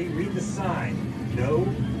 Lombardi. Read the sign. No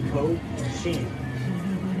coaching.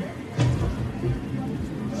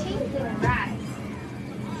 She's doing right.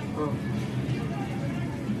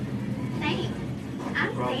 Thanks.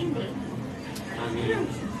 I'm Sandy.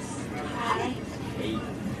 Hi. Hey.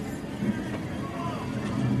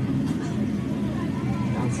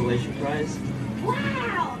 Consolation prize?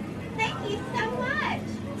 Wow! Thank you so much.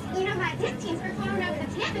 You know, my dip team's performing over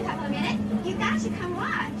the tent in a couple of minutes. You guys should come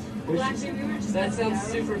watch. Well, actually, we were just. That sounds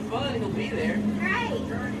super fun. He'll be there. Great.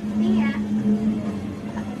 See ya.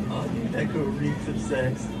 Oh, dude, that could reek some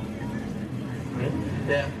sex.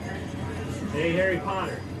 Yeah. Hey, Harry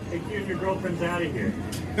Potter, take you and your girlfriends out of here.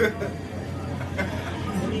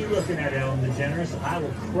 What are you looking at, Ellen DeGeneres? I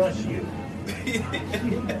will crush you.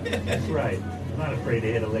 That's right. I'm not afraid to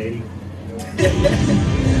hit a lady.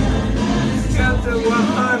 Captain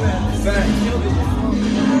 100.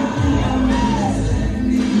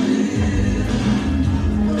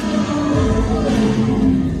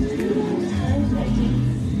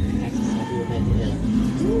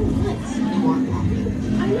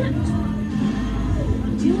 I'm not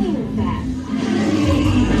doing that.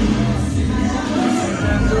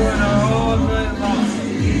 I'm doing a whole good lot.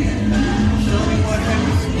 She only want him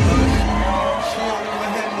to smell. She only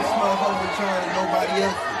want him to smell her vagina, nobody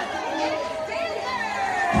else.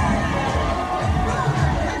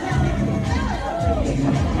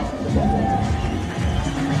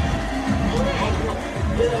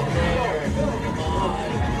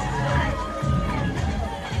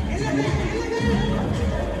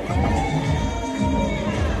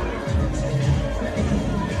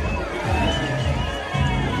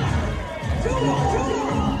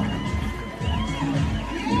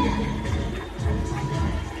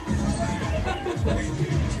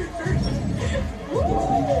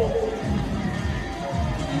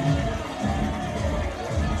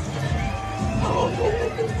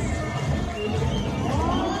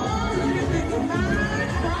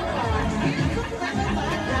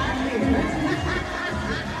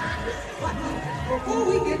 Before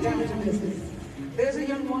we get down to business, there's a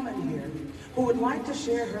young woman here who would like to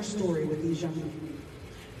share her story with these young men.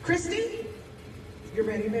 Christy, you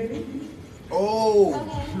ready, baby? Oh.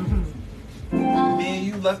 Okay. Man,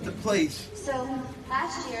 you left the place. So,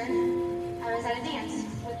 last year, I was at a dance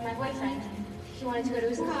with my boyfriend. He wanted to go to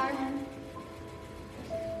his car.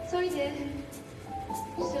 So he did.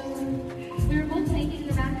 So, we were both naked in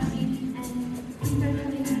the back seat, and we started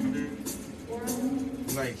having a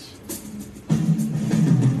Nice.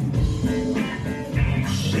 Very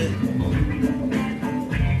nice,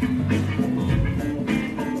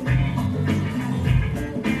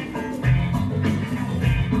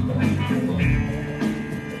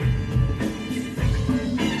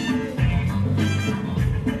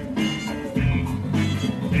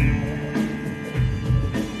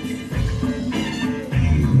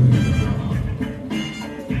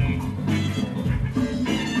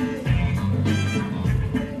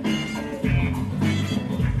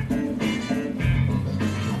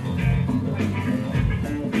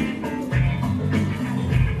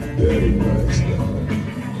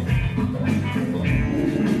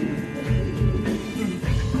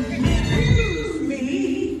 Excuse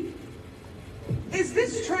me. Is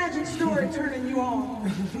this tragic story turning you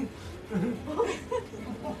on?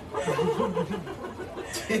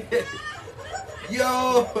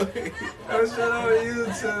 Yo! That's what on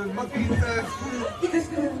YouTube. This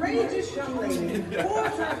courageous young lady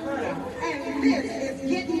pours her heart out, and this is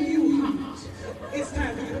getting you hot. It's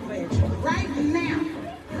time for you to play it right now.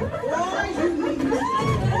 Boy, you need to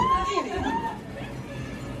get it.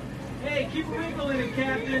 Hey, keep wiggling it,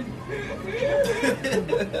 Captain.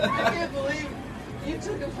 I can't believe you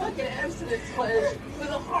took a fucking abstinence pledge with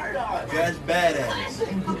a heart on. That's badass.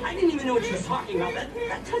 I didn't even know what you were talking about.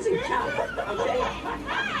 That doesn't count. Okay?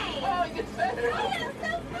 Oh, it gets better.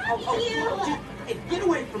 Hey, get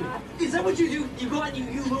away from me. Is that what you do? You go out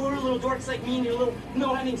and you lure little dorks like me and your little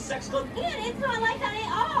no-having sex club? Ian, it's not like that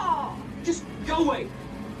at all. Just go away.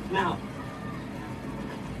 Now.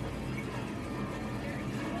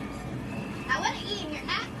 I wasn't eating your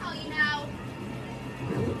asshole, you know.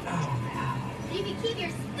 Oh, no. You can keep your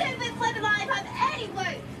stupid flipping lollipop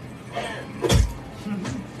anyway.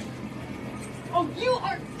 Oh, you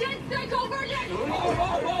are dead sick over there.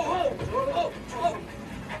 Whoa.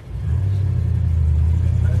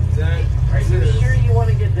 Are you sure you want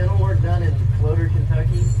to get dental work done in Floater,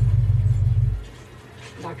 Kentucky?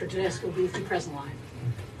 Dr. Tedesco will be at the present line.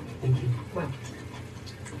 Thank you. Well.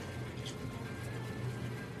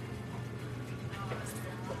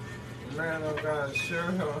 man don't got a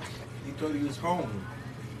shirt, huh? He thought he was home.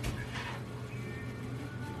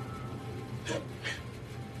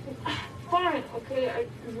 Fine, okay,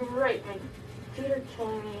 you're right. My feet are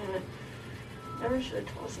killing me, and I never should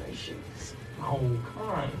have tossed my shoes. Oh, come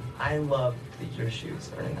on. I love your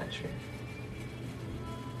shoes are in that tree.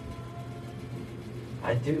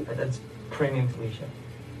 I do, but that's premium Felicia.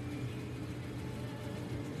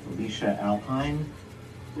 Felicia Alpine?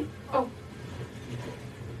 Oh.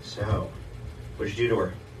 So, what'd you do to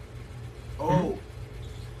her? Oh.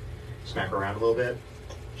 Smack her around a little bit?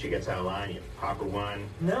 She gets out of line, you pop her one.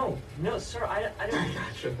 No, sir, I don't.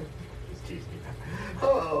 Gotcha. Just teasing you.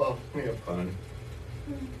 Oh, we have fun.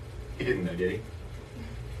 He didn't know, did he?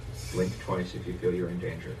 Blink twice if you feel you're in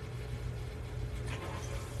danger.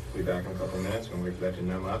 We'll be back in a couple of minutes. We'll wait for that to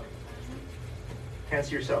numb up. Hands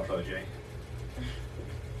to yourself, OJ.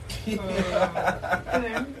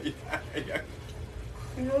 Yeah. Yeah.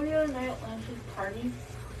 You know the other night at Lance's party?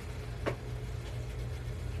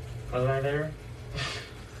 Was I there?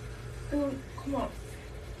 Oh, come on.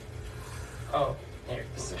 Oh, here.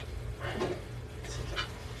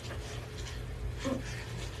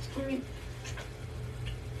 I mean,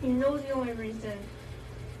 you know the only reason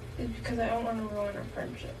is because I don't want to ruin our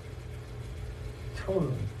friendship.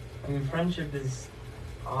 Totally. I mean, friendship is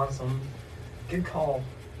awesome. Good call.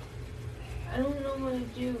 I don't know what to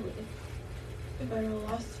do if I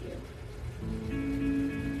lost you.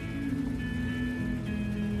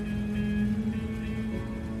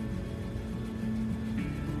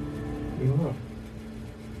 You will.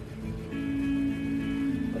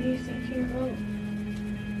 What are you thinking about?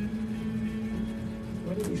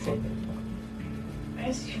 What are you thinking about?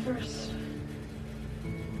 Ask you first.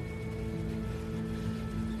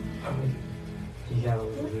 You gotta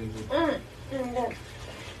lose.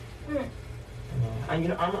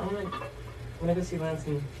 I'm gonna go see Lance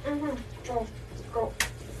and... Go. Go.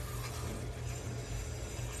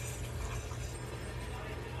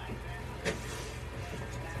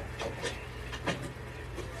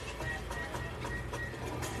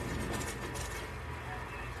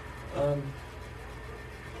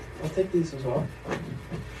 I'll take these as well.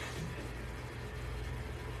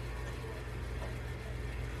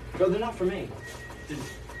 No, they're not for me.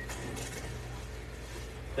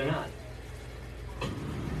 They're not.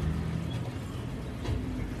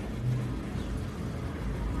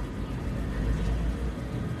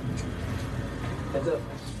 What's up?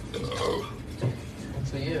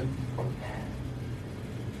 What's for you?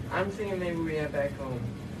 I'm thinking maybe we head back home.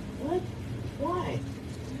 What? Why?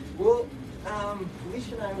 Well,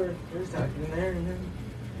 Felicia and I were talking there, and then...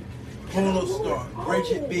 Porno star,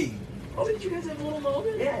 Bridget B. Oh, did you guys have a little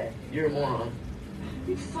moment? Yeah. You're a moron.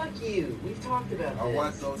 Fuck you. We've talked about this. I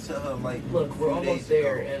want to go tell her, like, Look, we're 2 almost days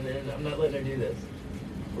there, ago. and I'm not letting her do this.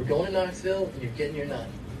 We're going to Knoxville, and you're getting your nut.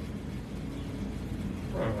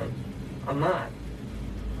 I'm not.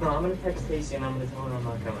 No, I'm going to text Casey, and I'm going to tell her I'm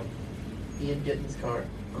not coming. Ian, get in his car.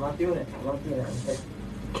 I'm not doing it. I'm not doing it.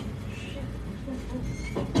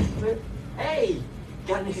 Hey!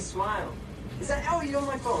 Got me a smile. Is that... Oh, you're on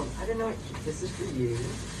my phone. I didn't know it. This is for you.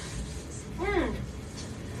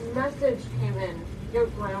 Message came in. Your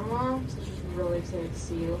grandma said she's really excited to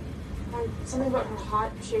see you. Something about her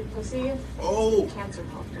hot-shaped pussy. Oh! Cancer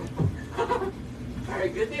helped her. All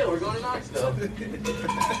right, good deal. We're going to Knoxville.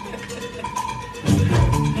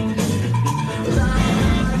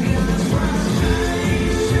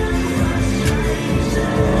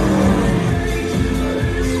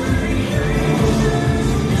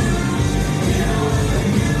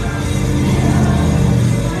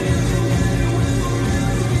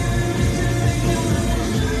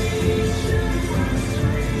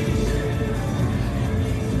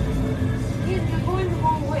 You're going the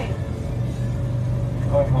wrong way.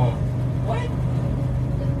 Going home. What?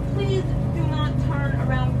 Please do not turn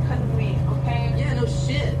around because of me, okay? Yeah, no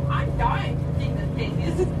shit. I'm dying to see this thing.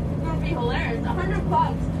 This is gonna be hilarious.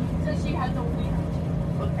 $100 says she has a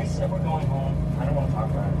weird. Look, I said we're going home. I don't want to talk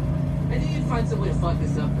about it. I think you'd find some way to fuck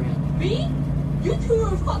this up for him. Me? You two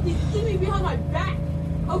are fucking scheming behind my back.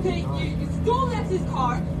 Okay, you stole Lex's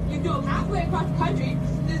car. You drove halfway across the country.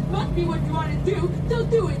 This must be what you want to do. So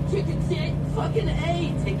do it, chicken shit. Fucking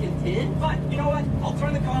A, chicken tin. But you know what? I'll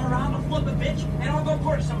turn the car around, I'll flip a bitch, and I'll go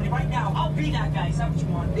court somebody right now. I'll be that guy. Is that what you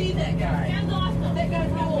want? Be that guy. That's awesome. That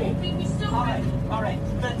guy's cool. We still All right,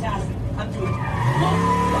 fantastic. I'm doing it.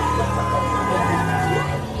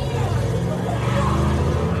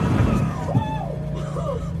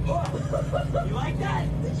 You like that?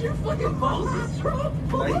 Did your fucking balls drop?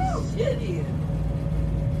 Nice. Shit, Ian.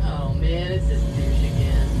 Oh man, it's this douche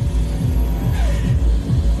again.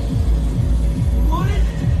 Want it?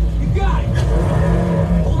 You got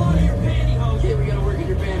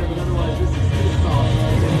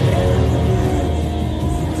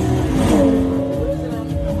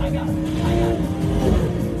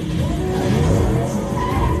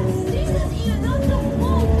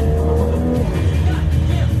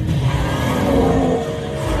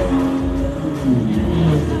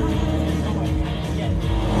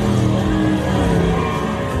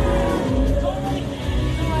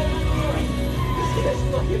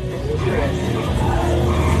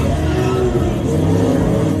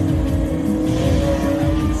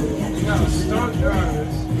No, stunt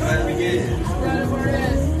drivers. Right, we get it.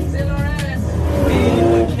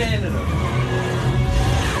 Canada.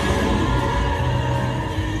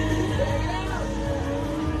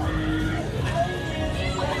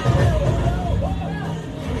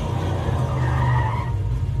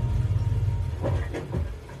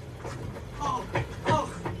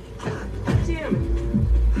 Damn it.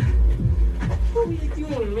 What are you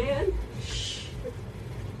doing, man?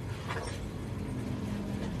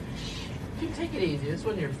 Dude, take it easy. This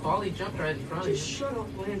wasn't your fault. He jumped right in front of you. Just shut up,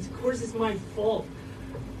 Lance. Of course it's my fault.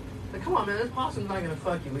 Like, come on, man. This possum's not gonna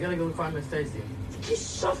fuck you. We gotta go find Miss Tasty. He's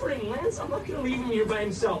suffering, Lance. I'm not gonna leave him here by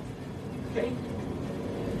himself. Okay?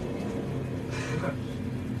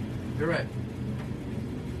 You're right.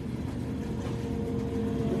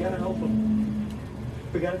 We gotta help him.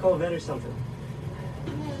 We gotta call a vet or something.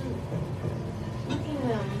 Look at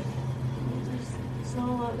him. There's not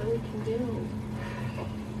a lot that we can do.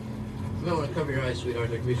 You might want to cover your eyes, sweetheart.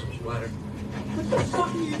 There could be some splatter. What the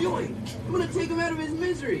fuck are you doing? I'm gonna take him out of his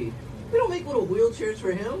misery. We don't make little wheelchairs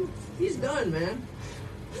for him. He's done, man.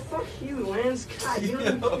 Fuck you, Lance. God, you don't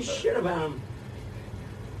even give a shit about him.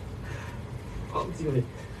 I'll do it.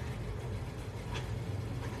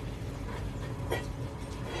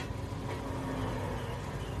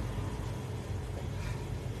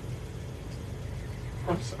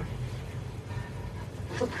 I'm sorry.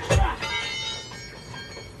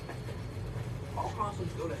 All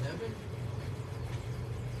possums go to heaven?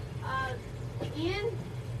 Ian?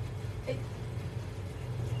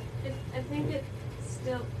 I think it's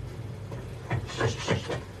still...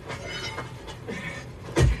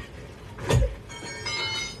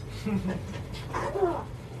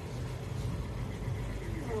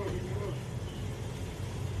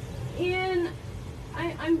 Ian,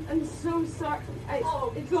 I'm so sorry.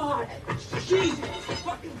 Oh, God. Jesus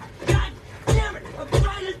fucking God damn it. I'm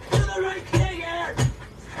trying to do the right thing here.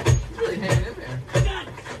 He's really hanging in there. God.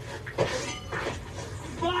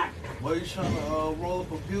 Fuck. What are you trying to roll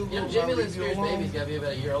up a bugle? You know, Jamie Lynn Spears' baby's gotta be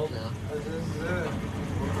about a year old now. This is it. I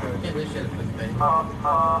can't believe she had a quick baby.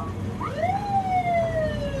 How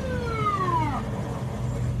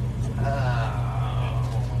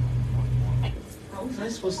was I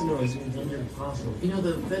supposed to know it was an endangered possum? You know,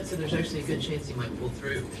 the vet said there's actually a good chance he might pull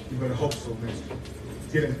through. You better hope so, mister.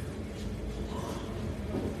 Get in.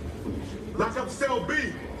 Lock up cell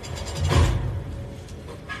B.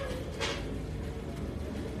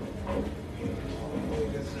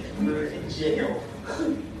 In jail.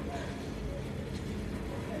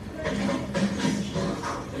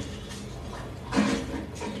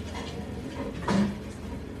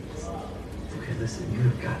 Okay, listen, you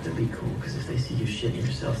have got to be cool, because if they see you shitting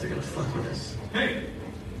yourself, they're gonna fuck with us. Hey!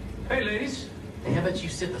 Hey, ladies! Hey, how about you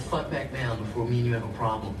sit the fuck back down before me and you have a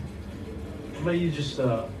problem? How about you just,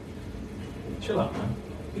 chill out, man.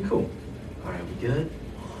 Be cool. Alright, we good?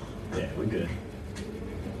 Yeah, we're good.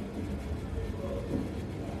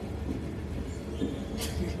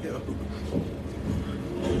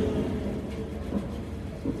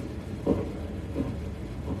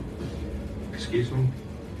 Excuse me?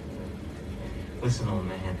 Listen, old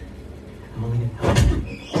man. I'm only gonna help you.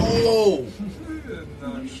 Oh!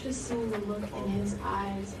 You should have seen the look in his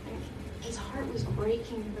eyes. His heart was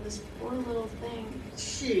breaking for this poor little thing.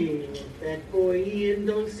 Shit, that boy Ian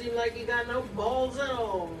don't seem like he got no balls at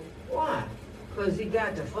all. Why? Because he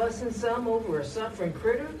got to fussing some over a suffering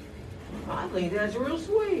critter? I think that's real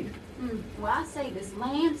sweet. Well, I say this,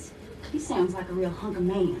 Lance, he sounds like a real hunk of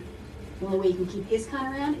man. The only way you can keep his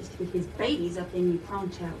kind around is to get his babies up in you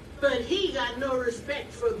pronto. But he got no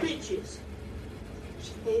respect for bitches.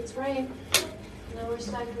 It's right. No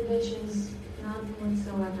respect for bitches. None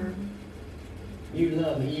whatsoever. You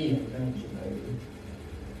love Ian, don't you, baby?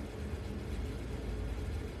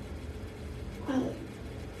 Well,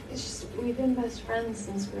 it's just, we've been best friends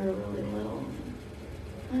since we were really little.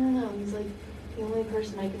 I don't know, he's like the only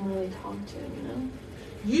person I can really talk to, you know?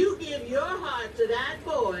 You give your heart to that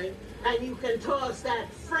boy, and you can toss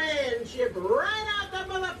that friendship right out the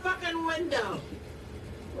motherfucking window.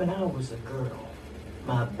 When I was a girl,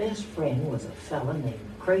 my best friend was a fella named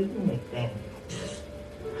Creighton McDaniel.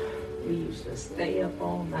 We used to stay up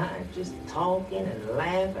all night just talking and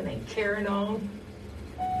laughing and carrying on.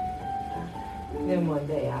 Then one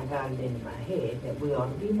day I got it into my head that we ought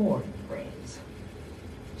to be more than friends.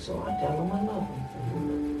 So I tell him I love him.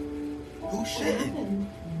 Who shit?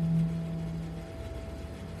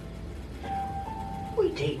 We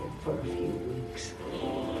dated for a few weeks.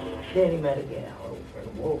 Then he met a gal over in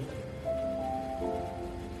Wolfen.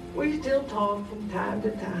 We still talk from time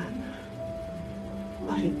to time.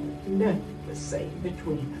 But it's never the same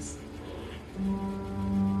between us.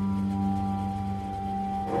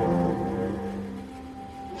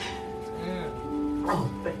 Oh,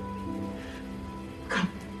 baby.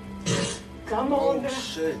 Come on now.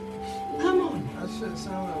 Shit. Come on. That shit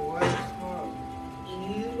sound like white as fuck.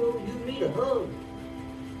 You know you need a hug.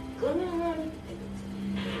 Come on, honey.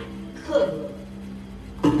 Cuddle.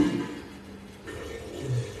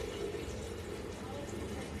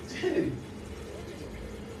 Dude.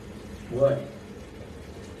 What?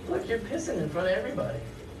 Look, you're pissing in front of everybody.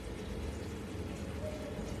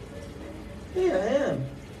 Yeah, I am.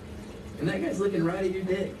 And that guy's looking right at your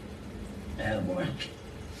dick. Attaboy.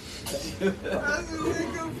 Just look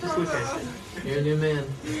at you. You're a new man.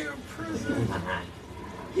 You're in prison.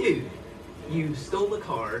 You stole a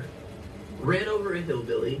car, ran over a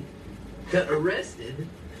hillbilly, got arrested,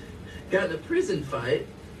 got in a prison fight.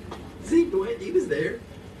 See, Dwight, he was there.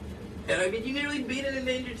 And I mean, you nearly beat an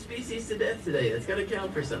endangered species to death today. That's got to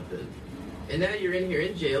count for something. And now you're in here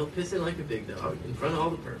in jail, pissing like a big dog in front of all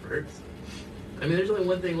the perverts. I mean, there's only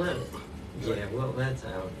one thing left. Yeah, well, that's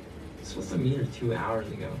out. I was supposed to meet her 2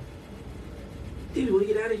 hours ago. Dude, when you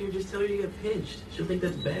get out of here, just tell her you got pinched. She'll think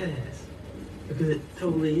that's badass. Because it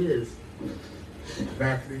totally is.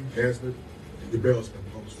 Daphne, Desmond, the bell's been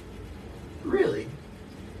posted. Really?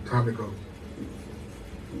 Time to go.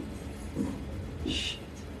 Shit.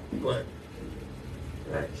 What?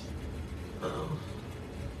 Right. Oh.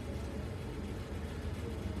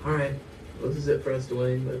 Alright. Well, this is it for us,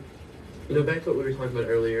 Dwayne, but... You know, back to what we were talking about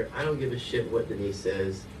earlier, I don't give a shit what Denise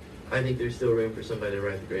says. I think there's still room for somebody to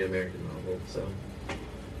write the great American novel, so...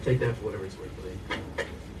 Take that for whatever it's worth, buddy.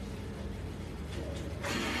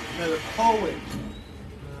 You're the poet.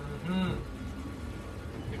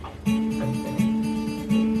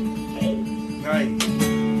 Right.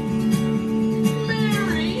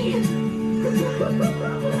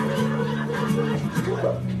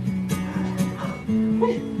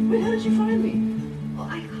 Wait, how did you find me? Well,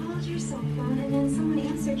 I called your cell phone and then someone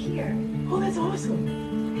answered here. Oh, that's awesome.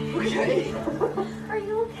 Okay. Are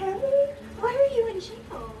you okay? Why are you in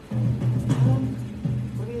jail?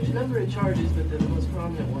 Well, there's a number of charges, but the most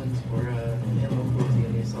prominent ones were animal cruelty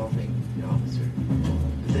and the assaulting the officer.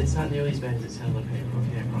 It's not nearly as bad as it sounds on paper,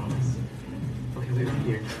 okay, I promise. Okay, wait right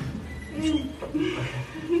here.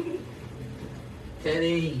 Okay.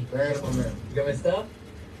 Teddy! Last one, man. You got my stuff?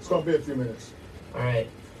 It's gonna be a few minutes. Alright.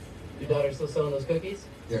 Your daughter still selling those cookies?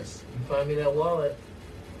 Yes. You find me that wallet,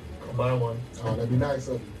 I'll buy one. Oh, that'd be nice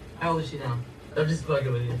of you. How old is she now? I'm just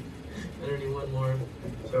fucking with you. I don't need one more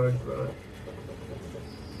charge for it.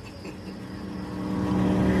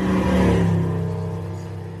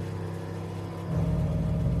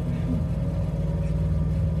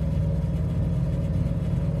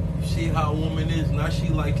 See how a woman is. Now she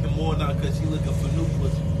like him more now because she looking for new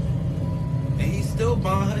pussy. And he still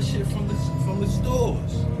buying her shit from the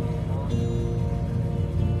stores.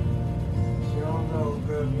 She don't know a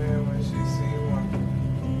good man when she see one.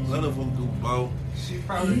 None of them do, bro. She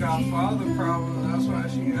probably got father problems. That's why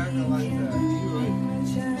she acting like that.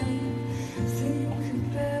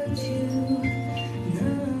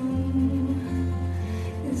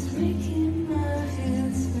 It's making my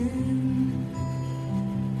head spin.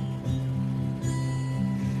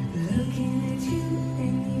 Looking at you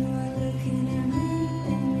and you are looking at me,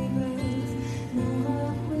 and we both know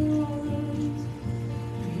what we want.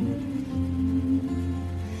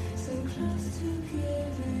 So close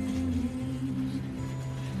together.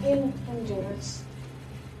 Don't do this.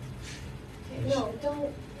 Okay, no,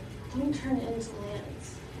 don't turn it into Lance.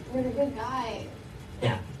 You're a good guy.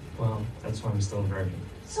 Yeah, well, that's why I'm still a virgin.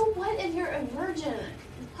 So what if you're a virgin?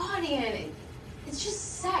 God, Ian, it's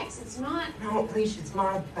just sex. It's not. No, Alicia, it's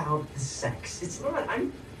not about the sex. It's not.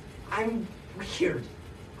 I'm weird.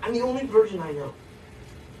 I'm the only virgin I know.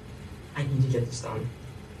 I need to get this done.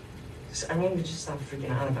 I want to just stop freaking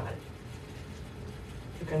out about it.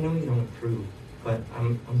 Look, I know you don't approve, but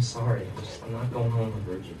I'm sorry. I'm not going home a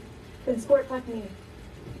virgin. Then sport fuck me.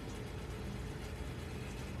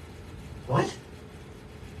 What?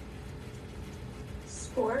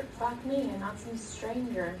 Sport fuck me and not some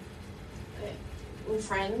stranger. We're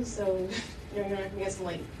friends, so you're not gonna get some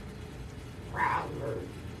like grab or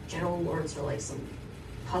general awards for like some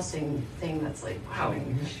pussing thing that's like Wow.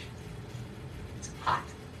 It's hot.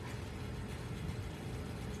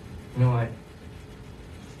 You know what?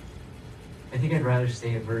 I think I'd rather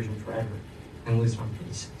stay a virgin forever than lose my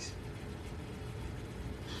pity sex.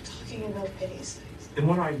 Talking about pity sex. Then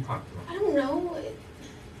what are you talking about? I don't know.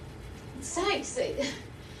 It's sex. It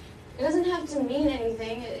doesn't have to mean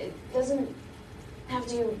anything. It doesn't have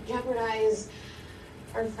to jeopardize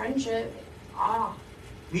our friendship.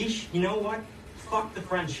 Leash, you know what? Fuck the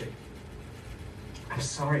friendship. I'm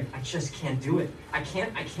sorry, I just can't do it. I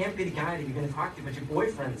can't be the guy that you're gonna talk to about your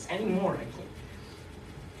boyfriends anymore.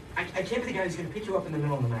 I can't be the guy who's gonna pick you up in the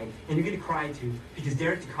middle of the night and you're gonna cry to because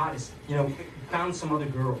Derek Dakatis, found some other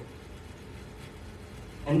girl.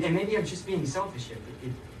 And maybe I'm just being selfish here, but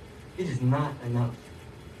it is not enough.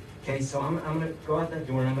 Okay, so I'm gonna go out that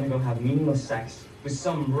door and I'm gonna go have meaningless sex with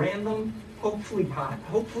some random, hopefully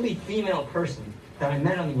female person that I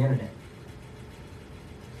met on the internet.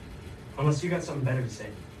 Unless you got something better to say.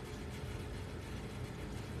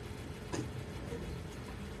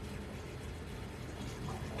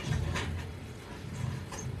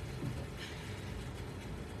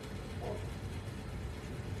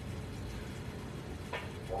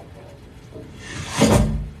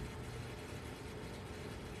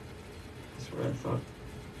 That's what I thought.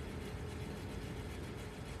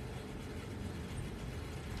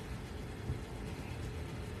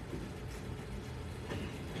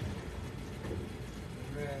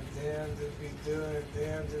 Damned if he do it,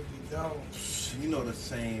 damned if he don't. You know the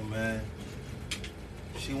same, man.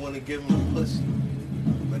 She wanna give him a pussy,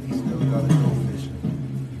 but he still gotta go fishing.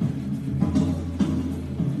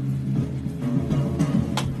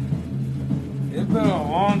 It's been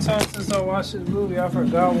a long time since I watched this movie. I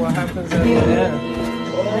forgot what happens at the end.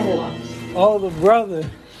 Oh, the brother.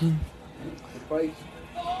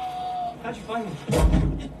 How'd you find me?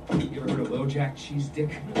 You ever heard of LoJack cheese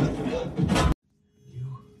dick?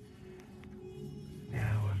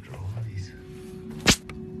 Now, after all of these,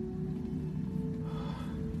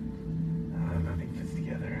 nothing fits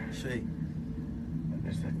together. Shake. And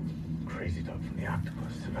there's that crazy talk from the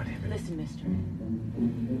octopus about him. Listen, mister.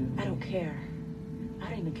 I don't care. I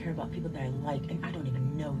don't even care about people that I like, and I don't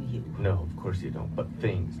even know you. No, of course you don't. But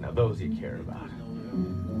things, now those you care about.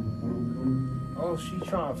 Oh, she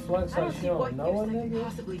trying to flex like she don't know a nigga?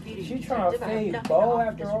 Possibly She trying to fade Bo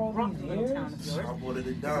after all these years? I wanted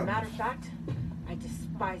it done. As a matter of fact, I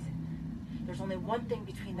despise it. There's only one thing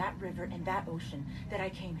between that river and that ocean that I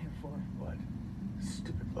came here for. What?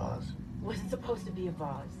 Stupid vase. It wasn't supposed to be a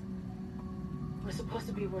vase. It was supposed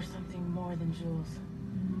to be worth something more than jewels.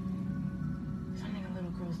 Something a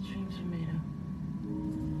little girl's dreams are made of.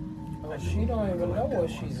 Oh, she don't even know what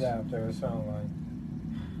she's after, it sounds like.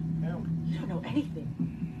 You don't know anything.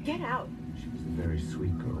 Get out. She was a very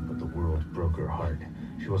sweet girl, but the world broke her heart.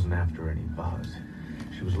 She wasn't after any vase.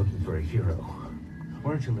 She was looking for a hero.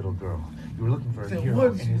 Weren't you, little girl? You were looking for a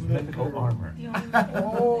hero in his mythical armor.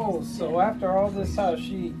 Oh, so after all this time,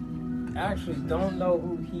 she actually don't know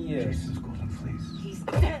who he is. Jason's golden fleece. He's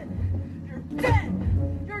dead. You're dead.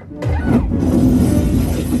 You're dead.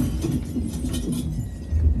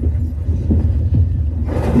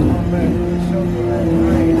 Oh man, show me that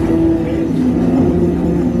rain, bitch.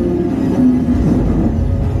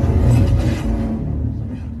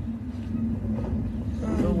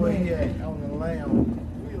 Look where he at on the lamb.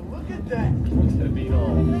 Look at that. What's that beat on?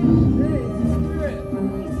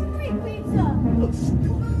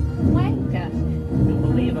 Wanker. You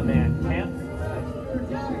believe a man can't?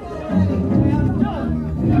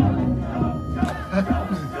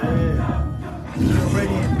 He's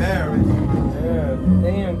already embarrassed. Yeah,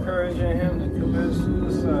 they encouraging him to commit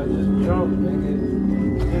suicide. Just jump, nigga.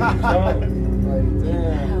 Just jump. Like,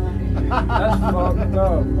 damn. That's fucked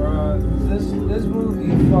up, bro. This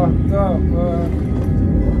movie fucked up, bro.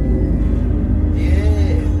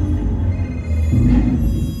 Yeah.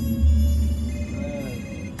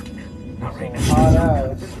 Not right now. Hot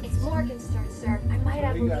ass. It's Morgan's turn, sir. I might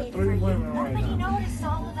have We got looking 3 for you. women right Nobody now. noticed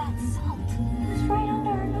all of that salt. It was right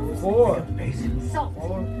under our noses. 4. Salt.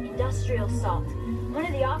 Industrial salt. One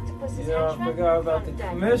of the octopus's Yeah, I henchmen forgot about the found dead.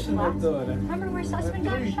 commissioner's daughter. Remember where Sussman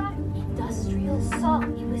got shot? Industrial salt.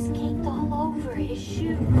 It was caked all over his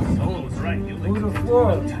shoes. Someone was right. You Who the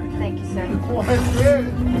fuck? Thank you, sir. What's this?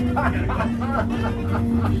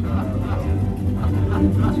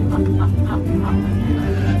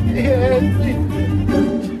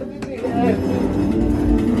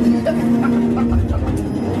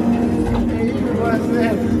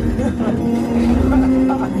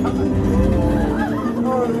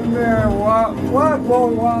 Oh man, why Bo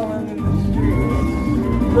wilding in the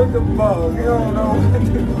street? Look at Bo, he don't know what to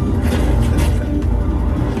do.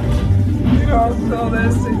 You don't saw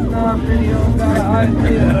that 6ix9ine video, got an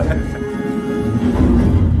idea.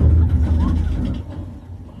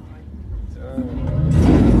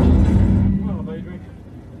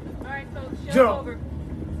 Alright, folks, show's Jump. over.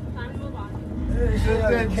 Time to move on. Shut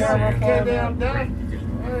that camera down.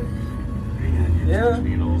 Yeah.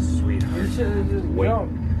 Being all sweet. You should have just Wait.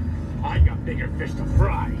 jumped. I got bigger fish to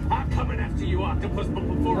fry. I'm coming after you, octopus, but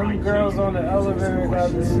before I Them girls on the elevator got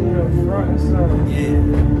to see them front and center. Yeah.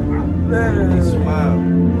 Literally. They smiled.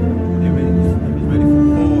 They was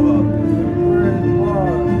ready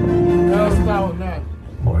for That's out now.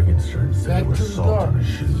 Morgenstern said there Back was to the salt dark. on his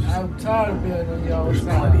shoes. I'm tired of being on y'all There's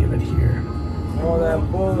side. plenty of it here. All that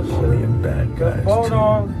bullshit. Only in bad The guys. boat too.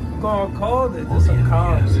 all gone cold. It's All just the a enemy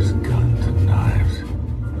con. has is guns and knives.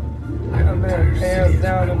 That man pants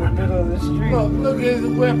down in the middle of the street. Look at his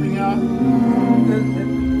weapon, y'all.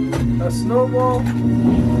 A snowball.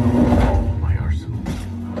 My arsenal.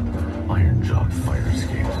 Iron jawed fire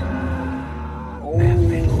escapes.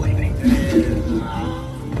 Man-made lightning.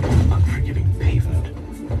 Unforgiving pavement.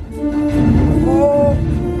 Oh!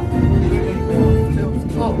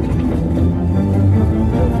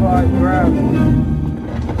 That's why I grabbed him.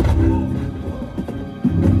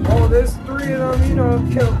 Oh, there's 3 of them. You know,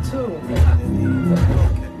 I've killed 2.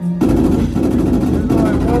 There's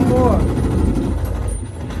only 1 more.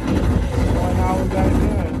 One hour got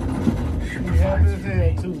done. He had his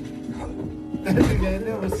head too. That nigga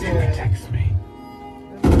never said. Protects me.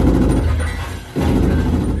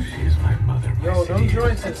 She is my mother. Yo, them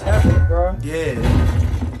joints is heavy, bro. Yeah.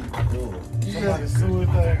 Somebody sue his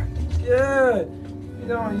thing. Yeah. You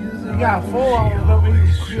don't use it. He got 4 of them, but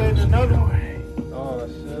he created another one. Oh,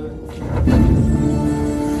 shit.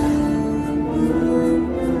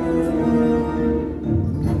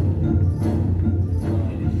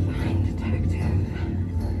 Detective,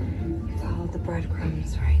 you followed the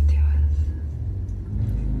breadcrumbs right to us.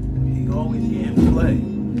 He always getting play.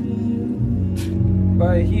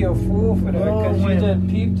 But he a fool for that, because you just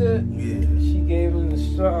peeped it. Yeah. She gave him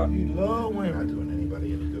the shot. You love You're not women. doing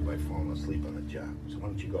anybody any good by falling asleep on the job. So why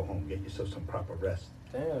don't you go home, get yourself some proper rest?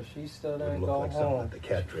 Damn, she still Wouldn't didn't look go like something home. that the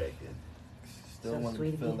cat dragged in. Still So want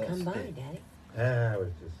sweet to of feel you to that come by, stick. Daddy. I was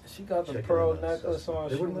just She got the checking pearl in on the necklace suspect. on.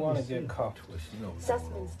 They She wouldn't let want me to see get him. caught. You know,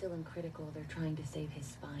 Sussman's still in critical. They're trying to save his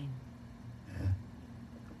spine.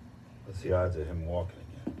 What's the odds of him walking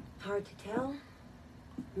again? Hard to tell.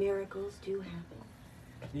 Miracles do happen.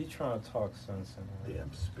 You trying to talk sense in her.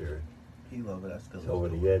 Damn spirit. he love it. I still He's over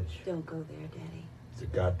the edge. Don't go there, Daddy. He's a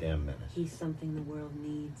goddamn menace. He's something the world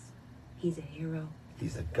needs. He's a hero.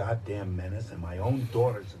 He's a goddamn menace, and my own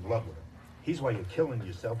daughter's in love with him. He's why you're killing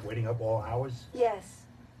yourself, waiting up all hours. Yes.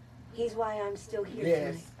 He's why I'm still here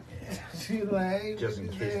Yes. She like, Just in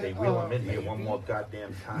case they wheel him in here one more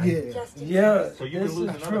goddamn time. Yeah. Just in Yeah, case. So you this can lose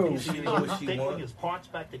is another true. piece of She your know what she stapling want. his parts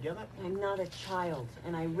back together? I'm not a child,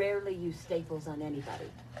 and I rarely use staples on anybody.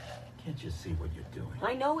 Can't you see what you're doing?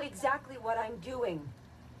 I know exactly what I'm doing.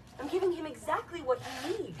 I'm giving him exactly what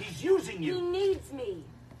he needs. He's using He you. needs me.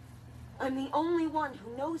 I'm the only one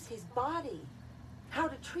who knows his body, how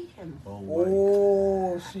to treat him.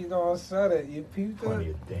 Oh, she done said it. You peeped Plenty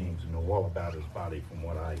it? of dames who know all about his body from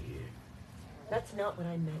what I hear. That's not what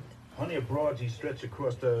I meant. Plenty of broads he stretched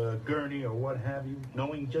across the gurney or what have you,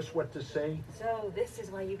 knowing just what to say, So this is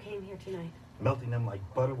why you came here tonight. melting them like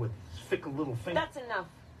butter with his fickle little fingers. That's enough.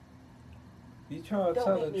 You trying to Don't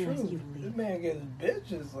tell make the me ask truth. you to leave. This man gets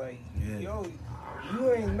bitches like, Yeah. yo,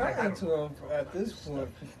 you ain't nothing to him at this point.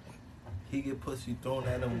 He get pussy thrown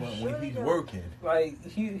at him when Sure he's don't. working. Like,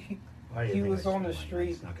 he Why you think was I on the saw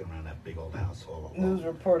street. Snuck around that big old house all News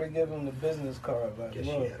alone. reporter gave him the business card. Like, Guess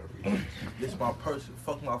she look, had a reason. This my person.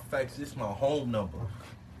 Fuck my facts. This my home number.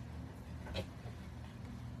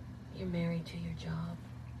 You're married to your job.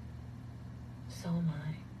 So am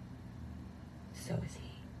I. So is he.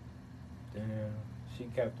 damn, she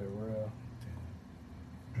kept it real.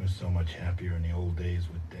 I was so much happier in the old days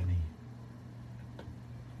with Denny.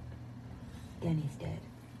 Denny's dead.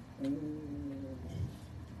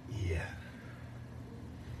 Yeah.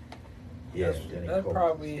 Yeah, Denny That's Cole.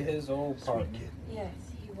 probably his old Sweet partner. kid. Yes,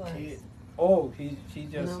 he was. Kid. Oh, he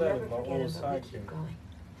just And I'll said never it. My forget old him, but we sidekick. keep going.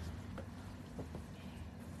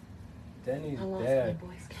 Denny's I lost dad. my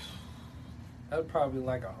Boy Scout. That's probably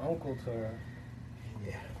like an uncle to her.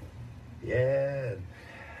 Yeah. Yeah.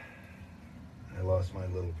 I lost my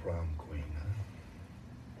little prom queen, huh?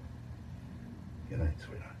 Good night,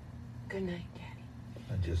 sweetheart. Good night, Daddy.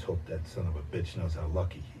 I just hope that son of a bitch knows how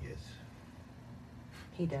lucky he is.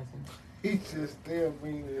 He doesn't. He just still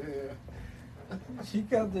being here. She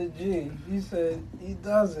got the G. He said he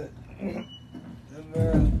doesn't. And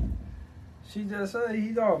man, she just said he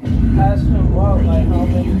don't pass him up like how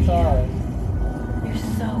many times. You're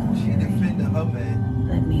so She defended her man.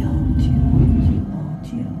 Let me hold you, hold you, hold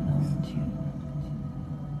you, hold you.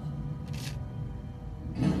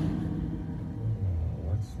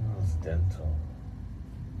 What smells dental?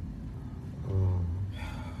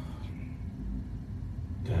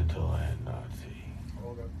 Dental and Nazi.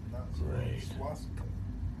 Hold up, not Great.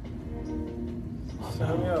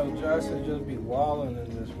 Samuel Jackson just be wilding in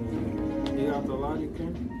this movie. He got the logic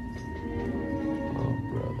in. Oh,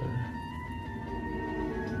 brother.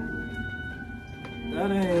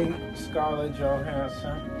 That ain't Scarlett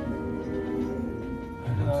Johansson. I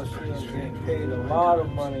know She's getting paid a lot of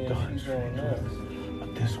money and she's doing this.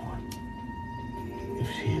 But this one, if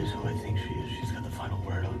she is who I think she is, she's got the final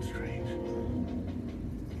word on Strange.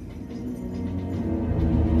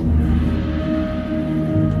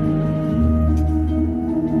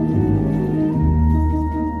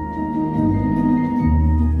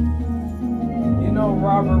 You know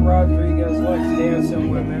Robert Rodriguez likes dancing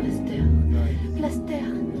women.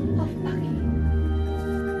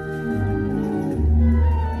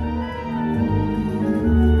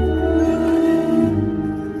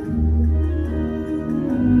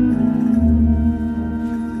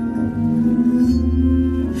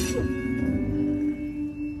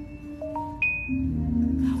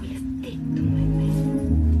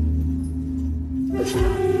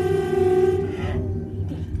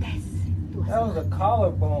 That was a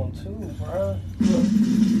collarbone too, bro.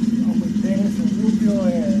 I'm gonna dance and whoop your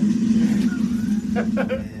ass.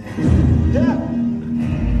 Yeah.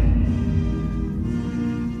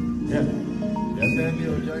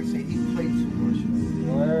 Samuel Jackson, he played too much.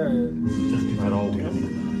 Word. Just about all we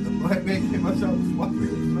The black man came out of the swamp.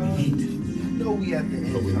 Heat. You know we at the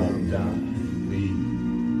end. So we won't die. We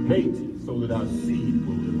mate so that our seed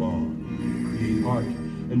will live on. Create art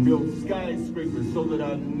and build skyscrapers so that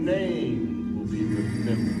our name will be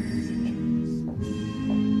remembered for centuries.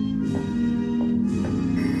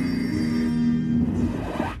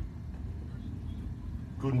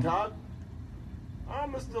 Guten Tag.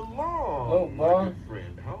 I'm Mr. Long. Oh, my boy. good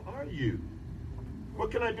friend. How are you?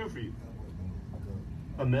 What can I do for you?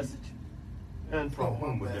 A message? And from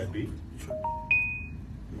whom would that be?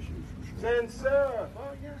 Sans Serif.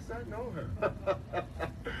 Oh, yes, I know her.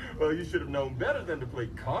 Well, you should have known better than to play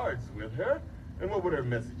cards with her. And what would her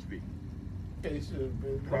message be?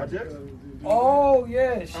 Projects? Oh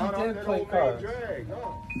yeah, she Out on did that play old man cards. drag.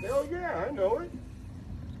 Oh, hell yeah, I know it.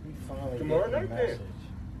 We finally Tomorrow get the night then. message.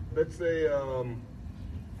 Let's say,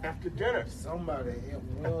 after dinner. Somebody,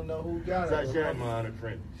 we don't know who got it. Sasha, my honored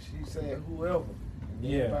friend. She said whoever.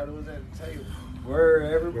 Yeah. Everybody was at the table.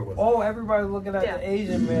 Everybody looking at the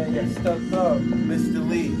Asian man. He's stuck up. Mr.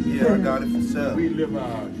 Lee, yeah, I got it for sale. We live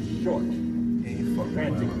our short,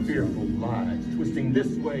 frantic, fearful lives, twisting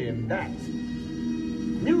this way and that.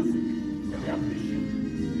 Music,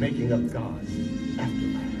 ambition, making up gods,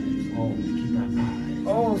 afterlives, all to keep our eyes.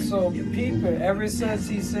 Oh, so peeping. Ever since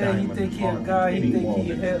he said he think he a guy, he think he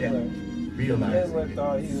Hitler. Hitler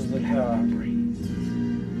thought he was a guy.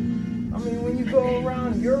 I mean, when you go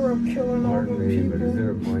around Europe killing all Pardon them me, but is people,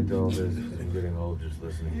 there a point to all this? I'm getting old just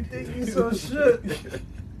listening. you think he's so shit.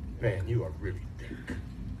 Man, you are really thick.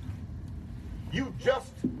 You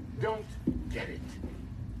just don't get it.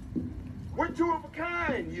 We're two of a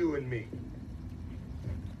kind, you and me.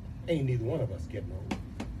 Ain't neither one of us getting old.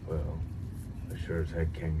 Well, I sure as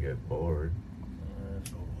heck can get bored.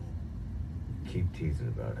 Keep teasing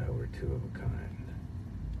about how we're two of a kind.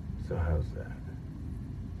 So how's that?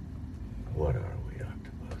 What are we,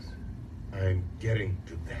 Octopus? I'm getting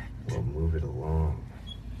to that. Well, move it along.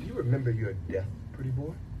 You remember your death, pretty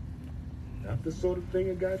boy? Not the sort of thing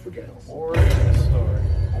a guy forgets. Origin story.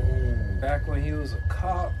 Back when he was a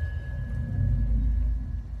cop.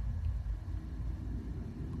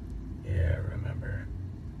 Yeah, I remember.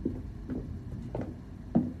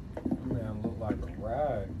 Man, looked like a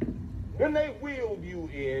rag. When they wheeled you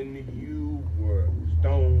in, you were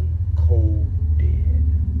stone cold dead.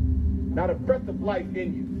 Not a breath of life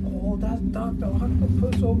in you. Oh, that's Dr.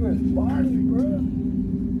 Octopus over his body, bro.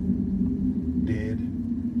 Dead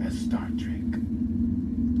as Star Trek.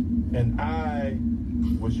 And I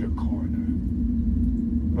was your coroner.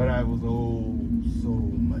 But I was so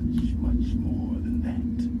much more than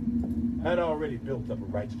that. I'd already built up a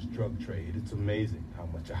righteous drug trade. It's amazing how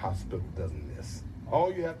much a hospital doesn't miss.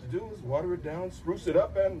 All you have to do is water it down, spruce it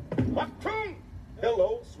up, and Achtung!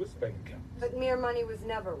 Hello, Swiss bank account. But mere money was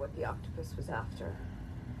never what the octopus was after.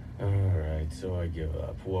 All right, so I give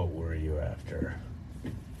up. What were you after?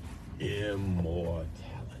 Immortality.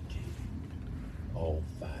 All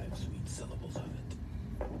 5 sweet syllables of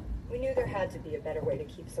it. We knew there had to be a better way to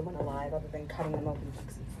keep someone alive other than cutting them open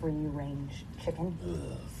like some free-range chicken.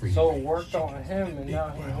 So it worked on him, and now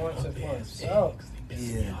he wants it for himself.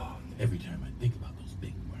 Yeah. Every time I think about those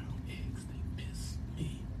big brown eggs, they piss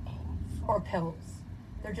me off. Or pills.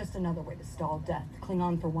 They're just another way to stall death. Cling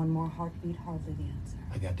on for one more heartbeat, hardly the answer.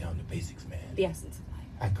 I got down to basics, man. The essence of life.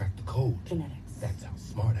 I cracked the code. Genetics. That's how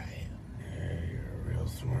smart I am.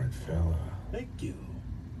 hard, fella. Thank you.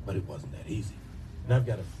 But it wasn't that easy. And I've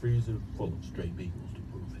got a freezer full of stray beagles to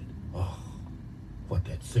prove it. Oh, what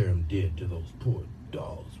that serum did to those poor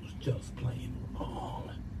dogs was just plain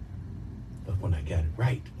wrong. But when I got it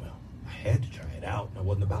right, well, I had to try it out, and I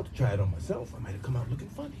wasn't about to try it on myself. I might have come out looking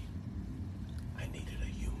funny. I needed a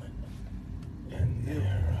human. And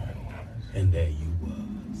there I was. And there you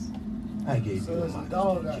was. I gave you a there's a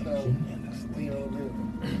dog out there. injection and a steady.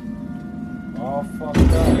 All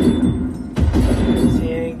fucked up. Because he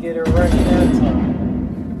ain't get it right that time.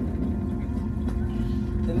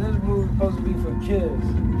 And this movie supposed to be for kids.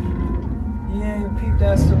 You ain't peeped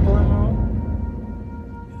that subliminal?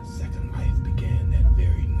 And a second life began that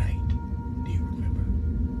very night. Do you remember?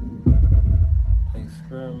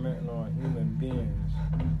 Experimenting on human beings.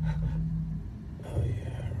 Oh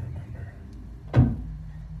yeah, I remember.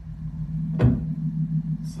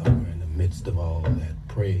 Somewhere in the midst of all that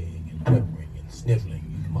praying and whimpering and sniveling,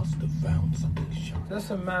 you must have found something sharp.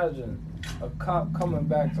 Just imagine a cop coming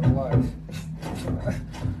back to life.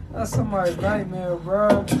 That's somebody's nightmare,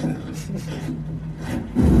 bro.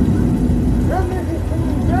 That nigga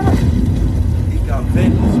coming back. He got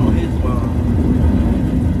vengeance on his mind.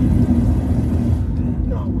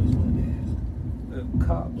 No, it was one of The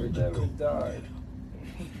cop would never die.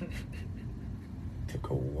 Took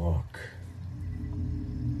a walk.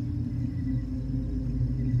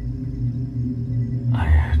 I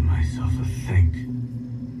had myself a think.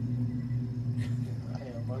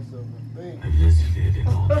 I visited an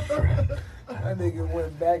old friend. That nigga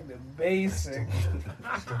went back to basic.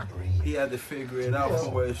 He had to figure it out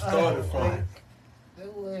from where it started from.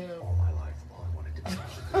 All my life, all I wanted to do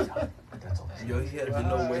was a good time. But that's all. Yo, he had to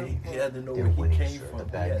know where he had to know They're where he winning, came sir. from. The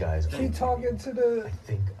bad guys. He talking to the I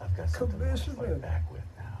think I've got something else to fight back with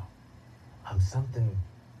now. I'm something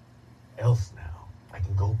else now. I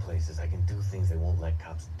can go places. I can do things they won't let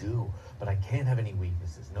cops do. But I can't have any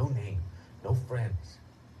weaknesses. No name. No friends.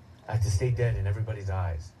 I have to stay dead in everybody's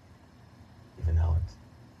eyes. Even Helen's.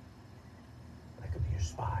 I could be your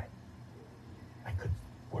spy. I could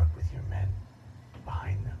work with your men.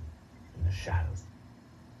 Behind them. In the shadows.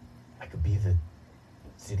 I could be the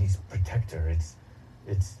city's protector. It's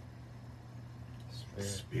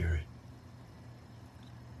Spirit.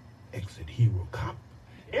 Exit hero cop.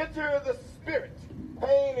 Enter the spirit.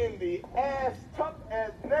 Pain in the ass, tough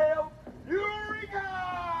as nails. Eureka!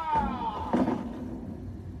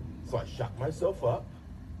 So I shot myself up.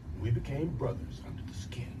 We became brothers under the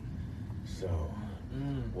skin. So,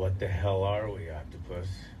 what the hell are we, Octopus?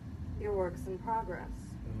 Your work's in progress.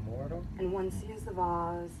 Immortal? And one sees the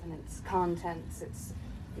vase and its contents, its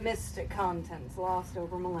mystic contents lost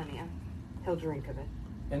over millennia. He'll drink of it.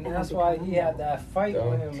 And that's why he had that fight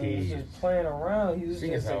Don't with him. He was just playing around. He was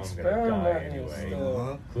Seeing just as how I'm gonna die experimenting anyway.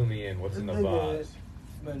 still. Clue me in. What's in the This nigga vase? is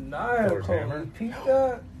maniacal. Thor's hammer? You peeped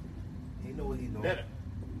that? He know what he doing. Better.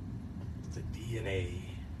 It's the DNA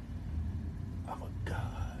of a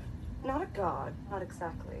god. Not a god, not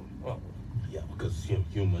exactly. Well, yeah, because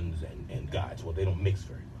humans and gods, well, they don't mix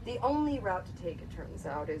very well. The only route to take, it turns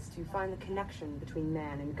out, is to find the connection between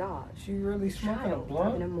man and God. She really smoking a Child of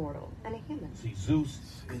blunt? an immortal and a human. See, Zeus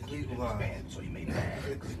is his band, so he made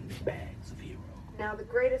bags and bags of heroes. Now, the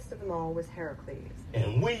greatest of them all was Heracles.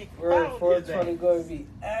 And we Word found for his 20 ass. going to be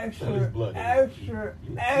Now extra, his blood is extra,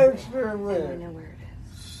 deep. extra I lit. know where it is.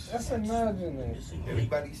 That's imagining.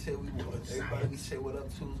 Everybody said we said what up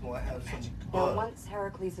to is gonna have some Now, blood. once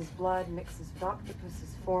Heracles' blood mixes with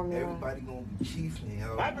Octopus's formula, Everybody gonna be chiefing,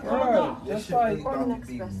 yo. Right, This just shit like- really or the about to next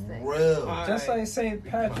be best thing. real. Just like St.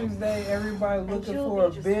 Patrick's Day, everybody and looking you'll for a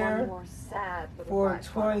be just beer. one more sad little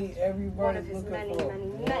 420, byproduct. everybody One of his looking many, for many, a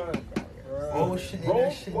many blunt. failures. Oh shit, and Rome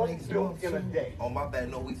that shit wasn't makes built me in a day. Oh my bad,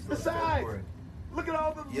 no, we still Besides, February. look at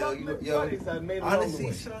all the Yo, lovely yo, buddies I made along the honestly,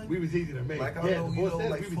 way. son, We was easy to make. like I Yeah, know the you boy know, said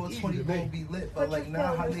like we was 420 easy to gonna make. be lit, But but like your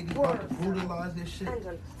now how failures niggas about to were brutalize this shit. and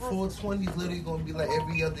unpleasant. 420 is literally gonna be like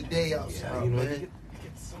every other day outside, Yeah, you know, man.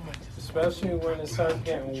 Especially when it starts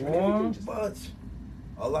getting warm. But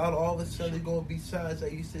a lot of all of a sudden it's gonna be signs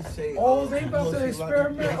that used to say, Oh, they about you know, to see a lot of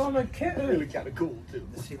experiment on a Really kitten. kind of cool, too.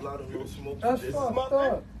 See a lot of no smoke. That's This fucked mother-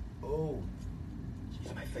 up. Oh,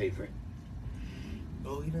 She's my favorite.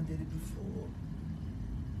 oh, he done did it before.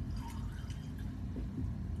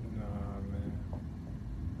 Nah, man.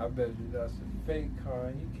 I bet you that's a fake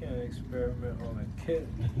kind. You can't experiment on a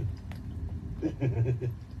kitten.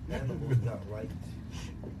 Animals got rights.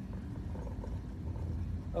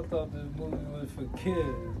 I thought this movie was for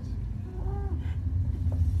kids.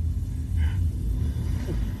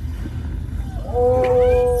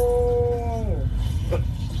 Oh!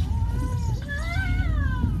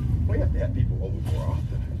 We have to have people over more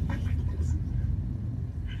often. I like this.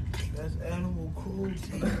 That's animal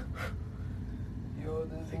cruelty. Yo,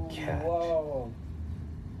 this movie cat. wild.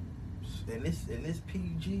 And this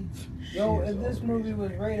PG. Yo, shit if this is movie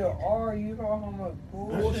was rated R, you know how much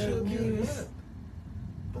bullshit Bullshit, we yeah.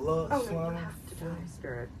 Blood, Oh, no, you slime. have to die,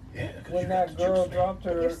 Spirit. When that girl dropped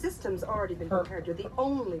Your her system's already been prepared. You're the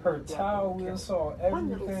only her one towel, we saw One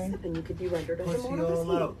little everything. sip and you could be rendered as Pussy immortal as all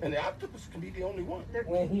he. out. And the octopus can be the only one.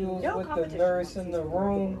 When he was No with the competition nurse once in the he's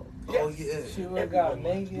room, Oh yeah. she would have got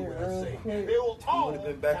naked real quick. They will all would've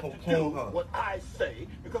been back have on to do Pornhub. what I say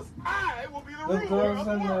because I will be the The ruler girls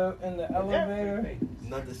of in the world. the elevator.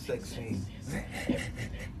 Another sex scene.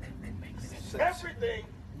 Everything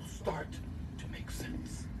will start to make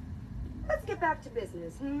sense. Let's get back to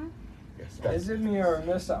business, Is it me or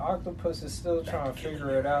Mr. Octopus is still trying to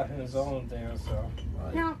figure it out his own damn self?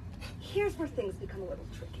 Now, here's where things become a little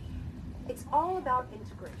tricky. It's all about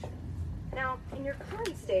integration. Now, in your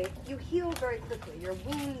current state, you heal very quickly. Your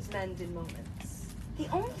wounds mend in moments. The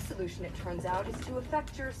only solution, it turns out, is to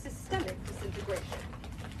affect your systemic disintegration.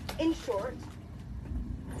 In short,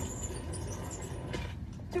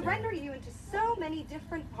 to render you into so many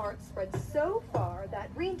different parts spread so far that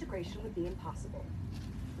reintegration would be impossible.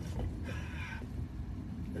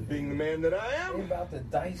 And being the man that I They am, about to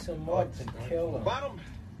dice him up to kill him. bottom,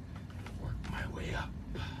 work my way up.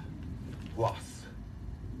 Boss,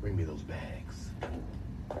 bring me those bags.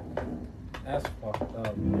 That's fucked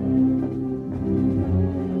up.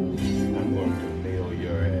 I'm going to mail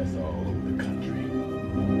your ass all over the country.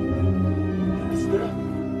 Mister,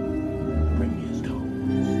 bring me his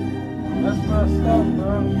toes. That's messed up,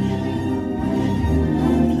 bro.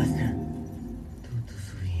 Tout te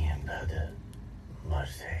souviens pas de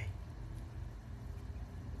Marseille?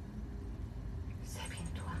 C'est bien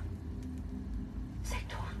toi. C'est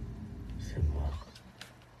toi. C'est moi.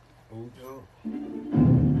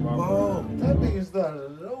 Oh, That nigga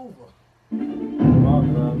started it over. My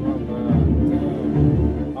bad.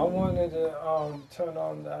 Damn. I wanted to turn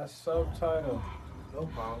on that subtitle. no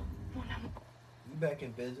problem. You back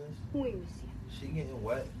in business? Oui, monsieur. She getting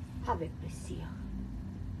wet. Avec plaisir.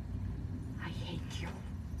 I hate you.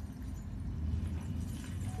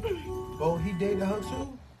 Oh, he dated her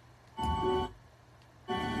too? Yeah,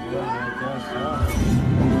 I guess so.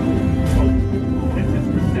 This is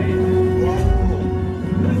for sale.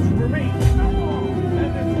 This is for me.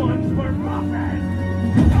 And this one's for Muffin.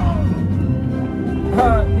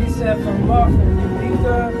 He said for Muffin, you beat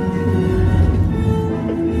that?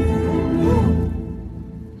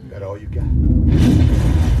 That all you got?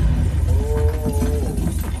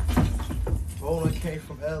 Oh, I came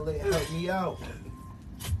from LA. Help me out.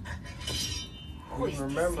 You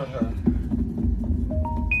remember her.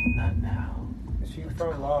 Not now. She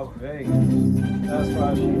from Las Vegas. That's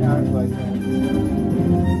why she act like that.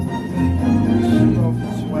 She off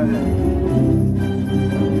the swag.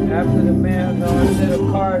 After the man did a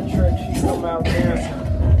card trick, she come out dancing.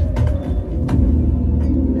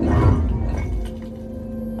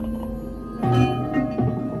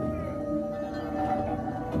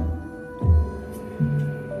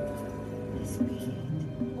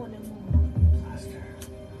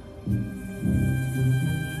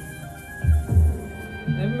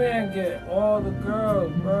 That man get all the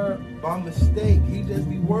girls, bro. By mistake, he just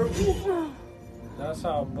be working. That's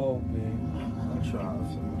how Bo be. I'm trying.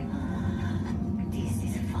 This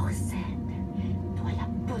is forced. Toi la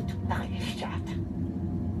pute par les chattes.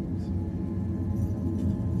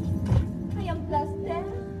 I am plaster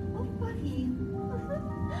of Paris.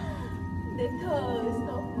 The toast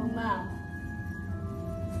of Mama.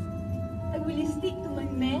 I will stick to my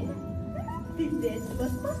men. Till death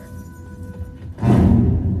was part.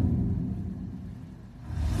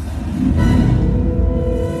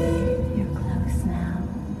 You're close now.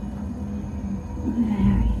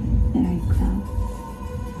 Very, very close.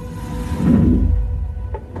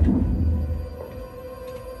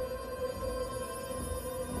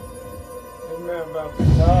 That man about to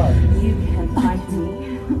die. You can't fight me.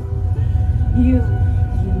 You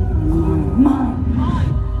are mine.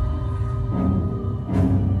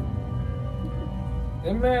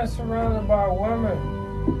 That man surrounded by women.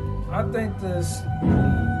 I think the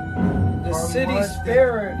city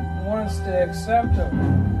spirit wants to accept him.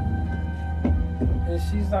 And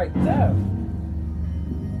she's like deaf.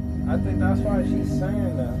 I think that's why she's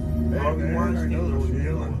saying that. Harvey Weinstein knows what you're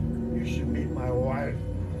doing. You should meet my wife.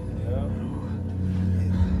 Yeah.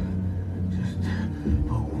 Just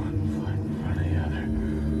put one foot in front of the other.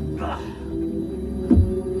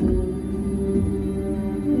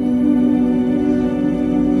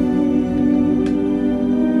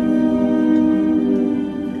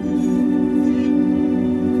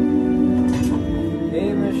 They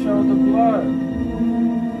even show the blood.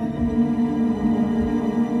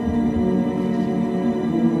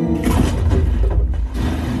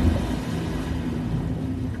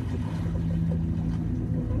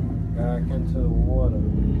 Back into the water.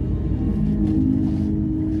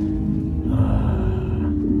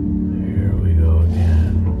 Here we go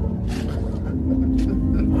again.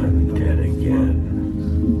 I'm dead again.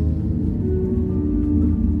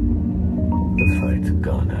 The fight's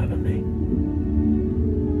gone out of me.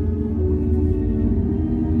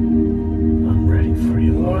 I'm ready for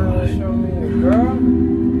you, You wanna Lorelai. show me a girl?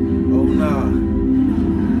 Oh nah.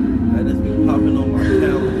 That just be popping on my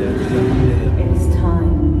calendar every other day. It is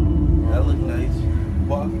time. That look nice.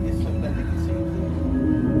 Boy, I can get something that they can see.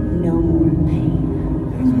 No more pain.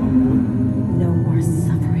 Thanks, my boy. No more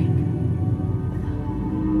suffering.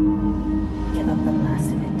 Give up the last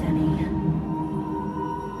of it, Denny.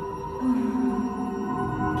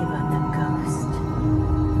 Give up the ghost.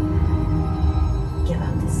 Give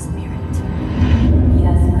up the spirit.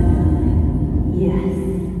 Yes, my darling. Yes.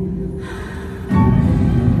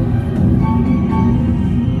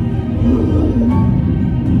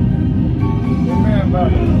 Your man about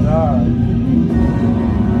to die.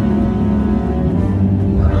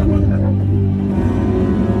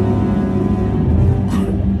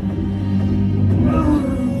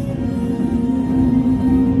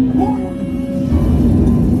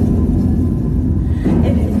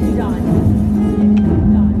 It is done.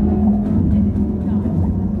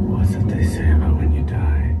 What's it they say about when you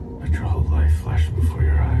die? Let your whole life flash before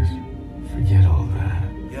your eyes. Forget all that.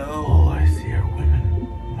 All I see are women.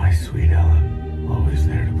 My sweet Ellen, always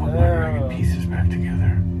there to put my ragged pieces back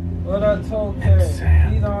together. What I told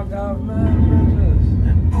Karen, he don't got mad bitches.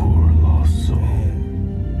 That poor lost soul.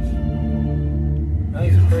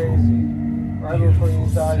 That's crazy. Right before you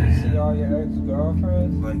die, you see all your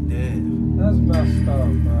ex-girlfriends? Like that. That's messed up,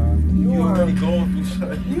 bro. You already going through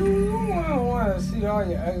something. You wouldn't want to see all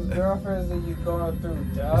your ex-girlfriends that you going through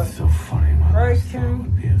death. It's so funny, my Right, last thought Kim?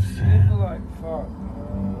 would be of You Sam. feel like, fuck,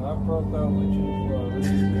 man. I broke up with you for a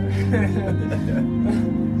reason.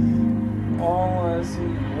 All I want to see you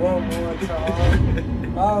one more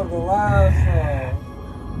time. That was the last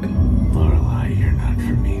one. Lorelai, you're not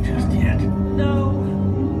for me just yet. No,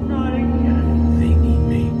 not again. They need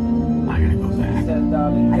me. I gotta go back. Said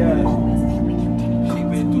that again. She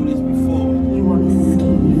been through this before. You won't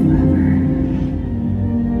escape me forever.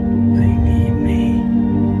 They need me.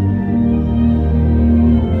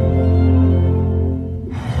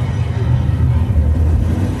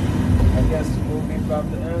 I guess the movie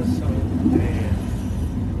about to end soon.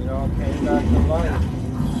 You know, came back to life.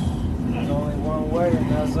 There's only one way, and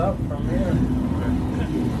that's up from here.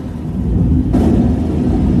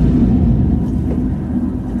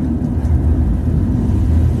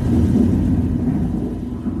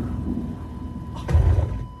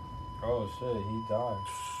 Oh shit, he died.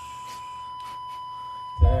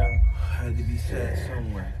 Damn. Had to be said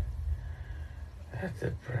somewhere. That's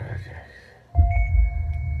the project.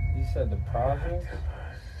 You said the project?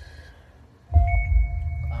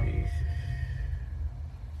 Pieces.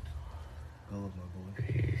 Go, my boy.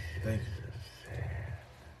 Pieces. Thank you.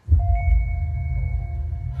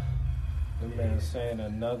 The man saying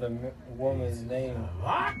another woman's name.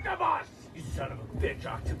 Octopus! You son of a bitch,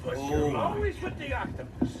 Octopus. You're always with the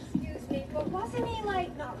octopus. Excuse me, but wasn't he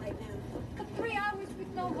like, not right now, for 3 hours with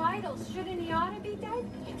no vitals? Shouldn't he ought to be dead?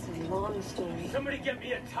 It's a long story. Somebody get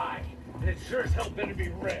me a tie. And it sure as hell better be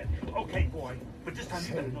red. Okay, boy. But this time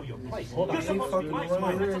you better know your place. Hold on, You're supposed to be my fucking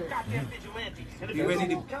spy. That's a around. goddamn vigilante. And if You ready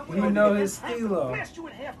to- You know his I'm stilo. gonna blast you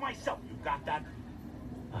in half myself. You got that?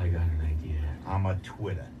 I got an idea. I'm a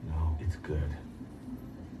Twitter. No, it's good.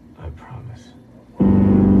 I promise. You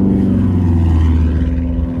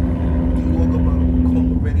walk up out of the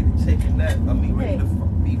corner ready to take a nap. I mean, ready to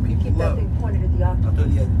beat people Keep that up. thing pointed at the I octopus. thought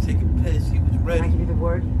he had to take a piss. He was When I ready. give you the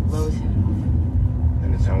word, blow his head off. And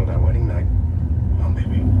it's on with our wedding night. Come on,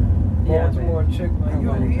 baby. Baltimore chick like,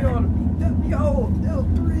 yo, he ought to be dead. Yo,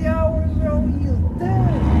 3 hours, yo, he's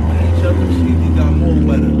dead. Each other, she got more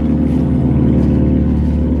wetter.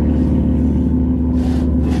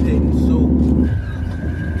 This day is so.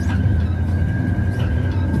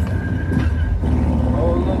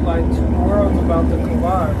 Oh, it look like two worlds about to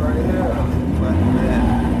collide right here. Like that.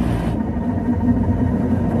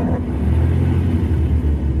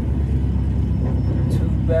 Two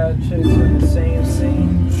bad chicks in the same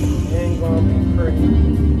scene. Ain't gonna be pretty.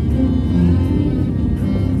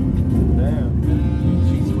 Damn.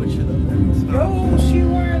 She switched it up every time. Yo, she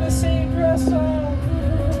wearing the same dress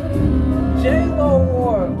J-Lo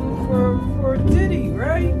wore for Diddy,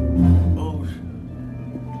 right? Oh,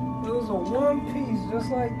 It was a one one piece, just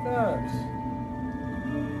like that.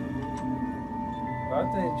 I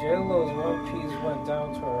think J-Lo's one piece went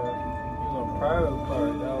down to her, private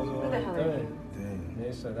part. That was the Who the hell only are thing.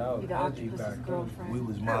 They said that was You the edgy octopus's back then. girlfriend? We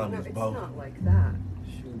was No, mindless it's both. not like that.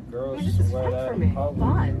 Shoot, girls This is swear fun that for in me. public.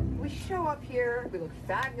 Fun. We show up here, we look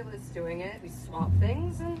fabulous doing it, we swap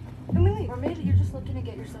things, and then we leave. Or maybe you're just looking to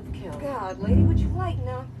get yourself killed. God, lady, would you like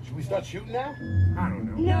now? Should we start shooting now? I don't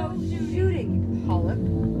know. No shooting, you polyp.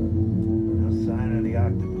 No sign of the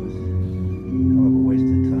octopus. Hell of a waste of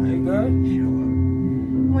time. You good? Show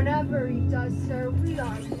Whenever he does, sir, we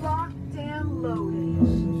are locked and loaded. up.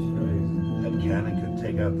 That cannon could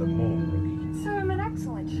take out the moon, Sir, I'm an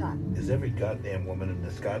excellent shot. rookie. Is every goddamn woman in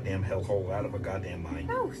this goddamn hellhole out of her goddamn mind?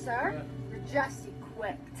 No, sir. You're just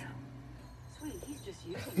equipped. Sweetie, he's just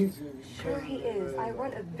using you. Sure he is. I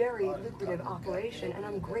run a very lucrative operation, and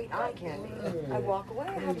I'm great eye candy. I walk away,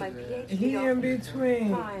 I have my PhD. He in between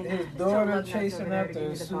Fine. his Some daughter love nuts chasing over there after to a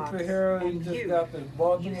give me the box. superhero. He And just you, got this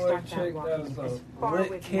Baltimore start that chick walking that's as a far away lit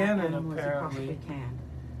from that cannon animal as you apparently. possibly can.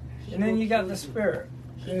 He And then will you got kill the you. spirit.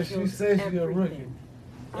 Yeah, she says she's a rookie.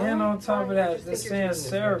 And on top of that, the just think you're Sans taking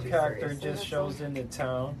this way Serif too character seriously, just that's shows into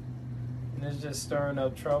town. And it's just stirring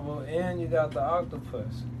up trouble. And you got the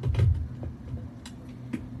octopus.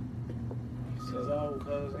 It's all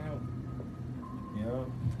because of him. Yeah.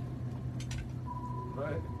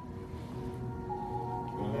 Right?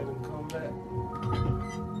 We let him come back.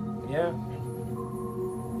 Yeah.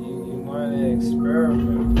 You want to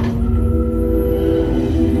experiment.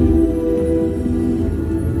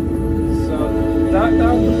 So, Dr.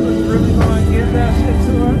 Octopus really going to give that shit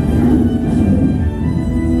to her?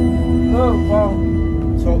 Look, well,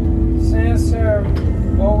 Sans Serif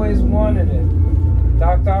always wanted it.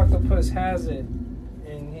 Dr. Octopus has it,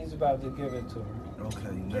 and he's about to give it to her.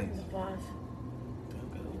 Okay, nice.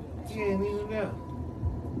 He ain't even there.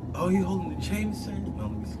 Oh, you holding the Jameson? No,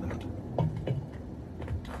 let me stop.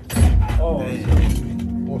 Oh,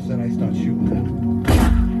 Boss said I start shooting now.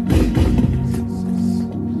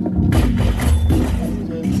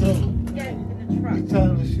 It's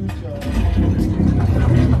time to shoot y'all.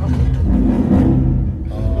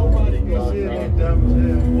 Nobody can see it ain't dumb as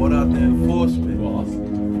hell. What out the enforcement?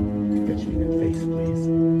 Get you in the face, please.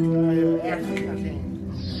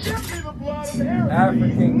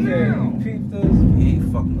 African kid, you peep this? He ain't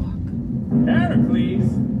fucking Heracles?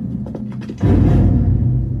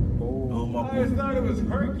 Oh, my I always thought it was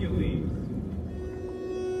Hercules.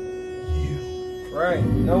 Right.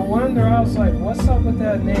 No wonder I was like, what's up with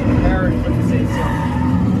that name Heracles?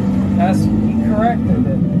 That's, he corrected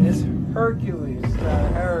it. It's Hercules,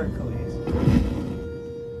 not Heracles.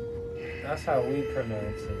 That's how we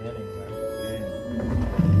pronounce it anyway.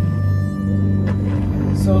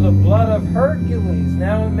 So the blood of Hercules,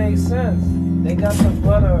 now it makes sense. They got the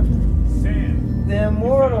blood of the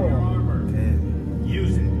immortal.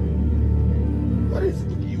 Use it. What is it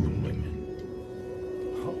with you and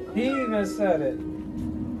women? He even said it.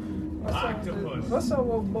 Octopus. What's up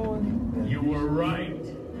with Bowen? You were right.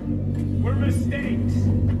 We're mistakes.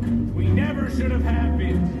 We never should have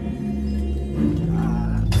happened.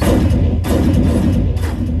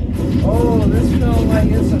 Oh, this feels like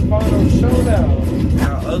it's a final showdown.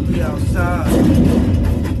 How ugly outside.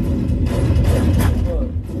 Look,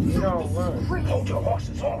 you don't run. Hold your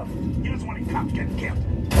horses, all of them. You just want any cops getting killed.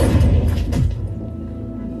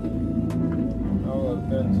 I would have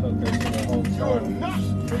been took her to the hotel.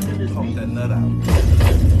 Pump that nut out.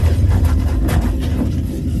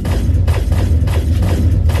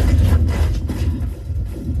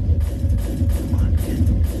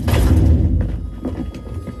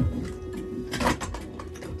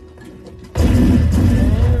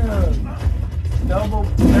 Damn. Double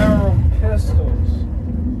barrel pistols.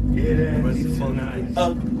 Get in. Ready for night.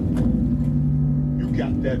 You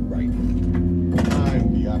got that right.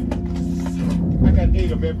 I'm the octopus. I got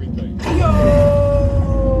 8 of everything.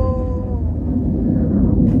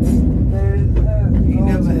 He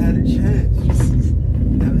never had a chance.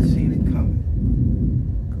 Never seen it coming.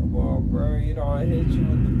 Come on, bro. You know I hit you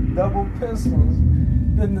with the double pistols.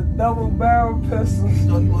 Then the double barrel pistols. You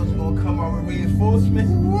thought he wasn't gonna come out with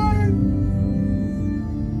reinforcements? What?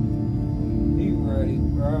 He ready,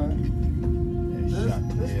 bro.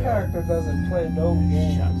 This character doesn't play no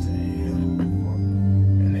games.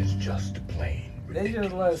 And it's just plain. They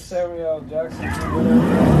just let Samuel L. Jackson do whatever.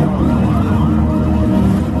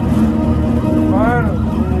 Finally.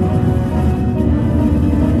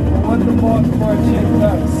 What the Baltimore chick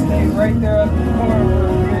does, stay right there at the corner where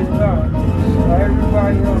it gets done. While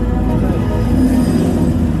everybody else is doing.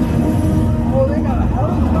 Oh, they got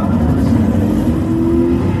helicopters.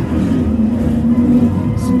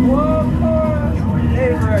 Squad car.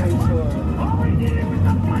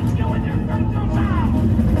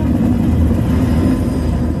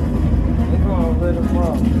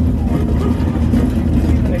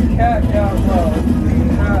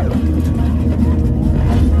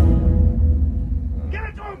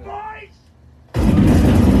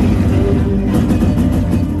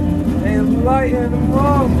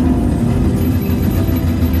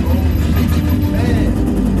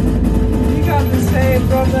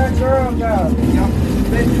 girl got? Y'all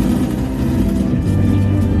bitches.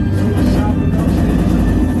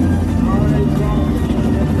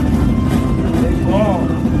 They ball.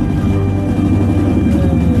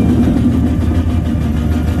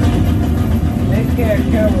 They can't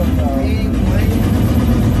kill us though. He ain't playing.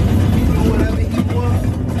 He do whatever he wants.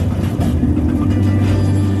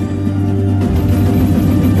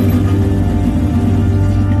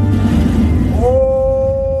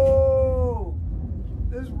 Oh,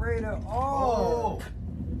 this rated R.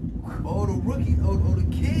 Oh, the rookie. Oh, the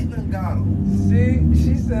kid done got him. See,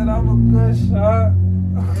 she said I'm a good shot.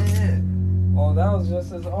 Yeah. Oh, that was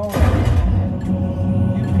just his arm.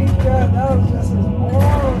 You peeped that? That was just his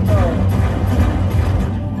arm though.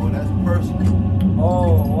 Oh, that's personal. Oh,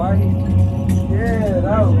 why he? Yeah,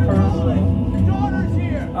 that was personal.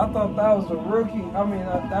 I thought that was a rookie. I mean,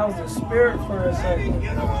 that was a spirit for a second.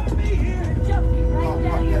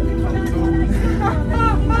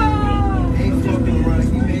 Ain't fucking right.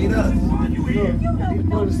 He made us. Look, he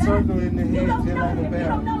put a circle in the head just like a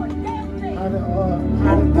barrel.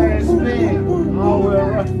 How the thing spin all the way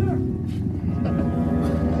around.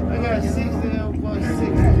 I got 6 of them, but 6 of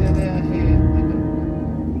them down here.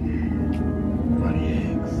 Bloody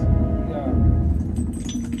eggs. Yeah.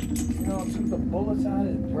 You know, took the bullets out of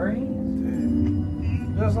his brains.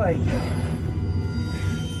 Just like.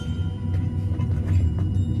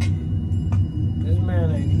 This man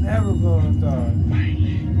ain't never gonna die.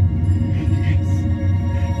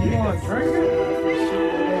 You wanna drink it?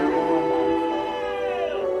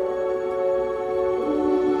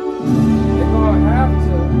 They're gonna have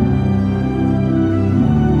to.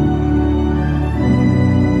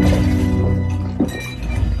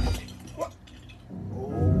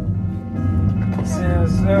 Yes,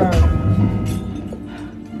 sir.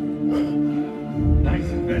 Nice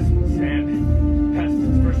investment, Sam. Passed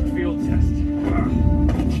its first field test.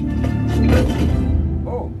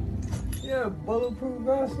 Oh, yeah, bulletproof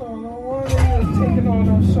vest on. No wonder he was taking all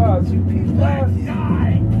those shots. You peeped that?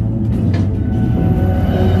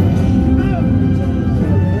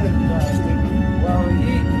 Well,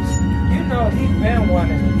 you know, he been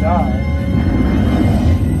wanting to die.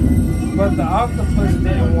 But the octopus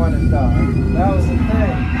didn't want to die. That was the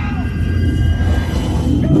thing.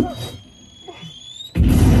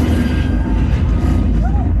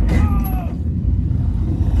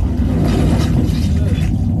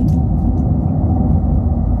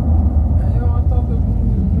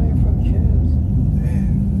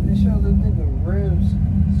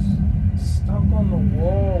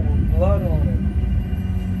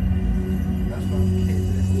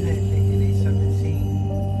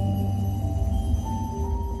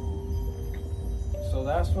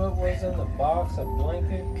 In the box, a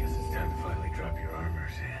blanket. Guess it's time to finally drop your armor,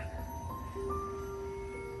 Sam.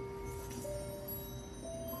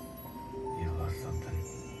 You lost something.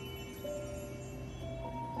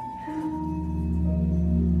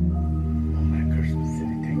 Oh man, Christmas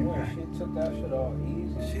City, take it back. She took that shit all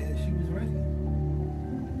easy. Shit, she was ready.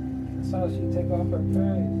 That's how she take off her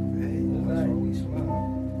pants. Hey, that's why we smile.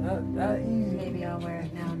 That easy. Maybe I'll wear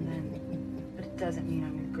it now and then, but it doesn't mean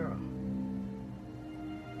I'm your girl.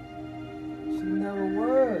 She never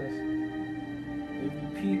was. If you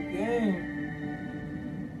peep game,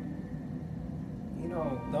 you know,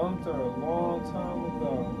 dumped her a long time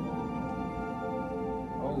ago.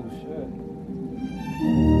 Oh shit.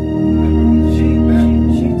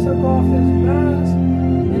 She took off his mask,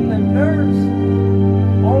 and the nurse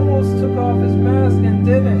almost took off his mask and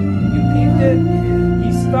didn't. You peeped it?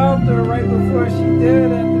 He stopped her right before she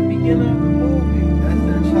did at the beginning of the movie. That's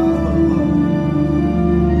their childhood love.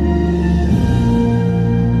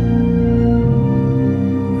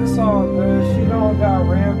 She don't got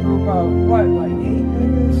ran through about what, like 8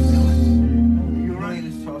 niggas? You right,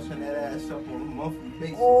 just tossing that ass up on a monthly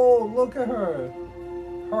basis. Oh, look at her.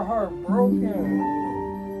 Her heart broken.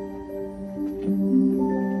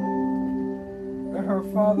 And her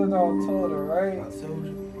father dog told her, right? I told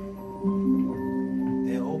you.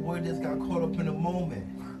 That old boy just got caught up in the moment.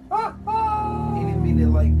 He didn't mean it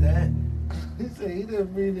like that. He said he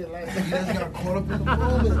didn't mean it like that. He just got caught up in the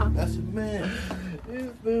moment. That's a man.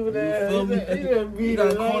 You feel me? He didn't mean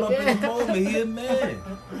it caught up in the moment. He a man.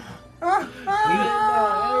 I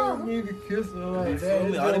didn't mean to kiss her like that.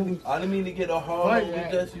 I didn't mean to get a hard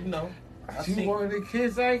on. Just, you know. She wanted to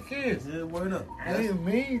kiss, I kissed. Yeah, word up. I didn't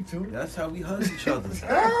mean to. That's how we hug each other.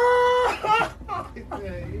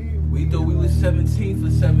 We thought we was 17 for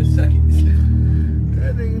 7 seconds.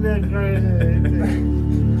 That nigga that crazy.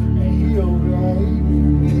 And he over there,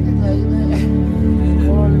 he did like that. He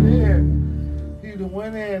wanted in. He done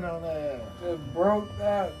went in on that. Just broke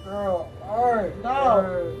that girl heart.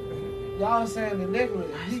 No. y'all saying the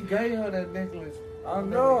necklace. He gave her that necklace. I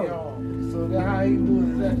know. So that's how he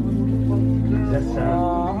knew exactly what the fuck the girl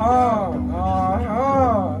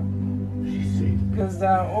was. Because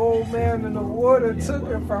that old man in the water took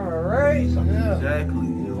it from her, right? Yeah. Exactly.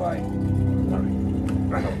 He's like,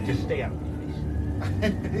 just stay out.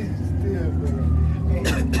 He's still, man.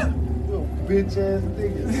 Little bitch ass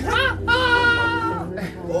niggas.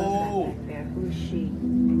 Oh. Who's she?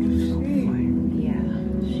 She. Yeah,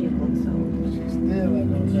 she looks old. She's still like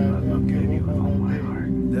no goddamn give up on that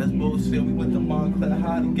dick. That's bullshit. We went to Montclair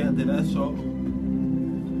High together. That's all.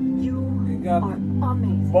 you got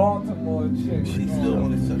amazing. Baltimore chick. She still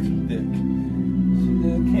wanted such a dick. She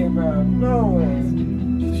just came out of nowhere.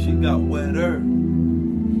 She got wetter.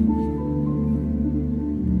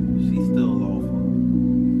 She's still awful.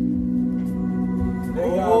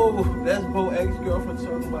 Oh, that's Bo ex-girlfriend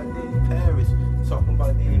talking about dating Paris, talking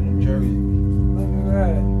about dating New Jersey. Look at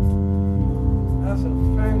that. That's a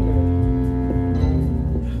finger.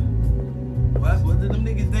 What did them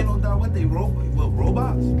niggas, they don't die, what they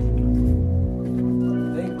robots?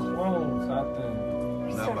 They clones, I think.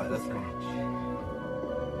 Nah, but that's fine.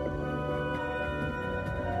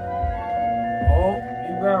 Oh,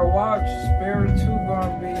 you better watch. Spirit 2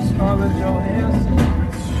 gonna be Scarlett Johansson.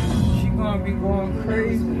 She gonna be going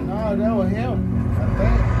crazy. No, that was him. I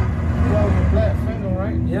think. That was a black finger,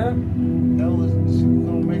 right? Yeah. That was, she was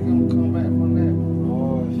gonna make him come back from that.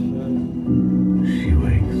 Oh, shit. She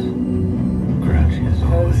wakes, grouchy as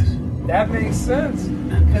always. That makes sense.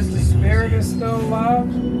 Because the spirit is still alive,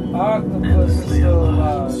 octopus is still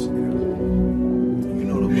alive. You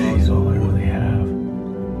know the She's all I really have.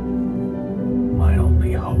 My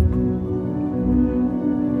only hope.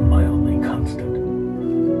 My only constant.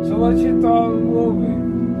 So what you thought of the movie?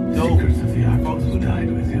 Secrets of the Octopus died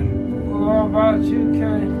with him. What about you, Kay? I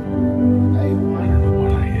don't know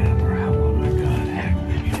what I am or how long I've got. Heck,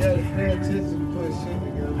 maybe You gotta pay attention to put shit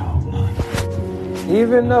together.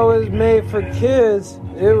 Even though it's made for kids,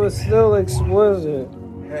 it was still exquisite.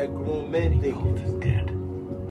 Had grown men thinking.